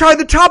 I'll try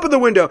the top of the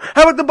window.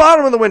 How about the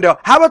bottom of the window?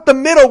 How about the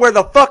middle where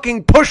the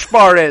fucking push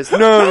bar is?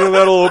 No,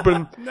 that'll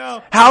open.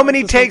 No. How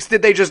many takes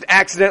did they just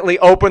accidentally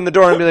open the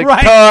door and be like,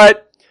 Right.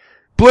 cut?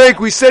 Blake,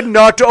 we said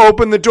not to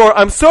open the door.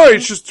 I'm sorry,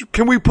 it's just,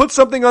 can we put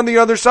something on the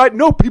other side?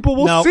 No, people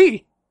will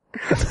see.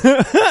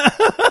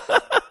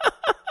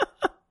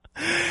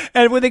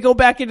 And when they go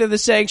back into the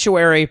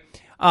sanctuary,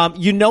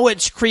 you know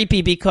it's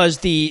creepy because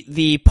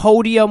the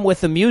podium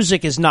with the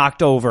music is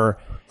knocked over.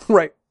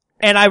 Right.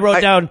 And I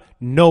wrote down,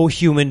 no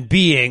human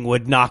being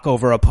would knock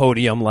over a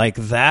podium like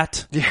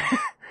that.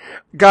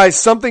 Guys,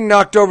 something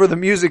knocked over the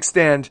music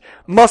stand.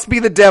 Must be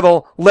the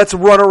devil. Let's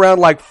run around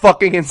like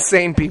fucking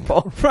insane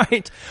people.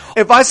 Right.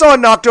 If I saw a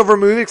knocked over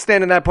music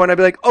stand at that point, I'd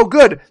be like, oh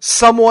good,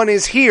 someone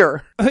is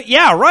here.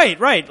 Yeah, right.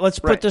 Let's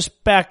put Right. this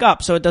back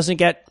up so it doesn't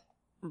get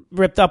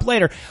ripped up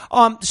later.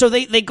 So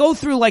they go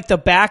through like the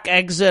back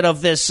exit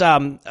of this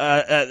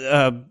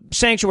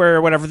sanctuary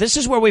or whatever. This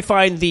is where we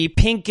find the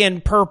pink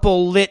and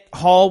purple lit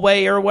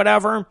hallway or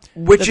whatever.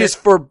 Which is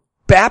for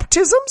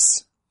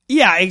baptisms?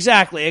 Yeah,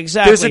 exactly.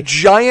 There's a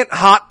giant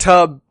hot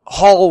tub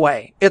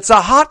hallway. It's a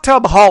hot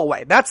tub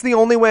hallway. That's the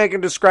only way I can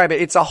describe it.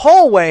 It's a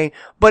hallway,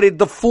 but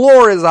the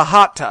floor is a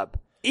hot tub.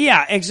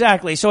 Yeah,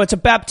 exactly. So it's a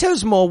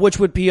baptismal, which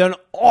would be an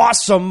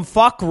awesome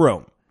fuck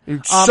room.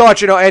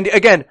 Such, and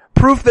again,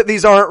 proof that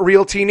these aren't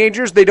real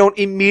teenagers. They don't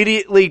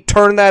immediately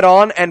turn that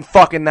on and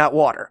fuck in that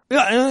water.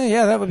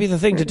 Yeah, that would be the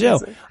thing to do.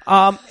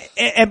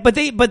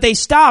 But they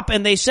stop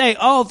and they say,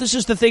 "Oh, this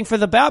is the thing for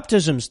the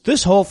baptisms.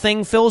 This whole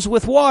thing fills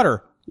with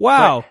water.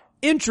 Wow, Right.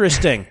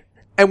 Interesting."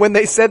 And when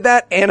they said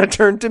that, Anna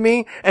turned to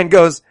me and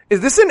goes, is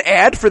this an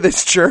ad for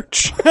this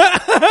church?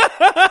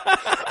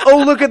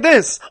 Oh, look at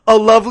this. A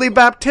lovely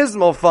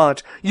baptismal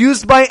font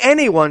used by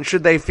anyone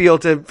should they feel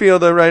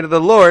the right of the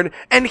Lord.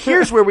 And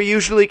here's where we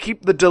usually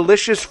keep the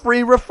delicious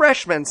free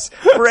refreshments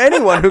for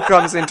anyone who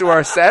comes into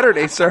our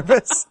Saturday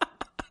service.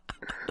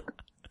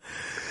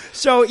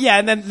 So yeah,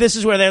 and then this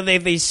is where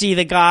they see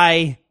the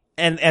guy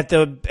and at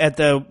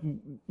the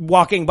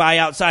walking by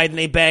outside and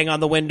they bang on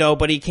the window,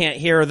 but he can't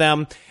hear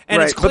them. And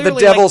Right, it's clearly but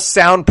the devil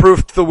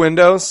soundproofed the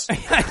windows.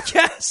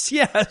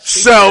 yes.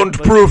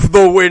 Soundproof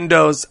the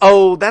windows.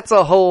 Oh, that's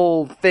a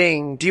whole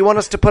thing. Do you want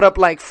us to put up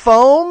like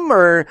foam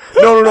or?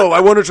 No.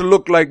 I want it to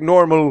look like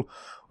normal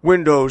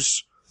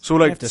windows. So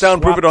like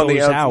soundproof it on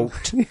the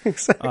outside.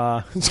 Exactly.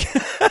 I'm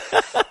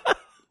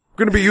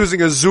going to be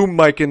using a Zoom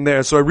mic in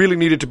there, so I really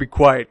need it to be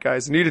quiet,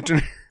 guys. I need it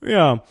to.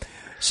 Yeah.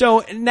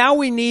 So now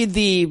we need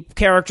the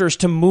characters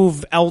to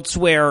move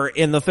elsewhere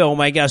in the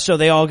film, I guess. So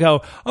they all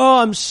go, "Oh,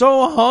 I'm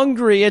so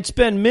hungry. It's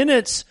been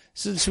minutes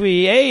since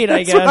we ate,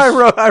 I guess." That's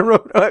what I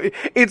wrote.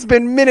 It's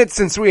been minutes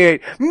since we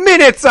ate.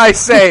 Minutes, I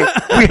say.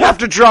 We have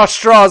to draw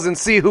straws and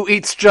see who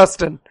eats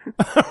Justin.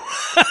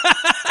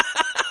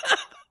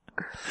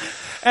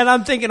 And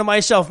I'm thinking to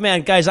myself,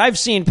 man, guys, I've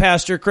seen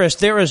Pastor Chris.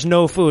 There is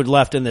no food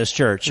left in this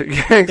church.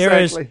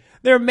 Exactly.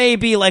 There may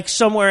be like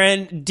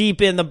somewhere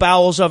deep in the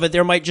bowels of it,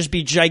 there might just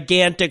be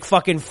gigantic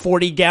fucking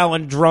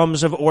 40-gallon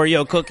drums of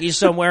Oreo cookies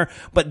somewhere,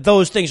 but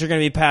those things are going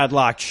to be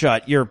padlocked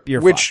shut. You're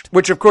fucked.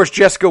 Which of course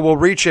Jessica will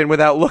reach in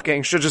without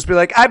looking. She'll just be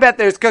like, I bet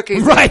there's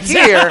cookies Right.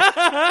 here.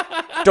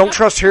 Don't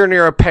trust her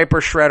near a paper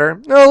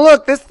shredder. Oh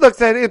look,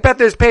 I bet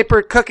there's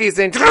paper cookies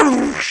in.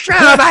 Shut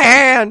out of my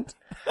hand.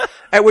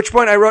 At which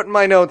point I wrote in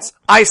my notes,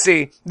 I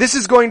see. This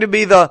is going to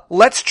be the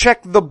let's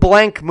check the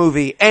blank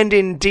movie. And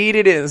indeed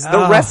it is.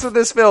 The rest of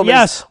this film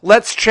is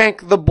let's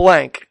check the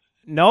blank.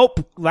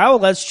 Nope. Well,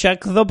 let's check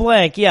the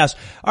blank. Yes.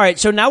 All right.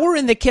 So now we're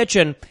in the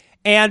kitchen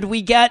and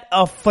we get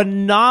a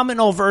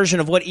phenomenal version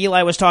of what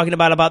Eli was talking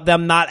about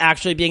them not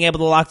actually being able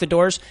to lock the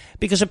doors,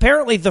 because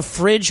apparently the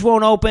fridge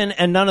won't open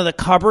and none of the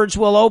cupboards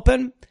will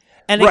open.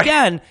 And Right.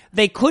 again,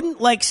 they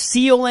couldn't like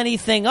seal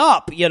anything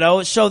up,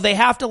 so they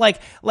have to like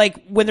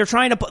when they're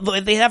trying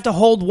to, they have to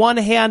hold one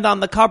hand on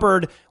the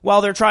cupboard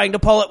while they're trying to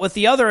pull it with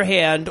the other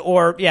hand,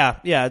 or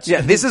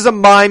This is a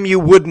mime you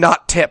would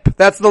not tip.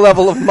 That's the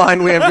level of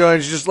mind we have going.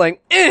 It's just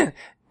like,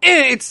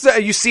 it's,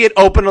 you see it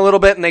open a little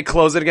bit and they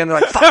close it again. They're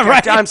like, fuck,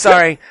 Right. I'm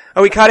sorry.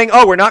 Are we cutting?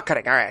 Oh, we're not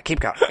cutting. All right,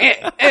 keep going.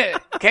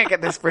 Can't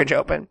get this fridge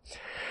open.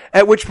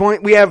 At which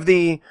point we have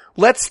the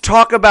let's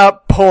talk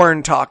about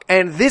porn talk.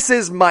 And this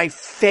is my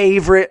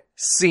favorite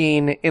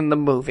scene in the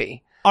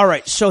movie. All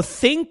right, so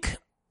think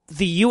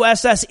the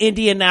USS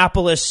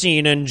Indianapolis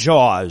scene in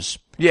Jaws.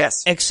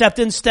 Yes. Except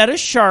instead of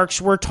sharks,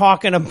 we're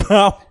talking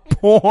about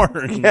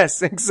porn.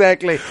 Yes,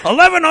 exactly.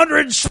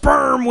 1,100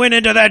 sperm went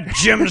into that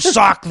gym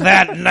sock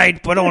that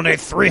night, but only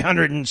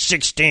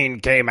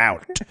 316 came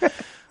out.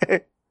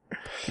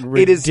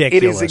 It is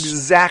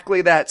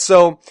exactly that.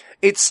 So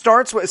it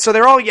starts with, so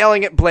they're all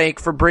yelling at Blake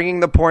for bringing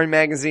the porn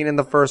magazine in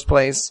the first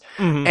place.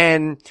 Mm-hmm.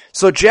 And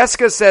so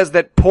Jessica says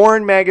that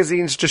porn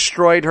magazines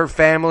destroyed her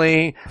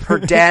family. Her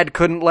dad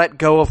couldn't let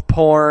go of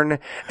porn.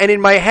 And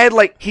in my head,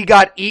 like, he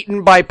got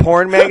eaten by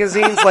porn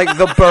magazines, like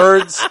The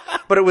Birds,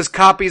 but it was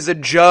copies of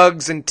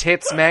Jugs and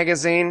Tits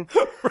magazine.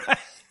 Right.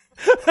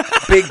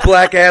 big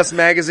black ass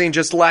magazine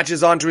just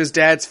latches onto his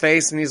dad's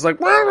face and he's like,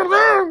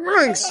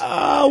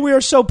 Oh, we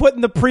are so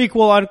putting the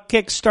prequel on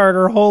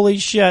Kickstarter. Holy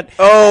shit.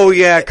 oh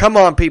yeah, come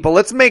on people,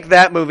 let's make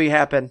that movie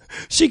happen.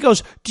 She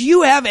goes, do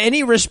you have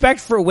any respect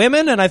for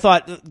women? And I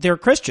thought, they're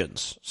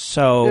Christians.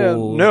 So Yeah,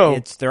 no.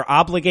 they're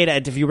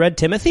obligated. Have you read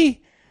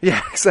Timothy?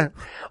 Yeah,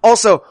 exactly.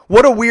 Also,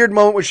 what a weird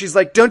moment when she's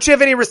like, don't you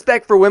have any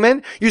respect for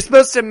women? You're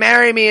supposed to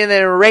marry me and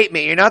then rape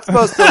me. You're not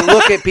supposed to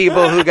look at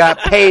people who got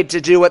paid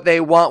to do what they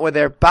want with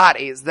their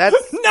bodies. That's,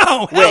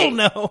 No, hell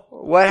no.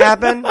 what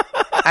happened?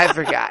 I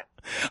forgot.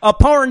 A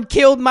porn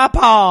killed my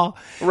paw.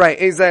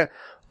 Right, exactly.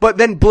 But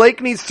then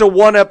Blake needs to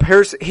one-up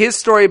his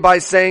story by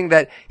saying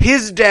that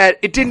his dad,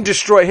 it didn't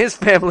destroy his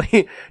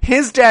family.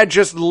 His dad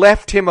just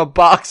left him a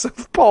box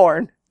of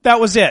porn. That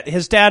was it.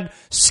 His dad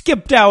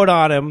skipped out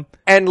on him.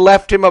 And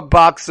left him a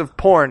box of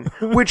porn.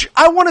 Which,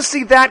 I want to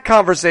see that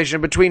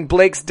conversation between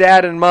Blake's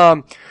dad and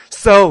mom.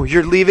 So,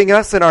 you're leaving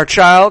us and our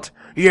child?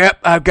 Yep,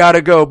 I've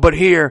gotta go, but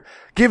here,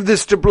 give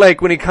this to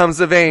Blake when he comes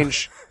of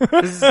age.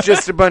 This is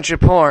just a bunch of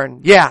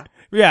porn. Yeah.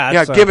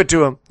 Yeah, Give it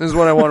to him. This is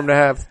what I want him to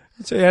have.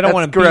 So I don't That's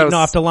want him beating gross.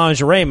 off to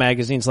lingerie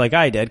magazines like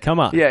I did.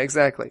 Come on. Yeah,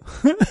 exactly.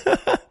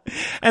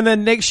 And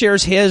then Nick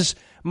shares his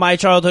 "My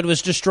childhood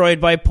was destroyed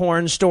by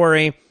porn"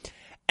 story.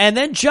 And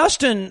then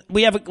Justin,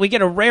 we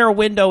get a rare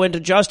window into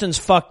Justin's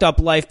fucked up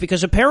life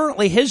because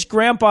apparently his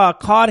grandpa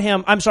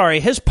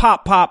his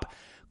pop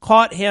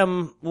caught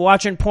him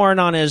watching porn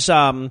on his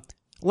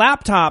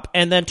laptop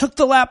and then took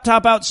the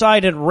laptop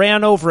outside and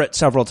ran over it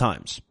several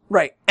times.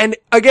 Right. And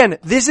again,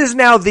 this is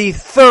now the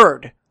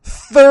third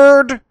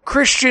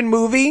Christian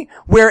movie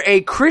where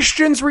a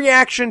Christian's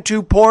reaction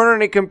to porn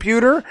on a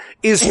computer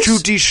is to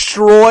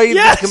destroy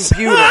the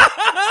computer.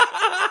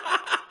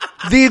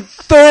 The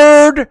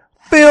third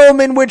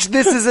film in which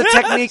this is a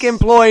technique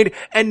employed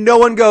and no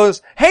one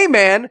goes, hey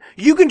man,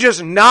 you can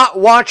just not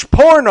watch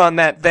porn on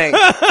that thing.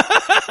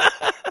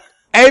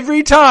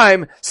 Every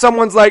time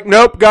someone's like,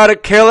 nope, gotta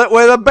kill it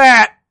with a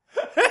bat.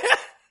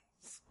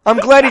 I'm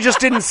glad he just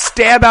didn't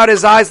stab out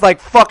his eyes like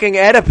fucking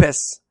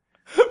Oedipus.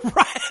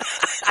 Right.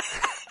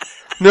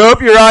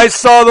 Nope, your eyes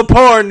saw the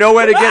porn. No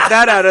way to get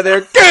that out of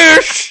there.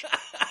 Gish!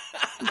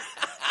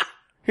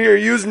 Here,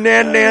 use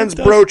Nan's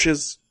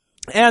brooches.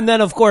 And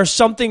then, of course,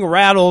 something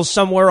rattles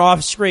somewhere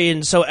off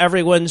screen, so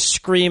everyone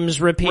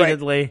screams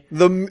repeatedly.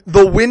 Right.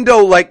 The window,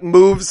 like,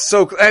 moves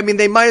so... I mean,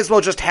 they might as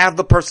well just have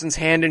the person's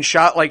hand in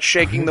shot, like,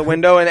 shaking the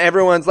window, and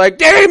everyone's like,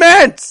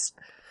 demons!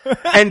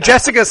 And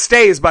Jessica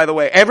stays, by the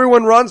way.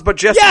 Everyone runs, but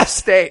Jessica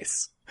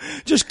stays.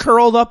 Just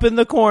curled up in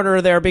the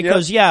corner there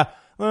because,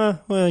 well,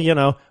 you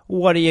know,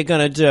 what are you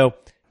gonna do?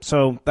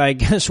 So I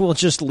guess we'll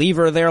just leave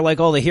her there like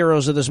all the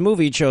heroes of this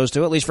movie chose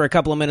to, at least for a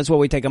couple of minutes while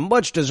we take a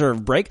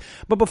much-deserved break.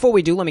 But before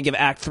we do, let me give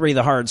Act 3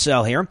 the hard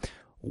sell here.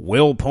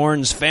 Will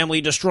porn's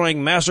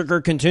family-destroying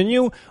massacre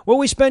continue? Will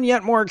we spend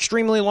yet more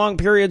extremely long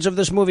periods of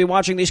this movie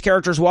watching these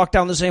characters walk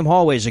down the same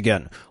hallways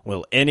again?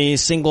 Will any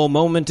single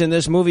moment in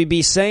this movie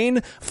be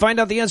sane? Find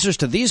out the answers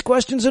to these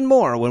questions and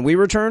more when we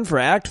return for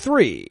Act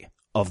 3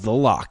 of The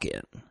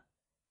Lock-In.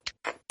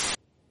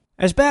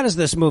 As bad as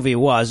this movie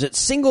was, its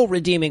single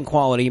redeeming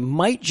quality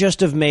might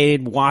just have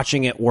made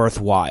watching it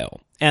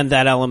worthwhile. And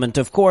that element,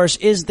 of course,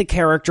 is the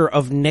character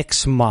of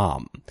Nick's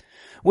mom.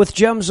 With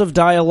gems of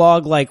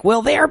dialogue like,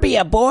 will there be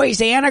a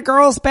boys' and a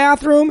girls'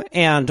 bathroom?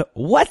 And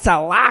what's a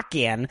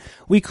lock-in?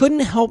 We couldn't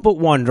help but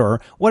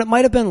wonder what it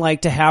might have been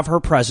like to have her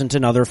present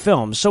in other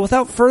films. So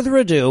without further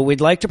ado,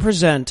 we'd like to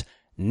present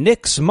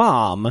Nick's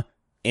mom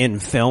in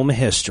film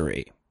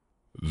history.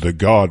 The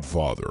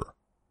Godfather.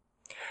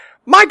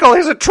 Michael,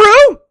 is it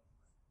true?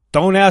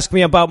 Don't ask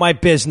me about my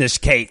business,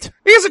 Kate.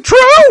 Is it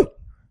true?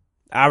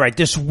 All right,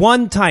 this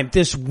one time,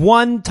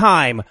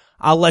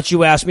 I'll let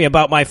you ask me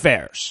about my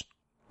fares.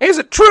 Is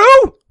it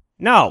true?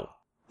 No.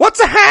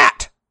 What's a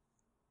hat?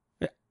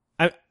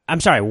 I'm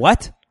sorry,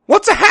 what?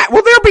 What's a hat?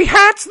 Will there be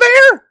hats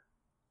there?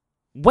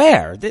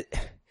 Where?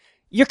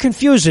 You're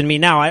confusing me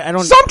now. I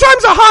don't...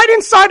 Sometimes I hide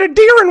inside a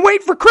deer and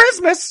wait for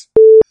Christmas.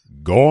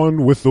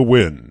 Gone with the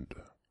Wind.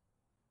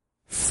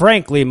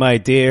 Frankly, my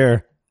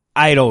dear,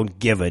 I don't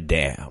give a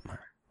damn.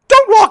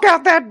 Don't walk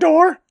out that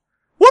door.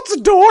 What's a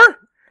door?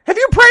 Have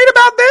you prayed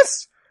about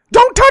this?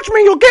 Don't touch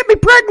me, you'll get me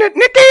pregnant,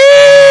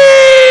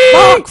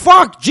 Nikki!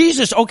 Fuck,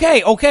 Jesus,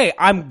 okay,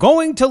 I'm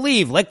going to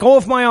leave. Let go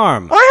of my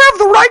arm. I have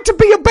the right to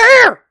be a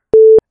bear!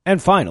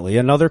 And finally,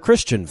 another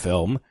Christian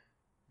film.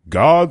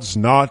 God's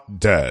Not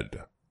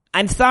Dead.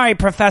 I'm sorry,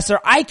 Professor,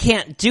 I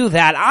can't do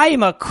that.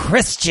 I'm a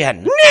Christian.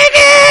 Nikki!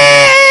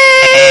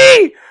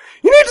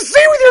 You need to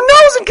see with your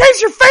nose in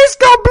case your face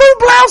go blue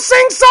blouse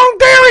sing song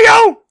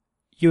Dario!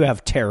 You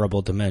have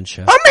terrible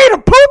dementia. I'm made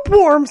of poop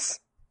worms!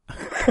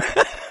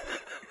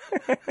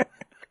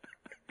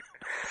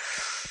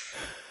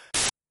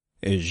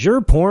 Is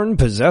your porn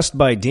possessed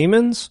by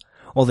demons?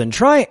 Well then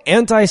try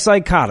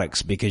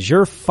antipsychotics because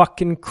you're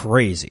fucking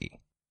crazy.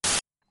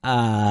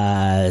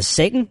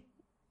 Satan?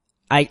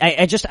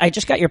 I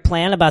just got your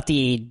plan about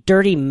the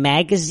dirty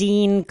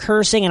magazine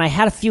cursing and I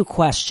had a few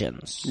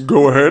questions.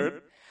 Go ahead.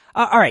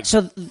 All right,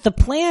 so the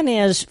plan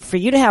is for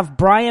you to have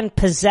Brian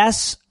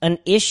possess an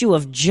issue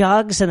of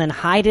Jugs and then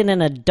hide it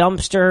in a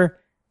dumpster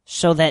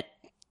so that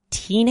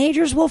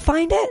teenagers will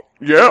find it?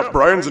 Yeah,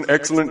 Brian's an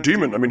excellent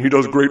demon. I mean, he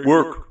does great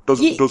work.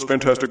 Does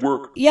fantastic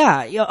work.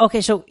 Yeah,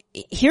 okay, so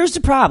here's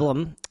the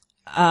problem.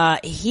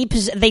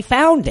 They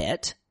found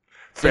it.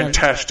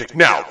 Fantastic.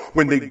 Now,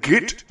 when they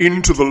get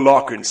into the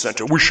lock-in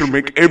center, we shall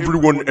make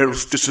everyone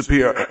else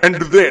disappear. And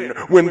then,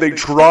 when they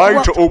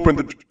try to open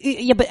the...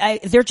 Yeah, but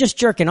they're just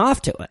jerking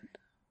off to it.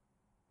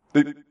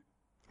 They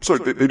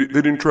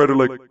didn't try to,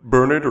 like,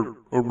 burn it or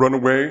run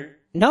away?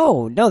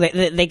 No,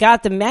 they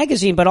got the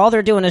magazine, but all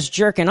they're doing is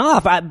jerking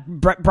off.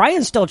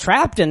 Brian's still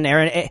trapped in there,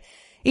 and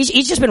he's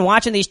just been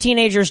watching these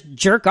teenagers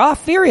jerk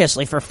off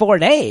furiously for 4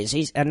 days.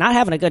 He's not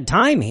having a good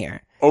time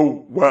here.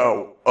 Oh,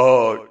 wow.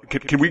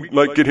 Can we,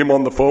 like, get him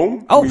on the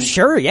phone? Oh,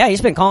 sure, yeah.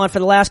 He's been calling for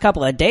the last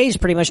couple of days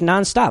pretty much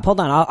nonstop. Hold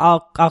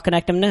on, I'll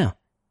connect him now.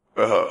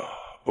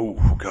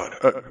 Oh,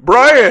 God.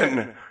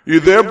 Brian! You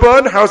there,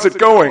 bud? How's it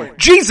going?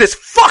 Jesus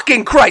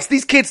fucking Christ,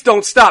 these kids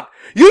don't stop.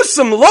 Use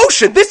some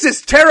lotion. This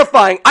is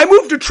terrifying. I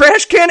moved a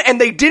trash can and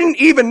they didn't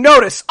even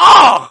notice.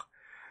 Oh,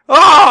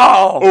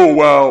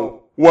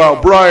 wow.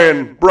 Wow,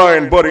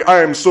 Brian, buddy,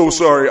 I am so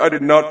sorry. I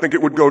did not think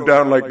it would go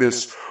down like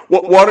this.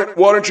 Why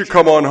don't you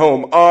come on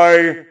home?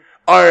 I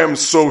am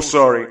so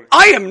sorry.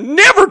 I am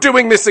never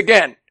doing this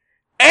again.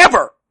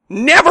 Ever.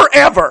 Never,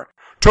 ever.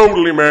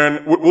 Totally,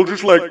 man. We'll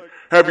just, like,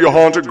 have you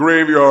haunt a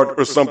graveyard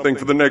or something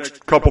for the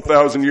next couple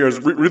thousand years.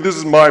 This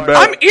is my bad.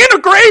 I'm in a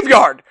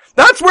graveyard.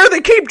 That's where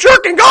they keep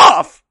jerking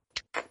off.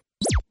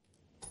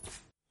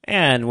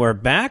 And we're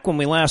back. When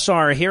we last saw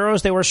our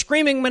heroes, they were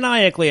screaming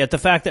maniacally at the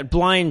fact that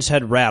blinds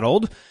had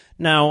rattled.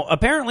 Now,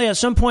 apparently at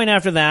some point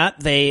after that,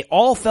 they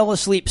all fell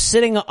asleep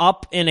sitting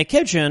up in a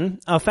kitchen,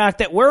 a fact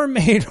that we're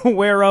made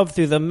aware of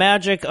through the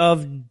magic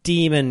of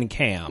Demon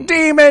Cam.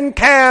 Demon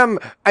Cam!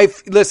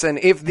 Listen,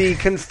 if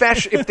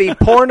the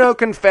porno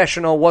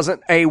confessional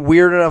wasn't a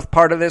weird enough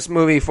part of this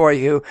movie for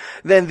you,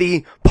 then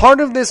the part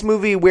of this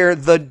movie where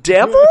the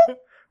devil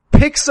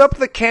picks up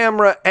the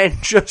camera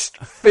and just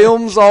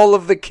films all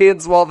of the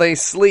kids while they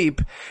sleep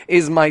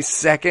is my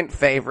second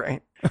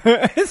favorite.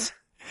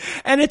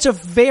 And it's a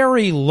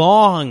very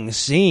long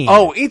scene.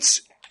 Oh,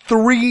 it's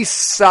 3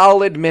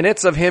 solid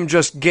minutes of him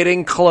just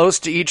getting close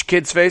to each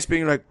kid's face,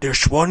 being like,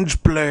 this one's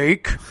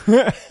Blake.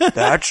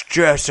 That's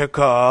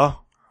Jessica.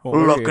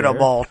 Look at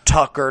them all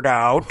tuckered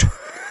out.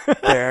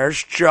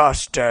 There's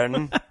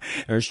Justin.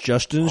 There's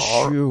Justin's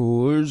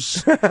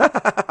shoes.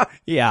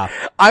 Yeah.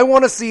 I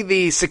want to see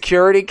the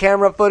security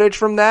camera footage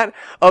from that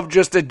of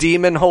just a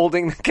demon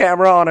holding the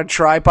camera on a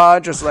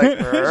tripod, just like,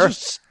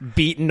 just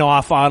beating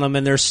off on them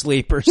in their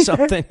sleep or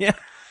something. Yeah.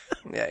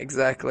 Yeah,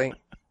 exactly.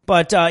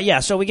 But,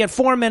 so we get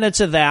 4 minutes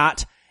of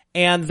that,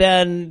 and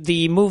then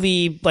the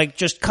movie, like,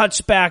 just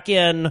cuts back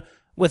in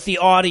with the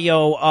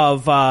audio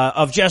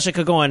of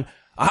Jessica going,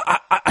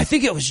 I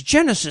think it was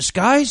Genesis,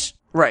 guys.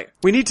 Right.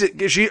 We need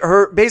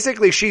to,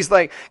 basically she's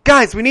like,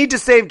 guys, we need to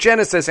save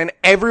Genesis, and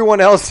everyone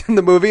else in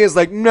the movie is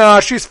like, no,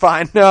 she's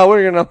fine. No,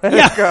 we're gonna let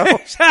her go.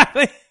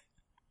 Exactly.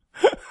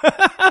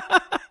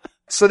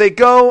 So they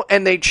go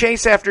and they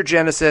chase after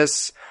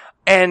Genesis,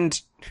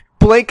 and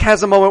Blake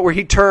has a moment where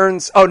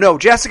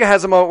Jessica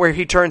has a moment where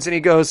he turns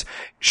and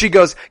she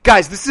goes,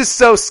 guys, this is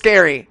so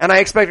scary. And I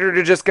expected her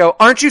to just go,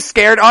 aren't you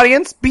scared,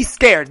 audience? Be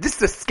scared. This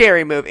is a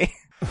scary movie.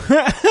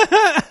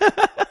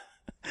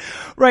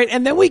 Right,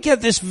 and then we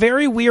get this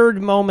very weird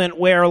moment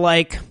where,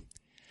 like,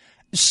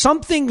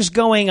 something's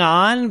going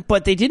on,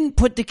 but they didn't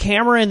put the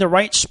camera in the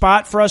right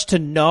spot for us to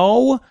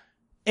know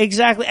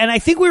exactly. And I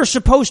think we were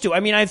supposed to. I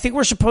mean, I think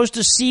we're supposed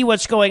to see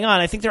what's going on.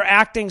 I think they're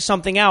acting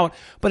something out,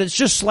 but it's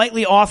just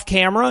slightly off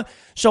camera.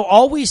 So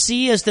all we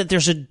see is that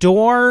there's a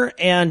door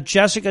and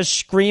Jessica's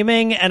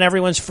screaming and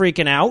everyone's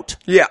freaking out.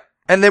 Yeah.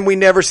 And then we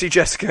never see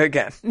Jessica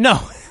again. No.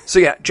 So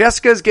yeah,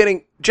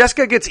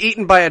 Jessica gets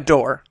eaten by a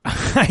door.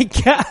 I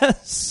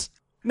guess.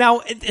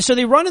 Now, so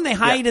they run and they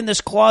hide in this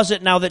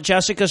closet now that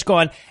Jessica's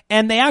gone,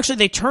 and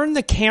they turn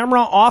the camera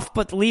off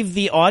but leave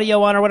the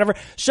audio on or whatever.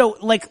 So,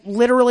 like,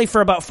 literally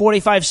for about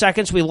 45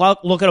 seconds, we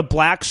look at a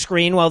black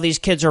screen while these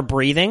kids are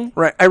breathing.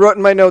 Right. I wrote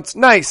in my notes,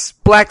 nice,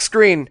 black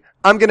screen.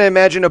 I'm gonna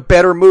imagine a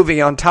better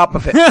movie on top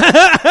of it.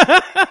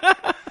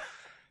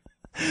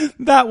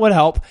 That would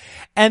help.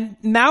 And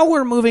now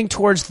we're moving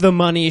towards the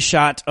money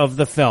shot of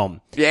the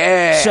film.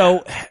 Yeah.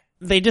 So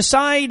they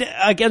decide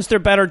against their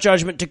better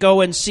judgment to go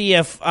and see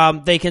if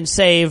they can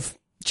save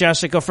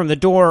Jessica from the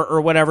door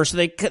or whatever. So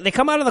they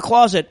come out of the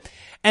closet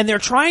and they're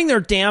trying their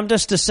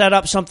damnedest to set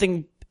up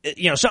something,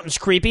 something's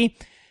creepy.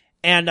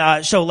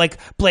 And so like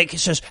Blake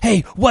says,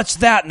 "Hey, what's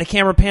that?" And the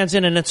camera pans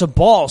in and it's a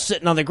ball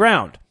sitting on the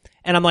ground.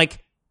 And I'm like,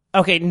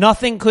 okay,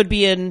 nothing could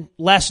be in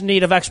less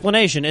need of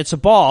explanation. It's a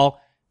ball.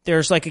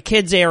 There's like a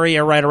kids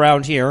area right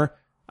around here.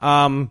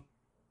 I'm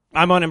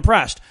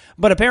unimpressed.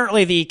 But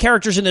apparently the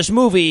characters in this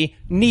movie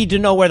need to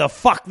know where the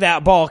fuck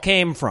that ball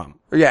came from.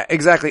 Yeah,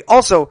 exactly.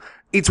 Also,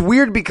 it's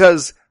weird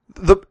because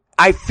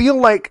I feel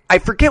like, I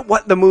forget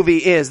what the movie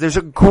is. There's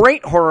a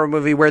great horror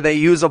movie where they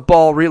use a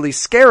ball really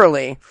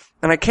scarily,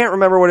 And I can't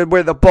remember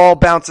where the ball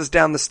bounces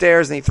down the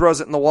stairs and he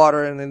throws it in the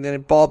water and then the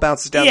ball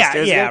bounces down the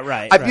stairs. Yeah, again.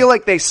 right. I feel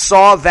like they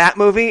saw that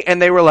movie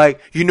and they were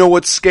like, you know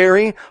what's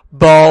scary?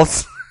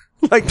 Balls.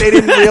 Like they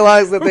didn't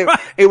realize that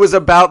it was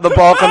about the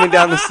ball coming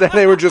down the stairs.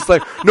 They were just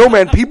like, no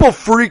man, people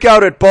freak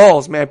out at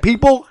balls, man.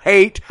 People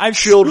hate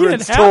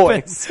children's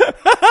toys.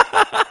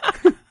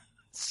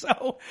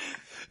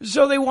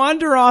 So they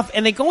wander off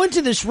and they go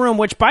into this room,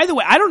 which by the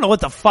way, I don't know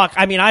what the fuck.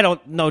 I mean, I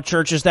don't know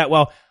churches that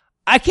well.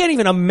 I can't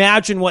even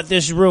imagine what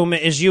this room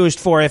is used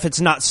for if it's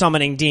not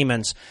summoning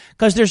demons.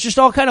 Cause there's just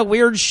all kind of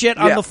weird shit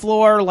on the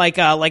floor, like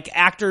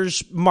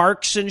actors'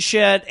 marks and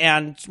shit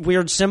and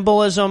weird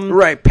symbolism.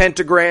 Right.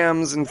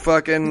 Pentagrams and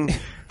fucking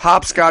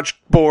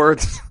hopscotch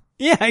boards.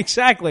 Yeah,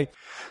 exactly.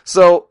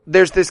 So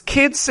there's this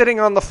kid sitting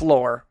on the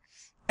floor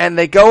and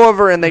they go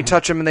over and they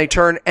touch him and they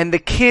turn and the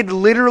kid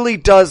literally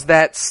does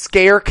that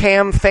scare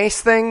cam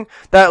face thing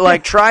that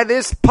like, try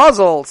this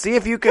puzzle, see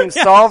if you can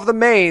solve the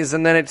maze.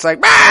 And then it's like,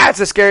 it's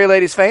a scary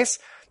lady's face.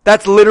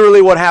 That's literally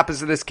what happens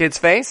to this kid's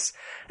face.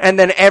 And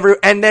then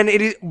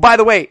it is, by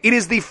the way, it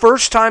is the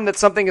first time that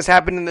something has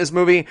happened in this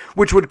movie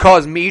which would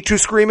cause me to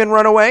scream and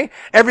run away.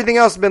 Everything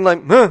else has been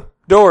like,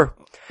 door.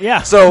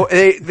 Yeah. So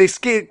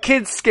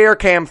kids scare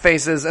cam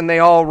faces and they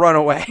all run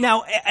away.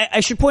 Now,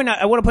 I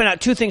want to point out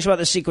two things about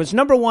this sequence.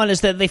 Number one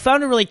is that they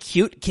found a really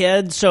cute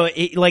kid. So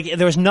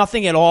there was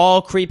nothing at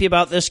all creepy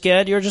about this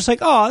kid. You're just like,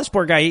 oh, this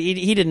poor guy,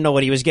 he didn't know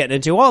what he was getting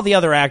into. All the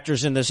other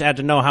actors in this had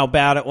to know how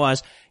bad it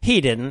was.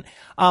 He didn't.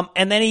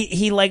 And then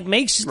he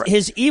makes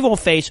his evil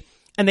face.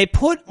 And they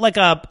put like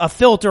a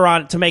filter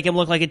on it to make him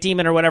look like a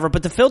demon or whatever.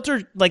 But the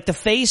filter, like the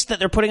face that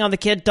they're putting on the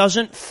kid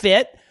doesn't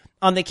fit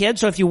on the kid.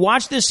 So if you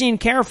watch this scene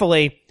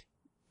carefully,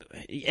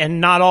 and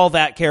not all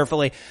that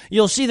carefully,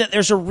 you'll see that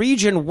there's a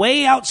region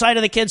way outside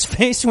of the kid's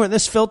face where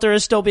this filter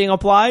is still being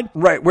applied.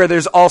 Right, where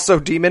there's also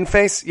demon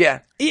face.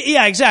 Yeah.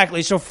 Yeah,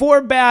 exactly. So for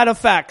bad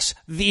effects,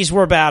 these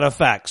were bad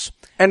effects.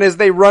 And as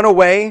they run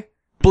away,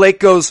 Blake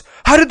goes,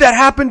 how did that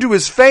happen to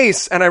his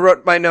face? And I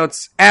wrote my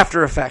notes,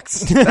 After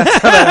Effects. That's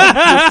how that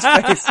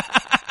happened to his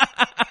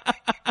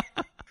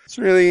face. It's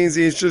really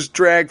easy. It's just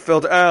drag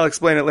filter. I'll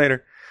explain it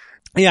later.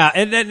 Yeah,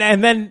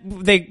 and then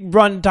they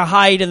run to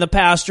hide in the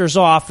pastor's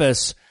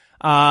office,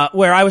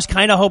 where I was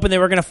kind of hoping they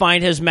were going to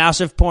find his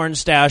massive porn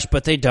stash,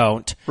 but they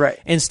don't. Right.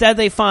 Instead,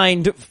 they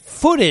find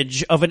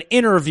footage of an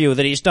interview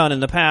that he's done in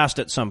the past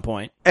at some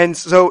point. And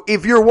so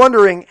if you're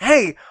wondering,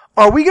 hey,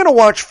 are we going to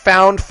watch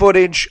found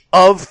footage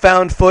of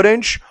found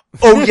footage?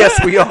 Oh,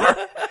 yes, we are.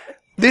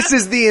 This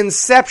is the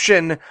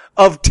inception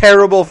of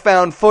terrible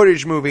found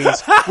footage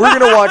movies. We're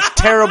going to watch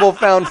terrible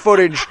found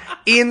footage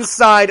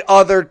inside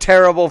other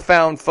terrible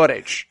found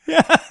footage.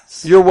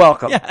 Yes. You're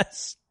welcome.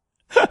 Yes.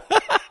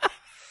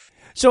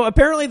 So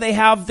apparently they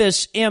have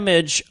this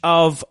image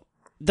of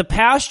the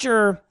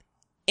pastor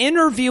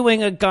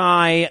interviewing a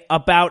guy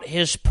about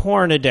his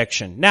porn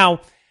addiction.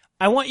 Now,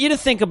 I want you to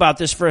think about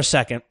this for a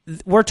second.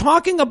 We're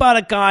talking about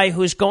a guy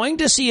who's going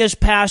to see his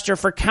pastor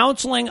for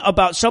counseling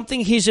about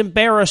something he's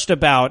embarrassed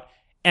about,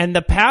 and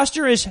the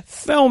pastor is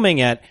filming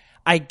it.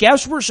 I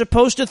guess we're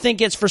supposed to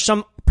think it's for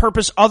some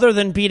purpose other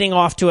than beating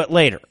off to it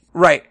later.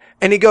 Right.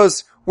 And he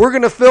goes, we're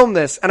going to film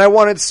this. And I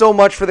wanted so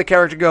much for the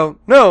character to go,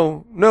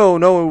 no,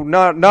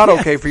 not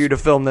okay for you to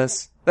film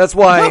this. That's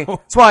why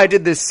I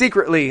did this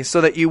secretly,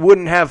 so that you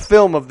wouldn't have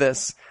film of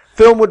this.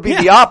 Film would be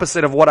the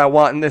opposite of what I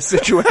want in this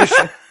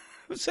situation.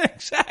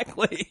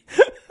 Exactly.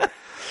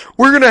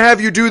 We're going to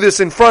have you do this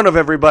in front of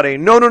everybody.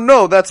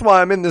 No. That's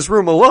why I'm in this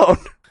room alone.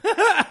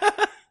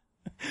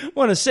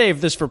 Want to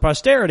save this for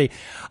posterity.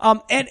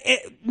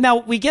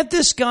 Now we get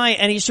this guy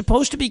and he's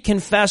supposed to be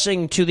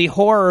confessing to the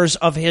horrors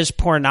of his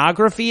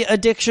pornography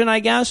addiction, I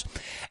guess.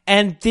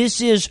 And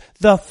this is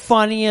the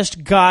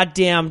funniest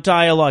goddamn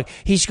dialogue.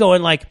 He's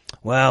going like,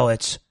 well,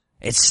 it's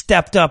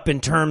stepped up in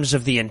terms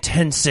of the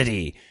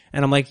intensity.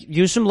 And I'm like,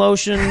 use some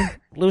lotion,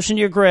 loosen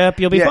your grip,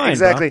 you'll be fine.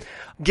 Exactly. Bro.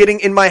 Getting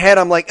in my head,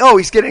 I'm like, oh,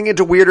 he's getting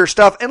into weirder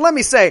stuff. And let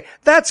me say,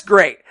 that's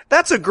great.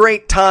 That's a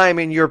great time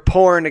in your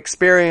porn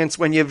experience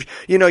when you're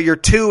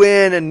 2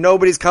 in and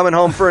nobody's coming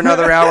home for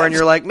another hour and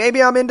you're like,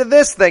 maybe I'm into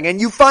this thing,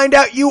 and you find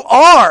out you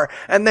are,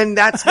 and then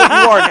that's what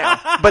you are now.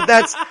 But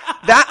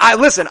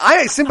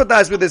I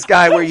sympathize with this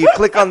guy where you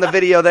click on the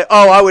video that,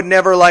 oh, I would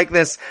never like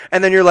this,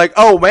 and then you're like,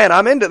 oh man,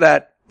 I'm into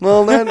that.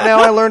 Well, then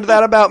now I learned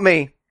that about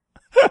me.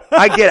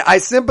 I get it. I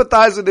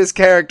sympathize with this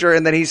character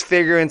and that he's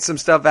figuring some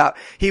stuff out.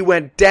 He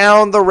went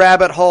down the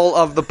rabbit hole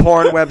of the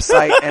porn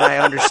website, and I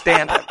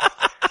understand him.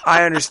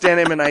 I understand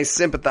him and I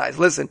sympathize.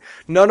 Listen,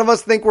 none of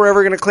us think we're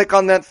ever going to click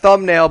on that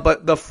thumbnail,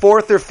 but the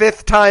 4th or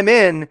 5th time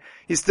in,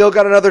 he's still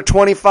got another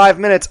 25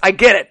 minutes. I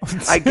get it.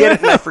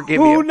 And I forgive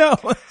you. Who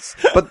knows?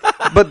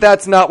 But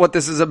that's not what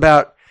this is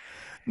about.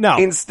 No.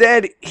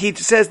 Instead, he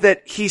says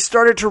that he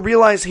started to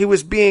realize he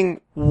was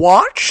being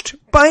watched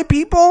by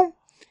people.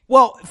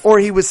 Well, or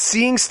he was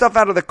seeing stuff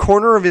out of the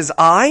corner of his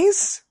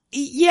eyes.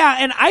 Yeah,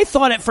 and I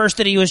thought at first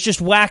that he was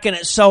just whacking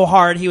it so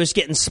hard he was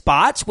getting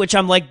spots, which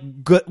I'm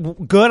like, good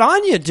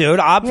on you, dude.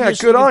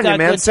 Obviously, yeah, good on you,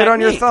 man. Sit on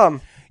your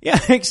thumb. Yeah,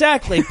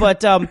 exactly.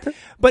 But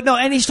no,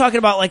 and he's talking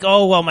about like,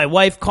 oh, well, my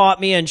wife caught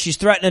me and she's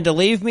threatening to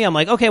leave me. I'm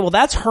like, okay, well,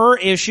 that's her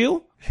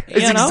issue.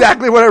 It's you know?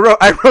 exactly what I wrote.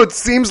 I wrote,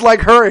 seems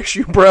like her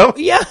issue, bro.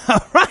 Yeah,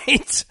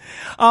 right.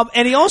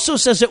 And he also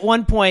says at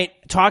one point,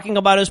 talking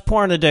about his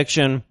porn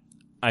addiction,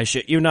 I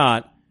shit you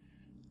not,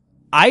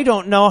 I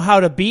don't know how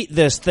to beat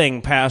this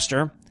thing,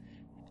 Pastor.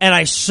 And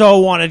I so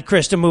wanted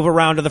Chris to move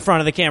around to the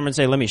front of the camera and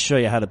say, let me show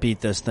you how to beat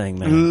this thing,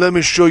 man. Let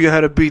me show you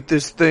how to beat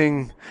this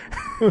thing.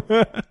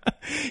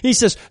 He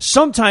says,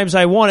 sometimes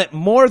I want it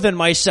more than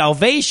my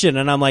salvation.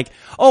 And I'm like,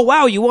 oh,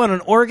 wow, you want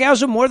an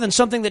orgasm more than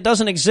something that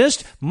doesn't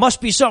exist?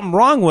 Must be something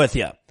wrong with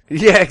you.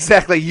 Yeah,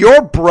 exactly.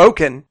 You're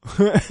broken.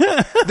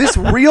 This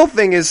real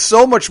thing is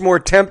so much more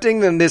tempting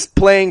than this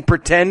playing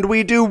pretend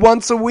we do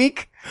once a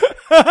week.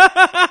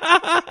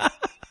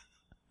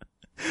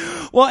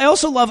 Well, I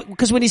also love,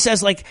 because when he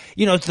says, like,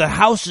 you know, the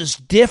house is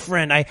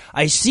different,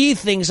 I see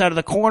things out of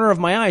the corner of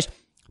my eyes.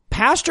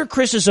 Pastor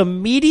Chris's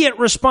immediate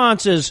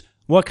response is,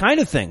 what kind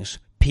of things?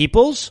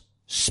 People's?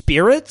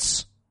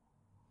 Spirits?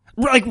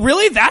 Like,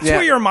 really? That's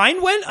where your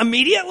mind went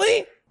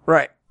immediately?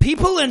 Right.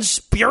 People and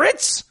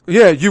spirits?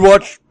 Yeah, you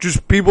watch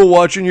just people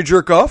watching you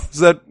jerk off? Is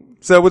that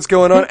what's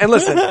going on? And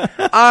listen,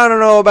 I don't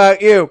know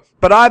about you,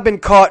 but I've been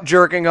caught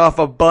jerking off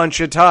a bunch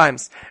of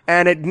times,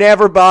 and it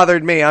never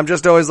bothered me. I'm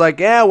just always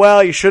like, yeah,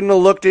 well, you shouldn't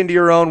have looked into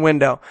your own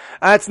window.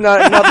 That's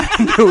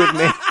nothing to do with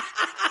me.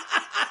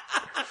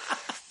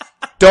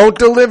 Don't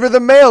deliver the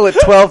mail at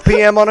 12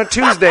 p.m. on a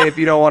Tuesday if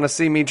you don't want to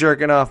see me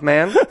jerking off,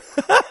 man.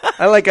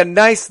 I like a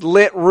nice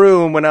lit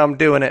room when I'm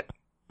doing it.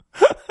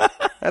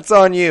 That's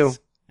on you.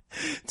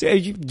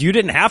 You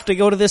didn't have to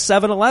go to this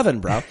 7-Eleven,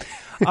 bro.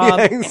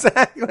 Yeah,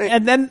 exactly.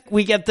 And then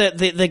we get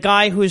the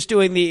guy who's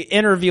doing the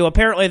interview.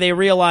 Apparently they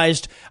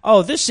realized,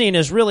 oh, this scene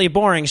is really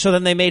boring. So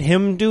then they made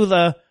him do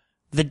the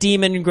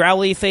demon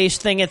growly face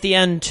thing at the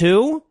end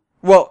too.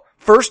 Well,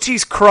 first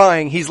he's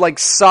crying. He's like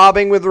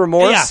sobbing with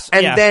remorse. Yes,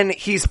 and then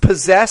he's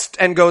possessed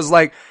and goes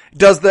like,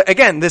 does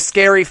the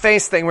scary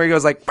face thing where he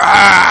goes like,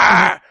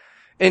 bah!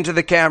 Into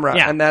the camera.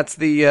 Yeah. And that's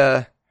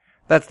the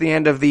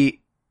end of the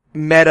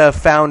meta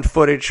found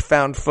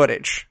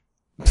footage.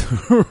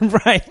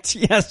 Right,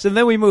 yes. And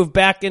then we move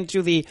back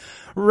into the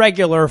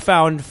regular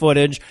found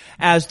footage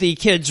as the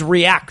kids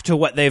react to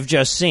what they've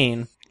just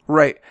seen.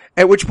 Right.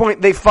 At which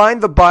point they find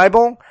the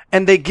Bible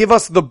and they give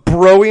us the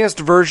broiest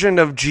version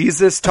of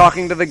Jesus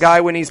talking to the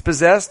guy when he's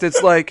possessed.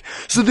 It's like,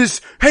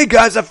 hey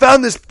guys, I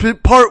found this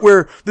part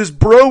where this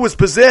bro was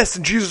possessed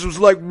and Jesus was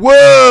like,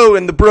 whoa,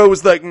 and the bro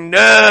was like,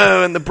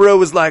 no, and the bro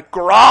was like,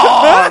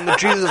 graw, and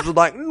Jesus was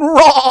like,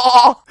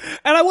 raw.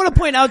 And I want to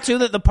point out too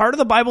that the part of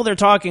the Bible they're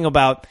talking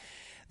about,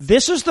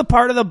 this is the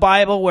part of the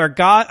Bible where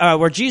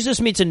where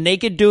Jesus meets a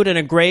naked dude in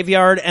a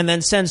graveyard and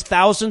then sends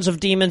thousands of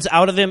demons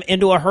out of him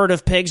into a herd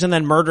of pigs and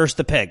then murders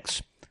the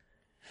pigs.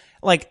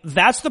 Like,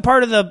 that's the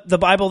part of the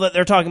Bible that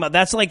they're talking about.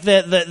 That's like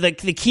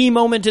the key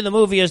moment in the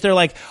movie is they're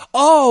like,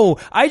 oh,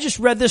 I just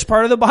read this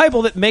part of the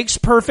Bible that makes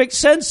perfect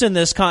sense in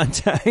this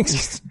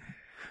context.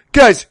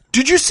 Guys,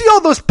 did you see all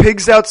those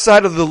pigs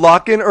outside of the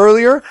lock-in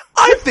earlier?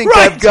 I think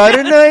Right. I've got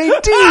an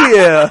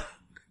idea.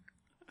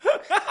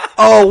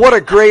 Oh, what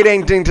a great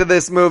ending to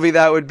this movie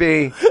that would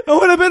be. It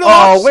would have been Oh,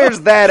 awesome. where's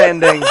that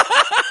ending?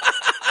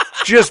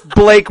 Just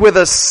Blake with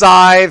a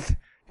scythe,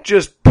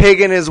 just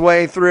pigging his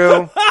way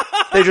through.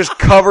 They're just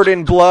covered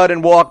in blood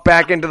and walk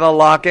back into the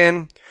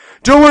lock-in.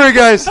 Don't worry,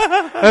 guys.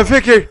 I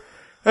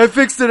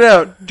fixed it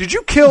out. Did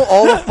you kill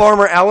all of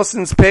Farmer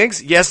Allison's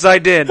pigs? Yes, I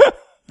did. But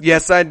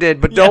don't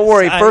Yes,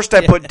 worry. I First,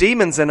 I did. put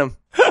demons in them.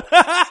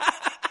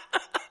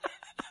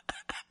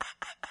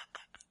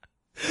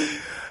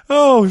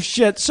 Oh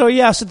shit. So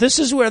this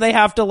is where they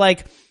have to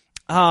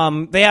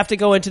they have to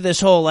go into this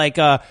whole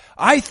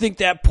I think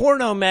that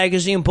porno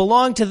magazine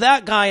belonged to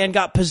that guy and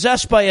got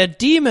possessed by a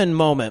demon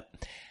moment.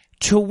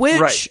 To which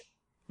Right.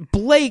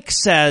 Blake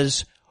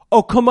says,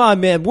 oh, come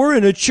on, man, we're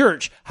in a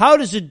church. How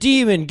does a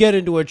demon get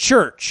into a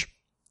church?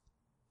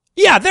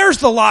 Yeah, there's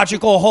the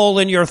logical hole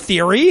in your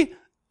theory.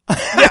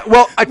 Yeah,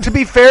 well, to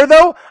be fair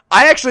though,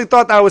 I actually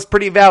thought that was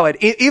pretty valid.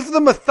 If the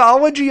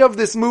mythology of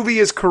this movie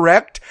is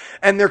correct,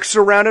 and they're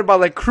surrounded by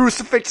like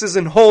crucifixes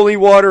and holy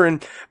water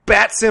and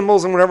bat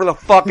symbols and whatever the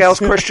fuck else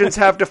Christians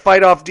have to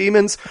fight off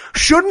demons,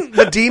 shouldn't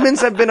the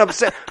demons have been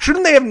upset?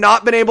 Shouldn't they have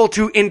not been able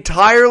to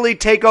entirely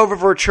take over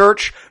for a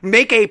church,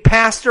 make a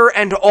pastor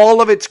and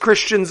all of its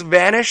Christians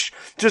vanish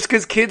just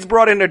because kids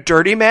brought in a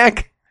dirty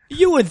mag?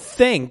 You would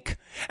think.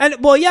 And,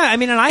 well, yeah, I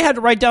mean, and I had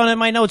to write down in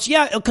my notes,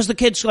 yeah, because the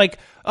kid's like,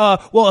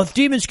 well, if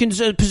demons can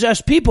possess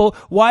people,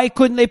 why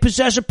couldn't they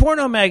possess a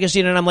porno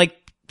magazine? And I'm like,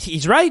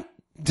 he's right.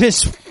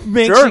 This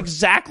makes Sure.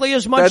 exactly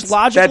as much That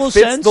logical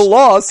fits sense the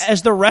laws.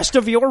 as the rest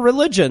of your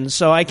religion.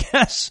 So I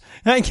guess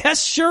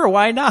sure,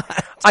 why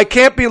not? I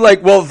can't be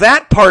like, well,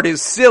 that part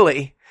is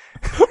silly.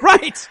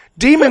 Right.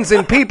 Demons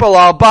in people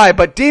I'll buy,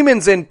 but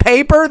demons in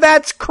paper,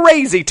 that's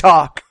crazy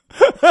talk.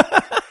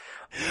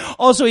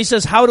 Also, he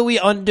says, how do we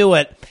undo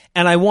it?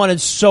 And I wanted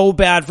so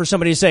bad for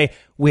somebody to say,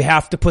 we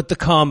have to put the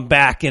cum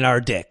back in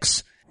our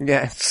dicks.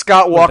 Yeah,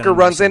 Scott Walker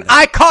runs in.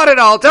 I caught it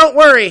all. Don't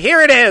worry.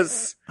 Here it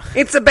is.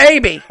 It's a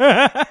baby.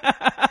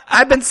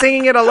 I've been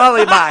singing it a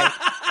lullaby.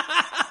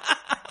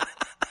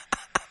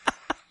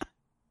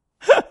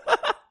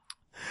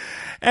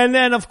 And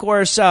then, of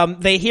course,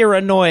 they hear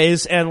a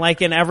noise, and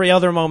like in every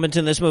other moment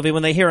in this movie,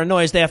 when they hear a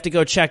noise, they have to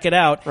go check it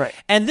out. Right.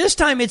 And this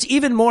time, it's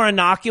even more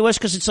innocuous,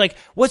 because it's like,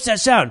 what's that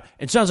sound?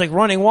 It sounds like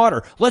running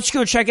water. Let's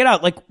go check it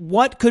out. Like,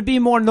 what could be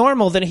more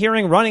normal than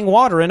hearing running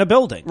water in a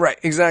building? Right,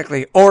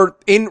 exactly. Or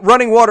in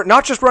running water,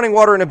 not just running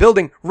water in a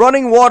building,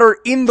 running water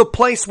in the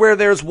place where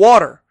there's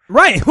water.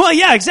 Right. Well,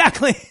 yeah,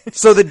 exactly.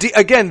 So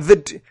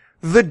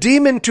the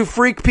demon to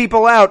freak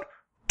people out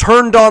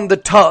turned on the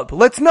tub.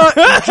 Let's not,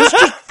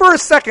 just for a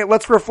second,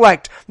 let's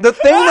reflect. The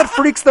thing that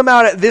freaks them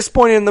out at this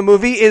point in the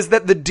movie is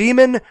that the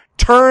demon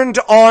turned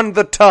on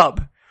the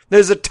tub.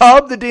 There's a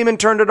tub, the demon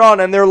turned it on,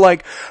 and they're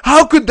like,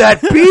 how could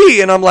that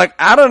be? And I'm like,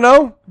 I don't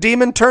know.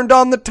 Demon turned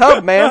on the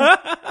tub, man.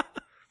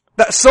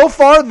 So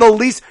far, the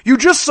least, you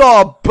just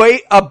saw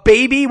a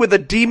baby with a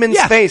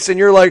demon's face, and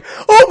you're like,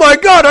 oh my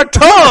god, a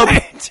tub!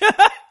 Right.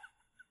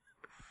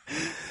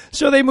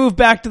 So they move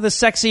back to the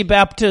sexy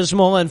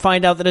baptismal and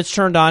find out that it's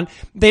turned on.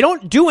 They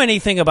don't do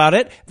anything about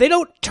it. They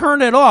don't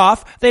turn it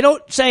off. They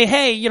don't say,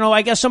 hey,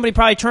 I guess somebody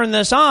probably turned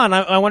this on.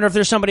 I wonder if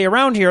there's somebody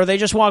around here. They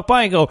just walk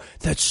by and go,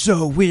 that's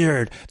so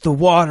weird. The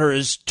water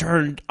is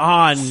turned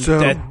on.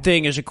 That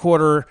thing is a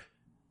quarter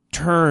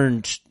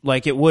turned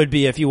like it would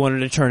be if you wanted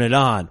to turn it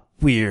on.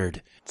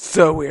 Weird.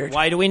 So weird.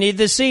 Why do we need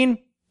this scene?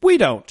 We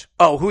don't.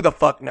 Oh, who the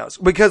fuck knows?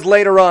 Because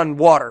later on,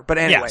 water. But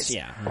anyways.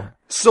 Yes, yeah.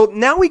 So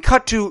now we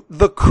cut to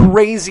the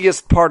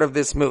craziest part of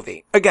this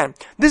movie. Again,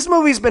 this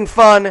movie's been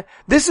fun.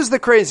 This is the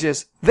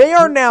craziest. They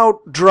are now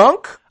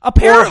drunk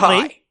Apparently. or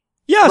high.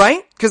 Yes.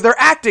 Right? Because they're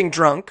acting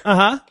drunk.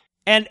 Uh-huh.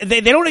 And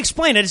they don't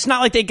explain it. It's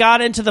not like they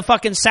got into the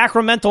fucking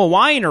sacramental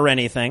wine or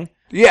anything.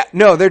 Yeah,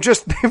 no, they've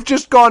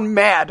just gone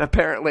mad,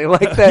 apparently.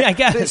 Like that, I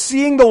guess.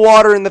 Seeing the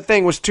water in the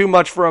thing was too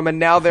much for them, and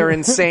now they're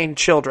insane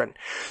children.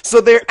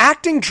 So they're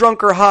acting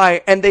drunk or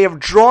high, and they have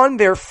drawn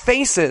their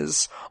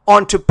faces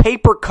onto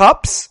paper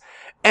cups,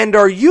 and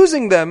are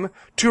using them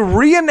to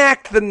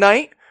reenact the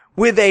night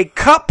with a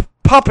cup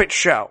puppet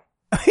show.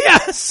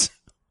 Yes!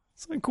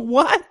 It's like,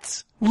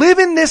 what? Live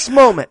in this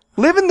moment.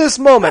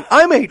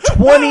 I'm a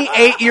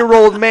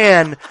 28-year-old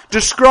man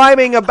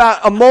describing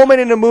about a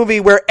moment in a movie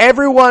where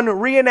everyone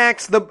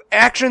reenacts the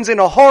actions in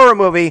a horror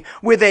movie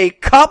with a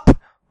cup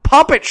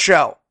puppet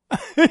show.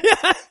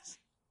 Yes.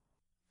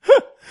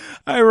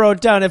 I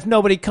wrote down, if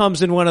nobody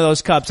comes in one of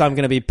those cups, I'm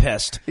going to be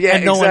pissed. Yeah,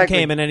 and no one exactly.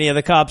 came in any of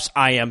the cups,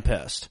 I am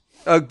pissed.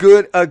 A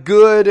good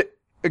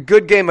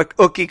game of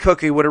Ookie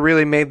Cookie would have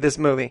really made this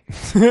movie.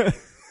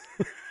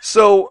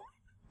 So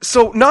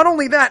not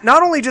only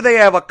do they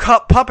have a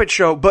cup puppet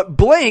show, but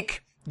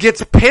Blake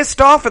gets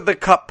pissed off at the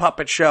cup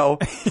puppet show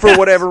for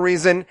whatever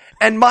reason.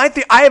 And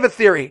I have a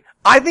theory.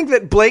 I think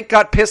that Blake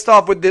got pissed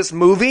off with this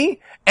movie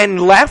and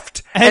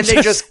left, and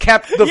they just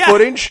kept the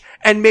footage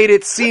and made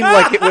it seem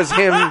like it was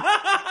him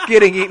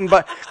getting eaten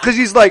by, cause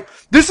he's like,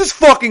 this is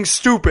fucking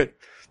stupid.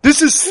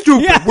 This is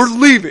stupid. Yes. We're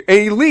leaving. And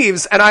he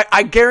leaves, and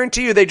I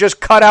guarantee you they just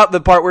cut out the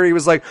part where he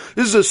was like,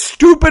 this is a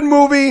stupid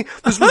movie.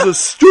 This was a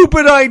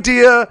stupid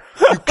idea.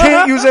 You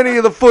can't use any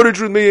of the footage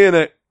with me in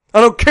it.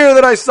 I don't care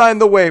that I signed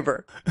the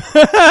waiver.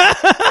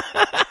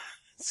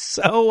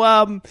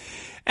 So,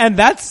 and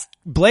that's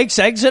Blake's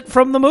exit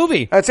from the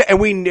movie. That's it. And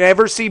we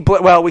never see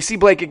we see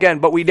Blake again,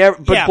 but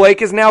Yeah.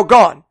 Blake is now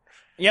gone.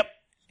 Yep.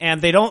 And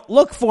they don't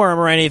look for him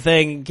or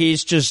anything.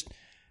 He's just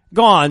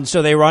gone,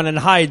 so they run and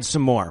hide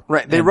some more.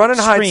 Right, they run and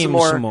hide scream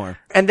some more.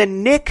 And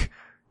then Nick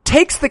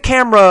takes the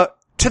camera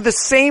to the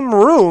same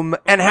room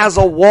and has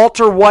a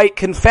Walter White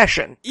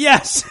confession.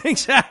 Yes,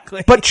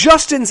 exactly. But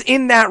Justin's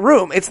in that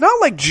room. It's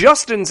not like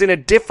Justin's in a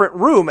different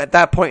room at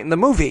that point in the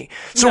movie.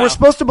 So No. we're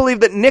supposed to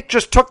believe that Nick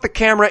just took the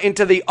camera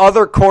into the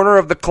other corner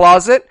of the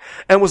closet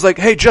and was like,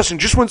 hey, Justin,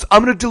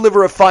 I'm going to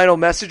deliver a final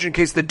message in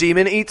case the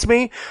demon eats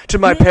me to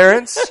my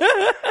parents.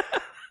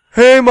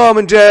 Hey, Mom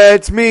and Dad,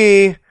 it's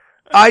me.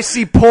 I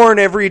see porn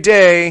every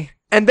day.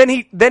 And then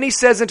he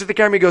says into the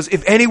camera, he goes,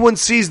 if anyone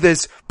sees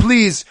this,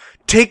 please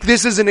take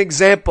this as an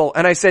example.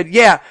 And I said,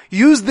 yeah,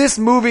 use this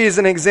movie as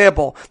an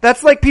example.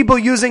 That's like people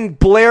using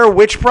Blair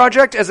Witch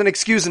Project as an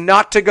excuse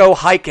not to go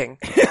hiking.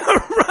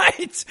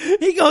 Right.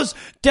 He goes,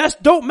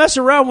 don't mess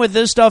around with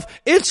this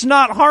stuff. It's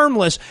not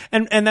harmless.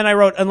 And then I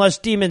wrote, unless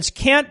demons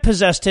can't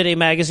possess titty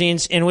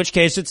magazines, in which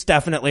case it's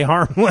definitely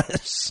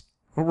harmless.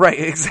 Right,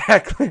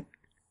 exactly.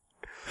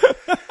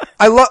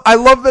 I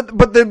love that,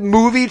 but the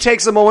movie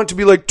takes a moment to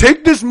be like,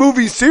 take this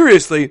movie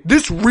seriously.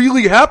 This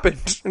really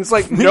happened. And it's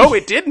like, no,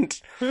 it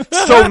didn't.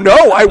 So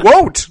no, I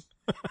won't.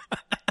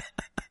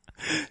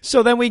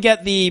 So then we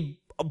get the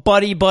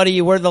buddy,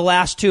 we're the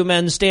last two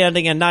men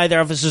standing and neither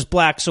of us is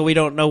black, so we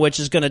don't know which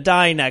is gonna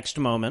die next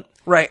moment.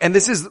 Right, and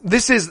this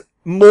is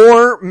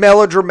more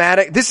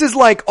melodramatic. This is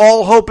like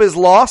All Hope Is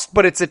Lost,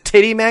 but it's a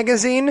titty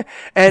magazine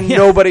and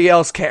nobody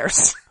else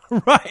cares.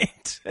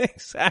 Right,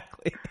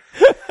 exactly.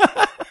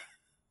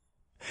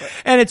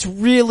 And it's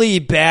really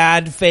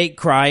bad fake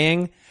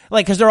crying.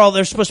 Like, cause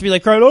they're supposed to be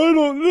like crying, I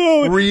don't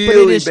know. Really but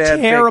it is bad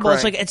fake terrible.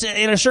 It's crying. like, it's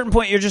at a certain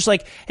point, you're just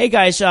like, hey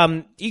guys,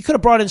 you could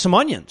have brought in some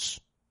onions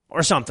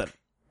or something.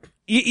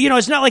 You know,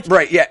 it's not like,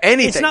 Right, yeah,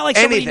 anything. it's not like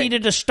somebody anything.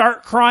 needed to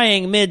start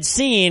crying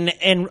mid-scene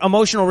in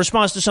emotional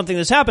response to something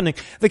that's happening.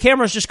 The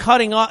camera's just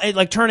cutting on,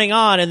 like turning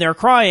on, and they're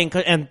crying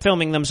and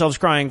filming themselves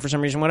crying for some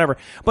reason, whatever.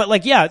 But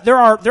like, yeah, there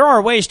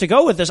are ways to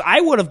go with this.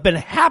 I would have been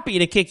happy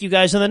to kick you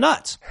guys in the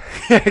nuts.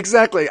 Yeah,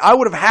 exactly. I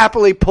would have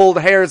happily pulled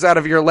hairs out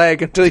of your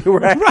leg until you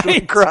were actually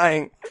Right.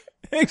 crying.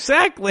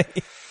 Exactly.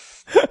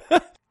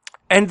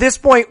 And this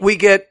point,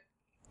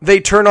 they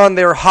turn on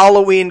their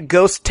Halloween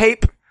ghost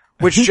tape,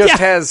 which just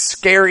has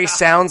scary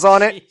sounds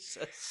on it.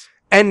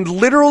 And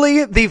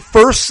literally, the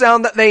first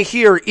sound that they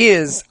hear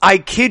is, I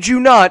kid you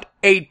not,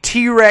 a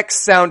T-Rex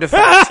sound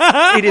effect.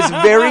 It is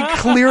very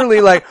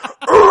clearly like,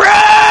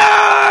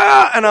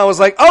 "Rah!" And I was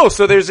like, oh,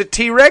 so there's a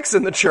T-Rex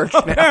in the church now.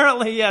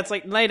 Apparently, yeah, it's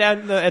like lay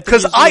down at the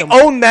Because I museum.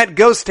 own that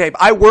ghost tape.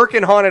 I work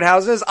in haunted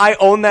houses. I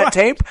own that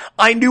tape.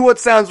 I knew what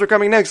sounds were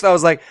coming next. I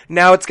was like,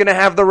 now it's going to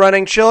have the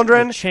running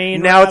children. The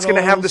chain now it's going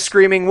to have the rattles.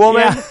 screaming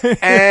woman. Yeah.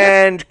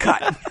 And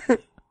cut.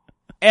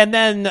 And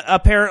then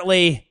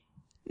apparently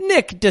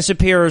Nick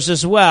disappears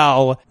as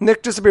well.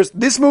 Nick disappears.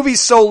 This movie's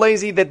so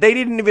lazy that they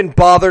didn't even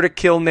bother to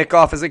kill Nick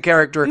off as a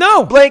character.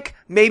 No. Blake,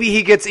 maybe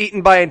he gets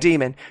eaten by a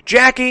demon.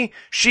 Jackie,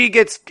 she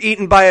gets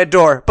eaten by a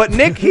door. But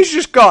Nick, he's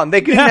just gone.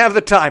 They didn't have the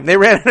time. They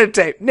ran out of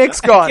tape.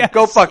 Nick's gone. Yes,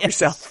 Go fuck yes.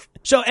 yourself.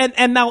 So,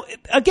 and now,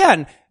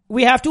 again,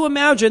 we have to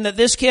imagine that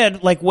this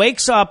kid, like,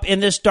 wakes up in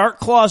this dark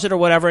closet or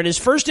whatever, and his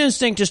first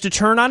instinct is to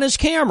turn on his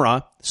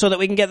camera so that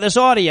we can get this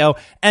audio,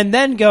 and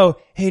then go,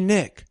 hey,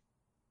 Nick,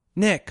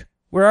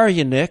 where are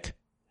you, Nick?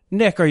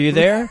 Nick, are you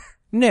there?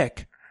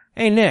 Nick.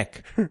 Hey,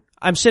 Nick.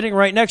 I'm sitting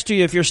right next to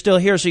you if you're still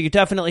here, so you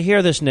definitely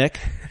hear this, Nick.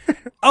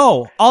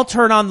 Oh, I'll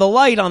turn on the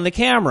light on the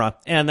camera.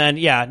 And then,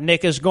 yeah,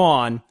 Nick is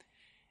gone.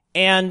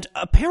 And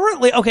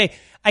apparently, okay,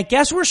 I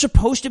guess we're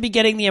supposed to be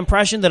getting the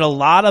impression that a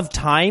lot of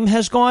time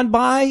has gone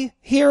by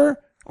here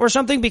or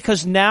something,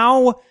 because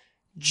now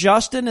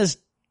Justin is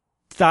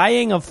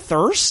dying of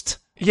thirst?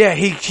 Yeah,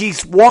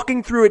 he's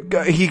walking through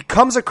it. He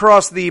comes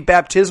across the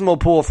baptismal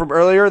pool from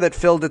earlier that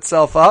filled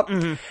itself up,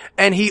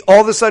 and he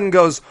all of a sudden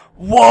goes,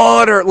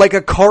 water, like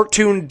a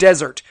cartoon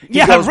desert. He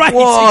Yeah, goes, right,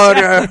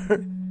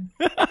 water.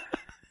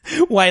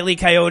 Wile E.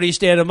 Coyote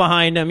standing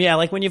behind him. Yeah,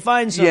 like when you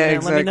find something, Yeah,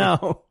 let me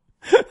know.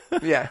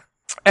 Yeah.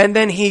 And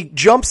then he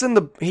jumps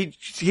in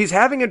he's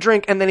having a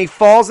drink, and then he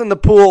falls in the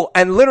pool,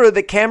 and literally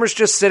the camera's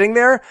just sitting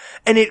there,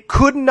 and it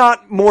could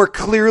not more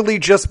clearly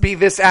just be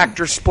this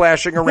actor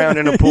splashing around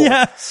in a pool.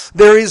 Yes.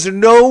 There is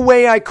no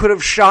way I could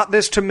have shot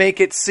this to make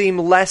it seem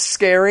less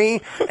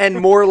scary and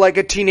more like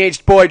a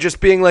teenage boy just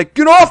being like,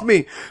 get off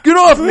me! Get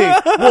off me!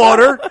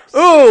 Water!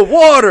 Oh,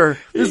 water!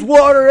 There's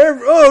water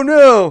oh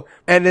no!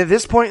 And at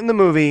this point in the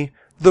movie,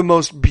 the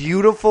most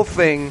beautiful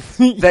thing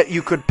that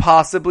you could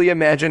possibly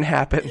imagine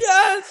happens.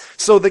 Yes!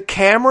 So the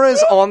camera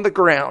is on the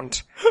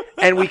ground,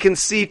 and we can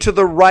see to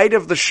the right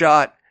of the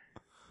shot,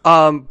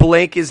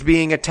 Blake is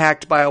being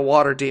attacked by a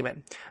water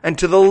demon. And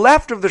to the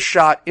left of the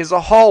shot is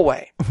a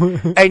hallway.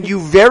 And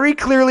you very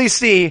clearly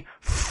see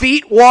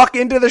feet walk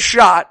into the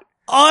shot.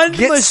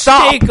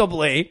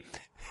 Unmistakably.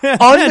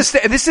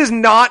 This is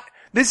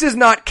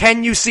not,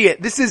 can you see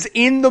it? This is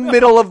in the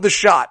middle of the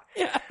shot.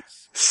 Yes.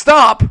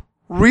 Stop.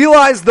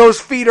 Realize those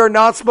feet are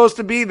not supposed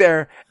to be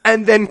there,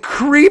 and then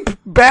creep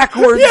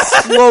backwards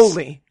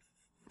slowly.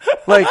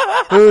 Like,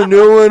 oh,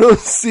 no one will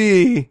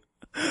see.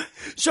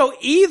 So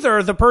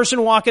either the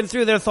person walking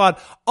through there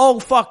thought, oh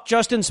fuck,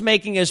 Justin's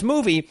making his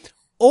movie,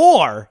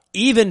 or,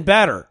 even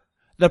better,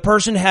 the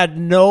person had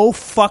no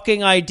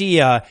fucking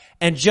idea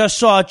and just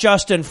saw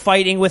Justin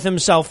fighting with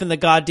himself in the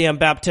goddamn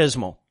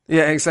baptismal.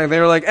 Yeah, exactly.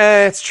 They were like,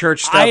 it's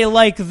church stuff. I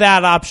like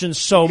that option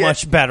so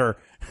much better.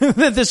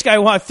 That this guy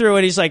walked through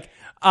and he's like,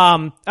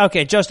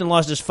 okay, Justin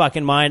lost his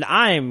fucking mind.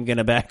 I'm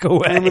gonna back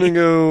away. I'm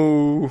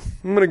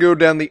gonna go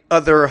down the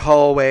other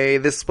hallway.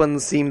 This one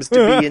seems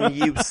to be in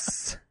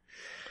use.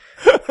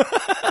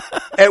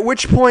 At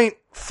which point,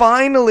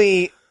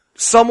 finally,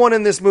 someone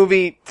in this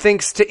movie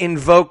thinks to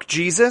invoke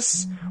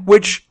Jesus,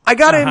 which I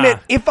gotta admit,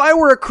 if I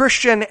were a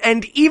Christian,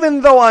 and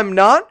even though I'm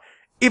not,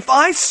 if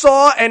I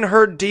saw and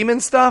heard demon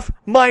stuff,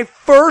 my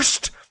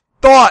first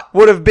thought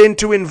would have been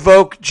to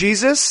invoke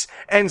Jesus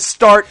and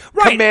start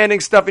commanding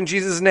stuff in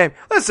Jesus' name.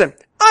 Listen,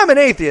 I'm an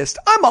atheist.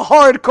 I'm a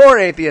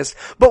hardcore atheist.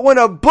 But when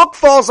a book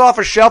falls off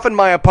a shelf in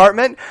my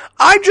apartment,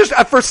 I just,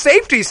 for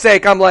safety's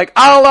sake, I'm like,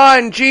 Allah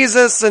and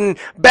Jesus and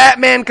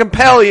Batman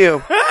compel you.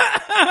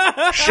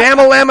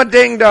 Shamalama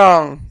ding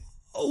dong.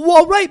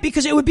 Well, right,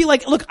 because it would be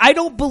like, look, I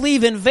don't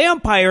believe in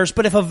vampires,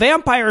 but if a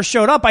vampire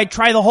showed up, I'd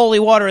try the holy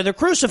water or the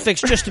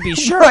crucifix just to be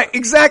sure. Right,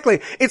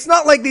 exactly. It's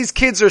not like these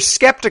kids are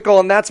skeptical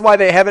and that's why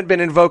they haven't been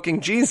invoking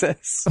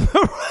Jesus.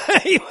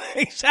 Right,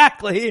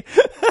 exactly.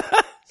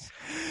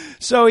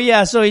 So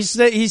yeah, so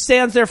he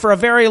stands there for a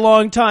very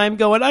long time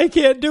going, I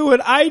can't do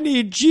it. I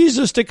need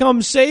Jesus to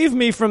come save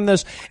me from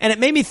this. And it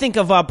made me think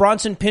of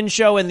Bronson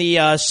Pinchot in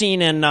the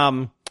scene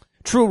in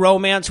True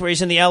Romance where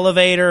he's in the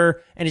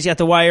elevator and he's got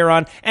the wire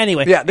on.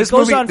 Anyway, Yeah, this it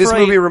goes movie on this for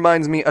movie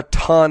reminds me a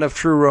ton of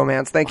True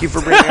Romance. Thank you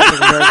for bringing up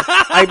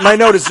the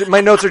comparison.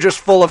 My notes are just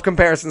full of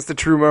comparisons to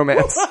True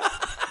Romance.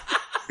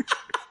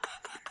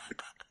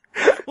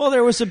 Well,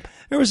 there was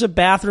a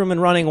bathroom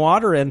and running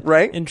water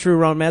in True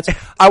Romance.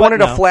 I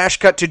wanted a flash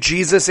cut to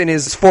Jesus in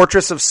his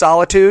Fortress of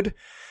Solitude.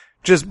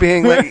 Just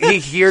being like, he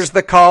hears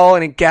the call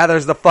and he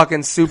gathers the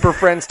fucking super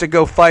friends to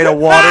go fight a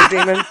water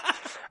demon.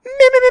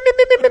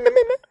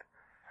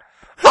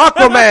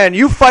 Aquaman,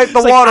 you fight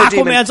the water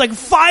demon. Aquaman's like,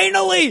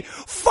 finally!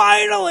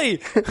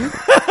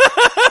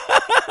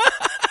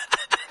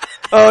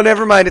 Oh,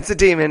 never mind. It's a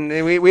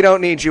demon. We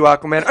don't need you,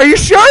 Aquaman. Are you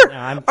sure?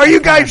 Are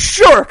you guys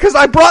sure? Because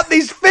I brought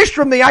these fish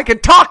from I can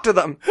talk to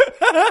them.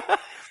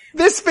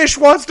 This fish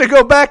wants to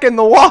go back in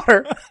the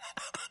water.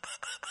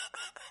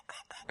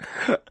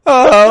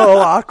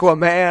 Oh,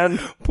 Aquaman.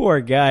 Poor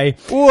guy.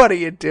 What are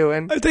you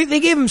doing? They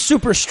gave him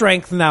super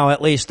strength now,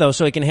 at least, though,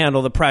 so he can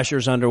handle the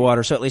pressures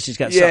underwater, so at least he's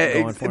got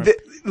something going for him.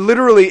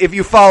 Literally, if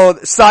you follow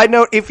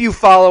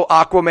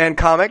Aquaman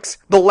comics,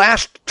 the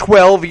last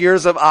 12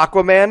 years of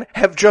Aquaman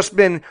have just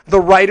been the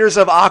writers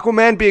of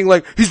Aquaman being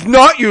like, he's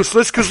not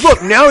useless, because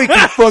look, now he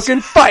can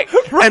fucking fight.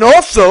 And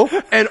also,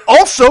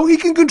 he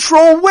can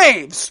control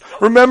waves.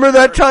 Remember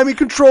that time he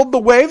controlled the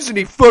waves and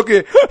he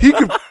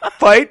could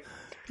fight?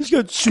 He's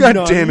got tsunamis.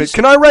 God damn it.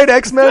 Can I write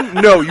X-Men?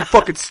 No, you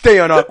fucking stay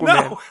on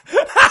Aquaman.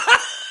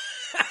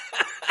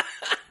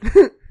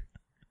 No.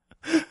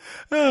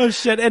 Oh,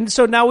 shit. And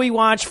so now we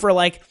watch for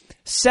like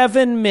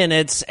 7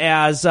 minutes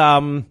as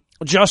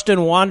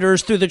Justin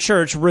wanders through the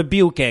church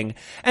rebuking.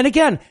 And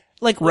again,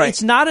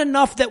 it's not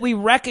enough that we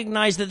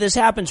recognize that this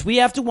happens. We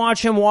have to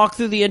watch him walk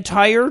through the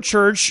entire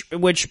church,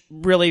 which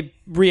really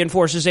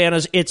reinforces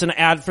Anna's it's an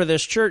ad for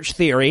this church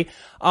theory.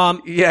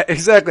 Yeah,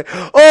 exactly.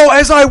 Oh,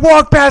 as I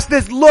walk past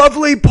this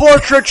lovely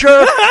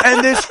portraiture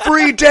and this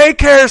free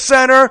daycare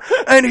center,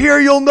 and here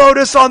you'll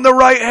notice on the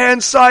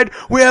right-hand side,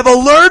 we have a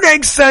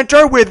learning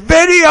center with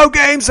video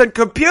games and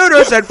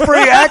computers and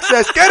free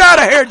access. Get out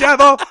of here,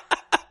 devil!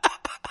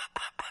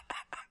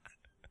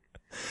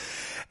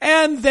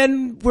 And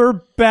then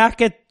we're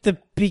back at the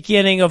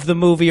beginning of the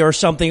movie or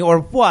something, or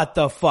what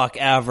the fuck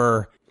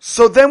ever.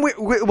 So then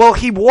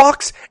he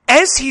walks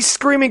as he's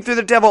screaming through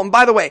the devil. And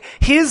by the way,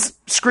 his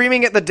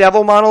screaming at the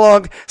devil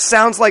monologue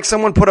sounds like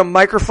someone put a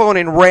microphone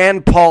in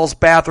Rand Paul's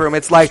bathroom.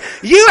 It's like,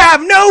 you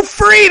have no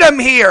freedom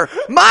here.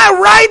 My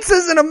rights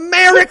as an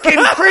American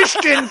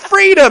Christian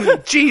freedom,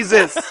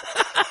 Jesus.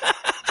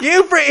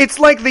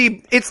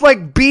 It's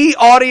like B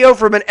audio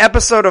from an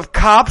episode of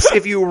Cops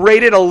if you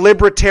rated a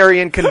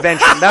libertarian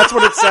convention. That's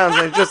what it sounds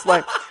like. Just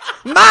like,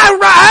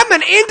 I'm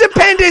an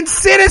independent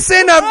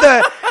citizen of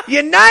the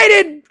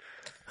United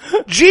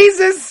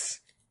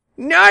Jesus.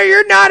 No,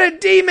 you're not a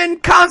demon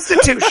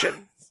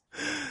Constitution.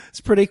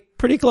 It's pretty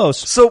close.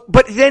 So,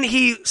 but then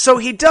he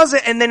does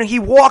it, and then he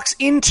walks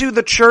into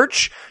the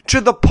church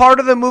to the part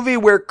of the movie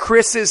where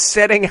Chris is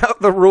setting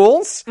out the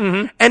rules.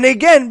 Mm-hmm. And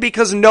again,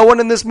 because no one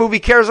in this movie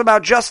cares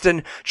about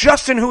Justin,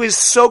 who is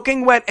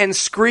soaking wet and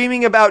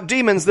screaming about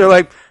demons, they're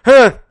like,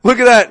 huh, look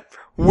at that.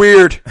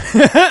 Weird.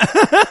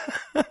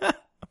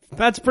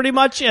 That's pretty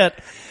much it.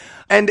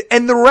 And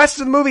the rest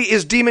of the movie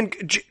is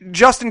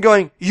Justin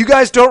going, you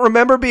guys don't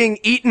remember being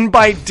eaten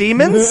by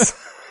demons?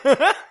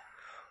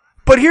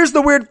 But here's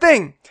the weird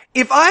thing.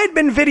 If I had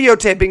been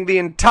videotaping the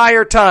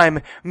entire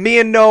time me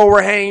and Noah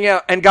were hanging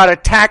out and got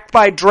attacked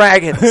by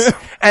dragons,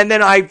 and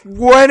then I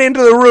went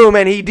into the room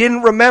and he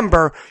didn't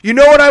remember, you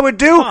know what I would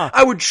do?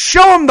 I would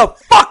show him the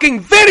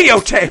fucking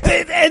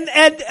videotape!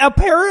 And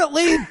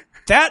apparently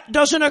that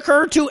doesn't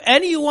occur to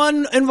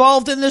anyone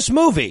involved in this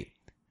movie.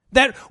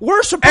 That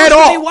we're supposed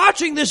to be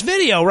watching this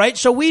video, right?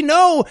 So we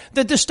know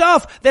that the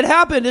stuff that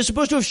happened is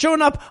supposed to have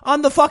shown up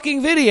on the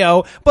fucking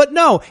video, but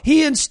no,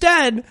 he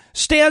instead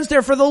stands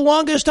there for the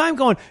longest time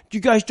going,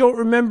 you guys don't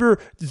remember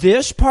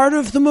this part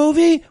of the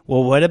movie?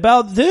 Well, what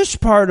about this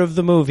part of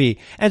the movie?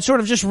 And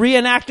sort of just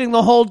reenacting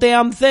the whole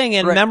damn thing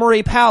in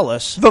Memory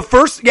Palace. And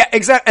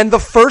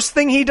the first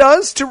thing he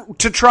does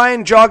to try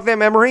and jog their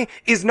memory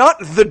is not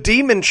the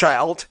demon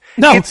child.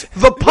 No. It's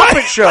the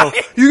puppet show.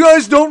 You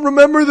guys don't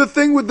remember the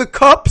thing with the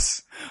cups?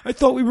 I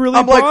thought we really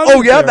I'm like,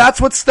 oh yeah, that's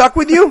what stuck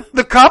with you?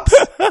 The cups?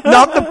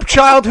 Not the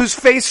child whose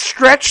face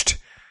stretched?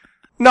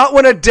 Not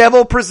when a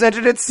devil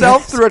presented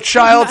itself through a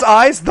child's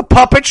eyes? The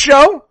puppet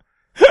show?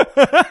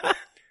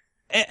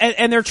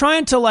 And they're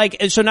trying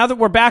to so now that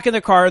we're back in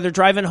the car, they're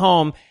driving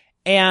home,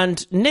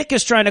 and Nick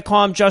is trying to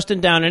calm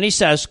Justin down, and he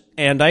says,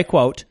 and I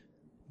quote,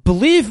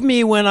 believe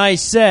me when I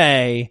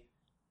say,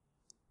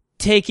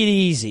 take it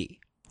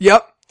easy.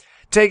 Yep.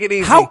 Take it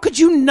easy. How could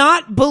you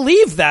not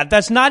believe that?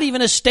 That's not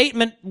even a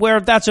statement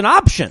where that's an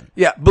option.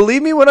 Yeah,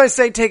 believe me when I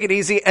say take it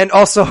easy, and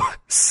also,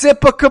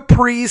 sip a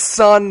Capri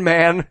Sun,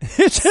 man.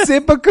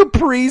 Sip a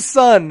Capri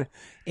Sun.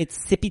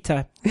 It's sippy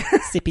time.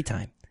 Sippy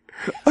time.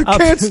 I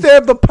can't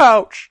stab the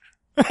pouch.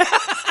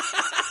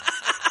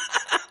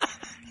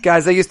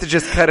 Guys, I used to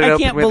just cut it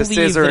open with a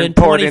scissor and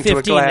pour it into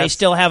a glass. They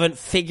still haven't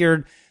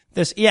figured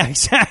Yeah,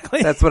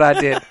 exactly. That's what I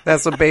did.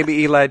 That's what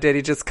baby Eli did.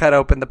 He just cut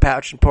open the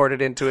pouch and poured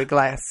it into a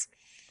glass.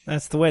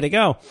 That's the way to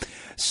go.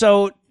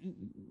 So,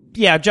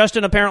 yeah,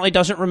 Justin apparently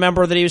doesn't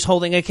remember that he was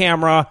holding a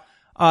camera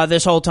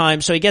this whole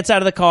time. So he gets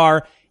out of the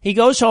car, he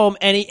goes home,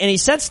 and he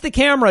sets the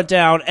camera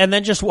down and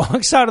then just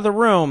walks out of the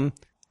room.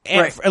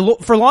 And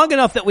for long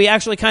enough that we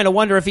actually kind of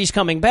wonder if he's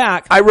coming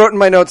back. I wrote in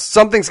my notes,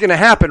 something's going to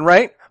happen,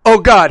 right? Oh,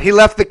 God, he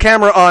left the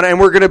camera on and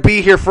we're going to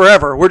be here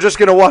forever. We're just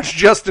going to watch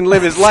Justin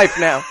live his life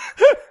now.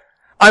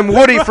 I'm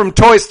Woody from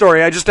Toy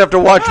Story. I just have to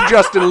watch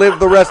Justin live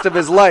the rest of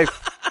his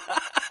life.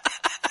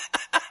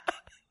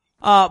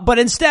 But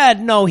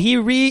instead, no,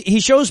 he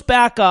shows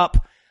back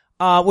up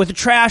with a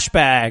trash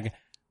bag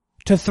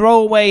to throw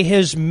away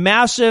his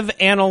massive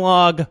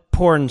analog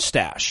porn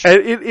stash.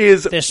 It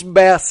is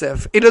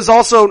massive. It is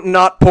also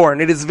not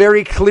porn. It is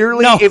very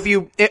clearly,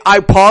 I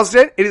paused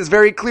it, it is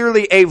very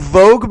clearly a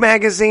Vogue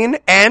magazine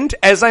and,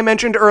 as I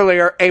mentioned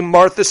earlier, a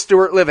Martha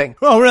Stewart Living.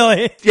 Oh,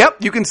 really? Yep,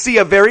 you can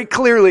see very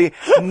clearly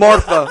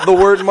Martha, the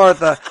word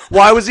Martha.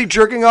 Why was he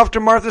jerking off to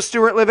Martha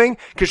Stewart Living?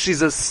 Because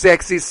she's a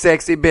sexy,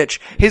 sexy bitch.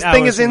 His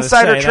thing is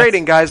insider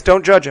trading, guys.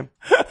 Don't judge him.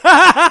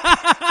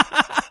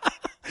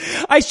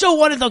 I so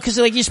wanted, though, because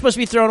you're supposed to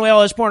be throwing away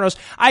all his pornos.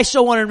 I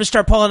so wanted him to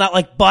start pulling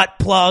out butt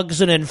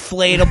plugs and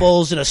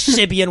inflatables and a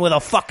Sibian with a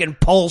fucking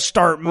pole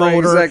start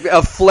motor. Right, exactly.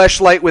 A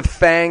fleshlight with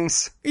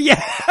fangs.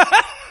 Yeah.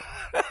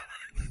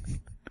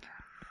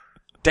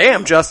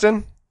 Damn,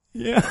 Justin.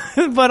 Yeah,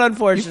 but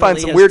unfortunately, you find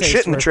some weird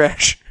shit in the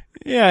trash.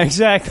 Yeah,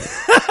 exactly.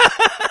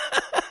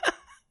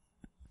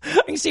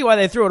 I can see why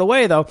they threw it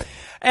away, though.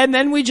 And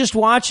then we just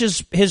watch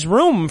his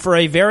room for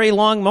a very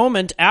long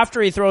moment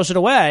after he throws it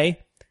away.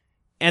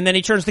 And then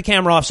he turns the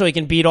camera off so he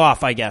can beat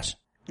off, I guess.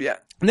 Yeah.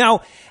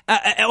 Now,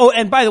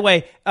 and by the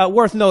way,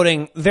 worth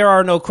noting, there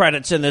are no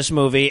credits in this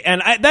movie,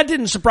 and that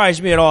didn't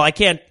surprise me at all.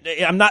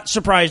 I'm not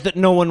surprised that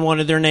no one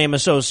wanted their name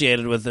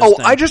associated with this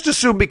thing. I just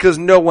assumed because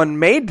no one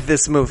made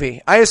this movie.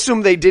 I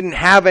assumed they didn't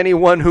have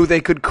anyone who they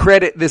could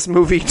credit this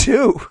movie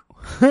to.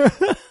 But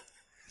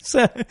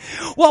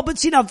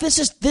see, now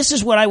this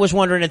is what I was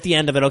wondering at the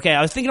end of it, okay?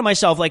 I was thinking to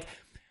myself,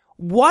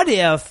 what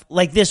if,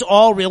 this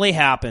all really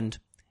happened?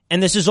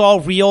 And this is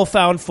all real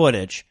found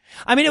footage.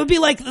 I mean, it would be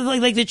like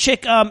the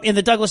chick in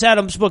the Douglas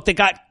Adams book that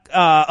got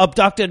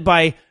abducted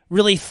by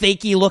really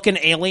fakey looking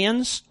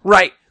aliens.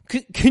 Right.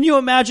 Can you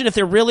imagine if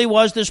there really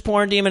was this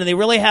porn demon and they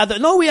really had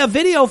no, we have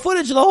video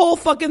footage of the whole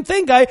fucking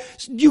thing, guy.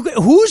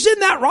 Who's in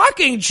that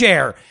rocking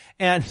chair?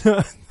 And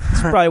that's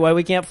probably why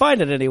we can't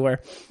find it anywhere.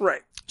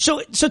 Right.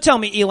 So tell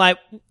me, Eli,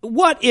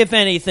 what, if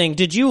anything,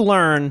 did you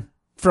learn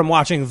from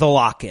watching The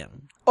Lock-In?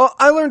 Well,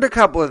 I learned a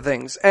couple of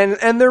things,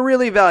 and they're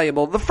really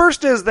valuable. The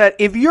first is that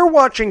if you're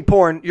watching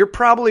porn, you're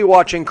probably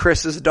watching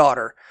Chris's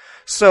daughter.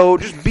 So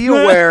just be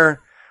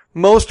aware,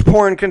 most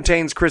porn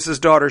contains Chris's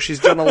daughter. She's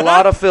done a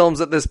lot of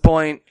films at this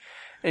point,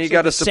 and you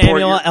gotta support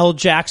Samuel L.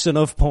 Jackson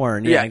of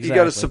porn. Yeah, exactly. You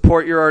gotta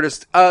support your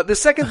artist. The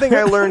second thing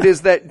I learned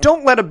is that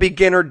don't let a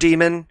beginner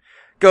demon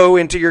go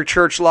into your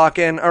church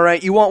lock-in,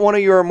 alright? You want one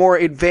of your more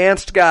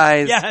advanced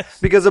guys.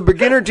 Yes. Because a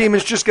beginner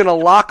demon's just gonna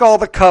lock all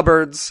the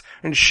cupboards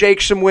and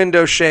shake some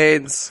window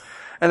shades.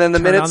 And then the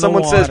minute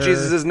someone says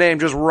Jesus' name,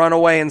 just run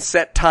away and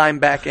set time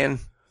back in.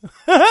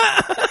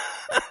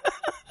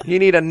 You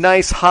need a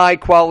nice,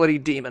 high-quality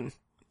demon.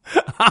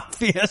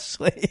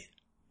 Obviously.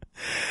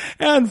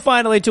 And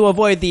finally, to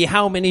avoid the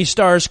how many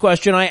stars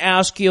question, I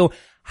ask you,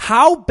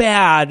 how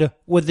bad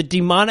would the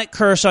demonic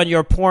curse on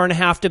your porn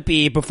have to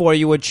be before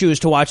you would choose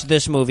to watch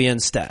this movie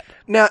instead?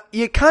 Now,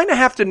 you kind of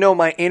have to know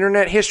my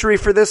internet history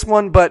for this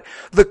one, but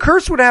the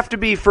curse would have to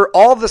be for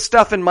all the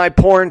stuff in my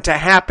porn to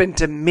happen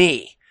to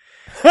me.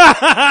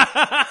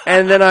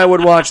 And then I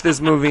would watch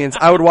this movie, and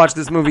I would watch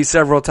this movie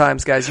several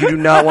times, guys. You do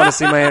not want to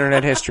see my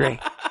internet history.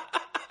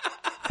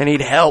 I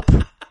need help.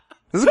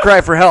 This is a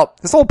cry for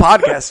help. This whole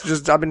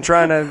podcast,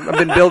 I've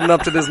been building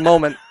up to this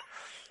moment.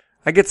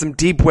 I get some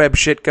deep web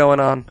shit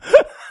going on.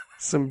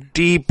 Some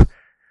deep,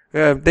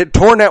 the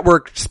Tor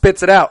network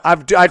spits it out.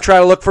 I try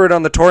to look for it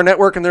on the Tor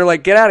network and they're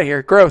like, get out of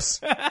here. Gross.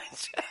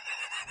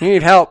 You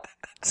need help.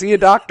 See a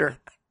doctor.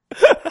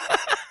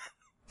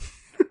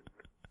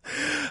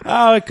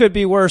 Oh, it could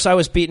be worse. I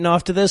was beaten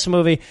off to this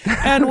movie.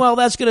 And well,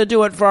 that's going to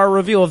do it for our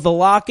review of The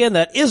Lock-In.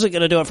 That isn't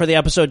going to do it for the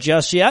episode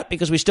just yet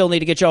because we still need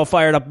to get y'all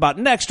fired up about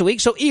next week.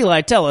 So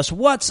Eli, tell us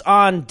what's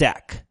on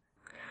deck.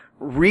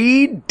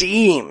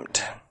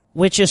 Redeemed.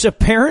 Which is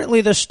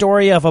apparently the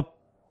story of a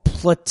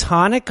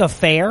platonic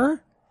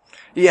affair?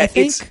 Yeah,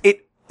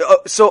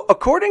 so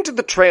according to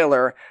the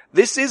trailer,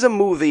 this is a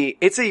movie,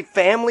 it's a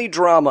family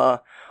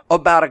drama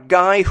about a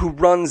guy who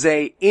runs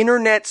a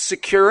internet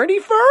security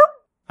firm?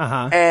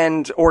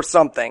 Or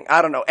something.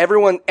 I don't know.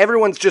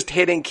 Everyone's just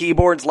hitting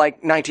keyboards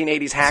like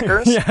 1980s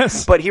hackers.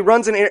 Yes. But he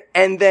runs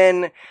and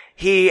then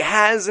he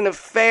has an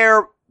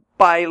affair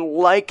by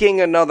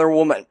liking another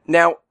woman.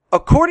 Now,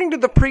 according to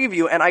the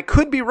preview, and I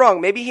could be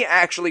wrong, maybe he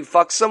actually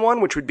fucks someone,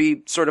 which would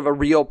be sort of a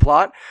real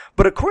plot,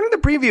 but according to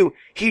the preview,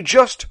 he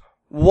just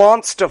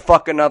wants to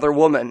fuck another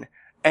woman,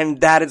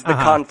 and that is the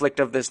conflict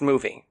of this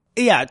movie.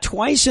 Yeah,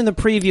 twice in the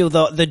preview,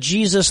 the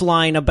Jesus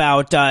line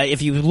about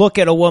if you look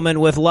at a woman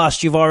with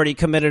lust, you've already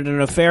committed an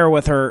affair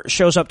with her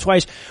shows up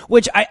twice,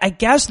 which I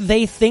guess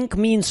they think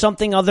means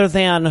something other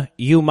than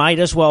you might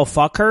as well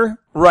fuck her.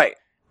 Right.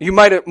 You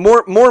might have,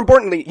 more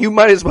importantly, you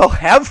might as well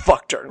have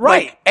fucked her.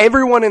 Right. Like,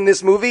 everyone in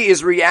this movie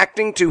is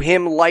reacting to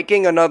him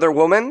liking another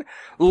woman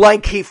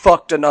like he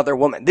fucked another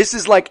woman. This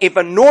is like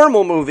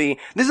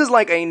this is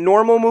like a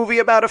normal movie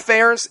about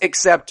affairs,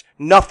 except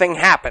nothing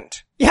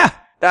happened. Yeah.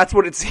 That's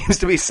what it seems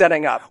to be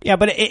setting up. Yeah,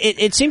 but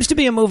it seems to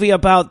be a movie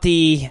about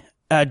the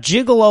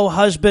gigolo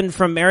husband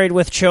from Married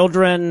with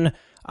Children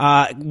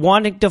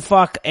wanting to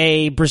fuck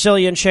a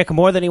Brazilian chick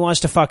more than he wants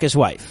to fuck his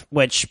wife,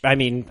 which, I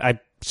mean, I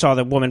saw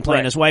the woman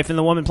playing his wife and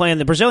the woman playing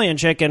the Brazilian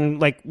chick, and,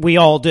 like, we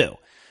all do.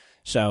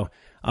 So,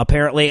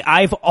 apparently,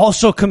 I've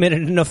also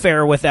committed an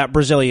affair with that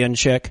Brazilian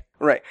chick.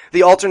 Right.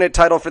 The alternate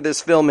title for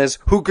this film is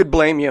Who Could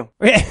Blame You?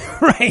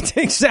 Right,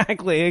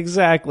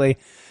 exactly.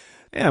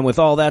 And with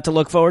all that to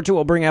look forward to,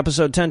 we'll bring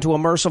episode 10 to a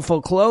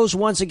merciful close.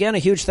 Once again, a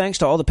huge thanks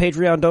to all the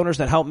Patreon donors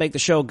that help make the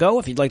show go.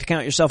 If you'd like to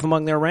count yourself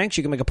among their ranks,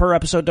 you can make a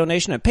per-episode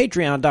donation at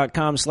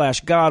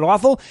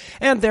patreon.com/godawful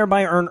and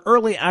thereby earn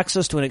early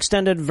access to an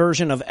extended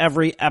version of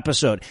every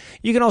episode.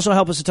 You can also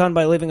help us a ton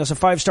by leaving us a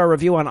 5-star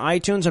review on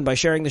iTunes and by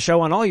sharing the show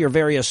on all your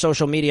various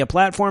social media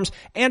platforms.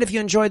 And if you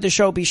enjoyed the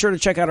show, be sure to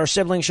check out our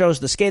sibling shows,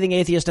 The Scathing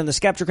Atheist and The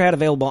Skeptocrat,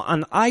 available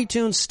on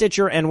iTunes,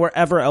 Stitcher, and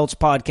wherever else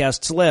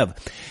podcasts live.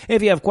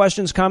 If you have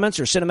questions,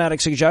 comments, or cinematic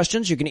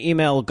suggestions, you can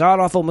email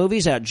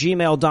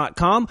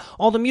godawfulmovies@gmail.com.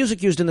 All the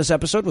music used in this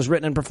episode was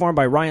written and performed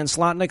by Ryan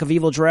Slotnick of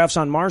Evil Giraffes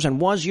on Mars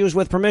and was used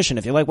with permission.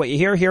 If you like what you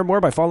hear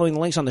more by following the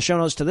links on the show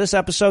notes to this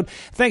episode.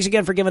 Thanks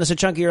again for giving us a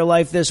chunk of your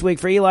life this week.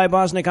 For Eli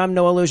Bosnick, I'm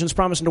Noah Illusions,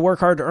 promising to work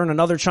hard to earn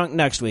another chunk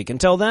next week.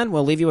 Until then,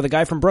 we'll leave you with a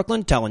guy from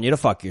Brooklyn telling you to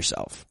fuck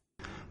yourself.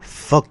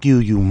 Fuck you,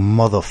 you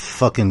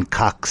motherfucking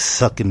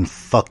cocksucking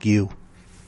fuck you.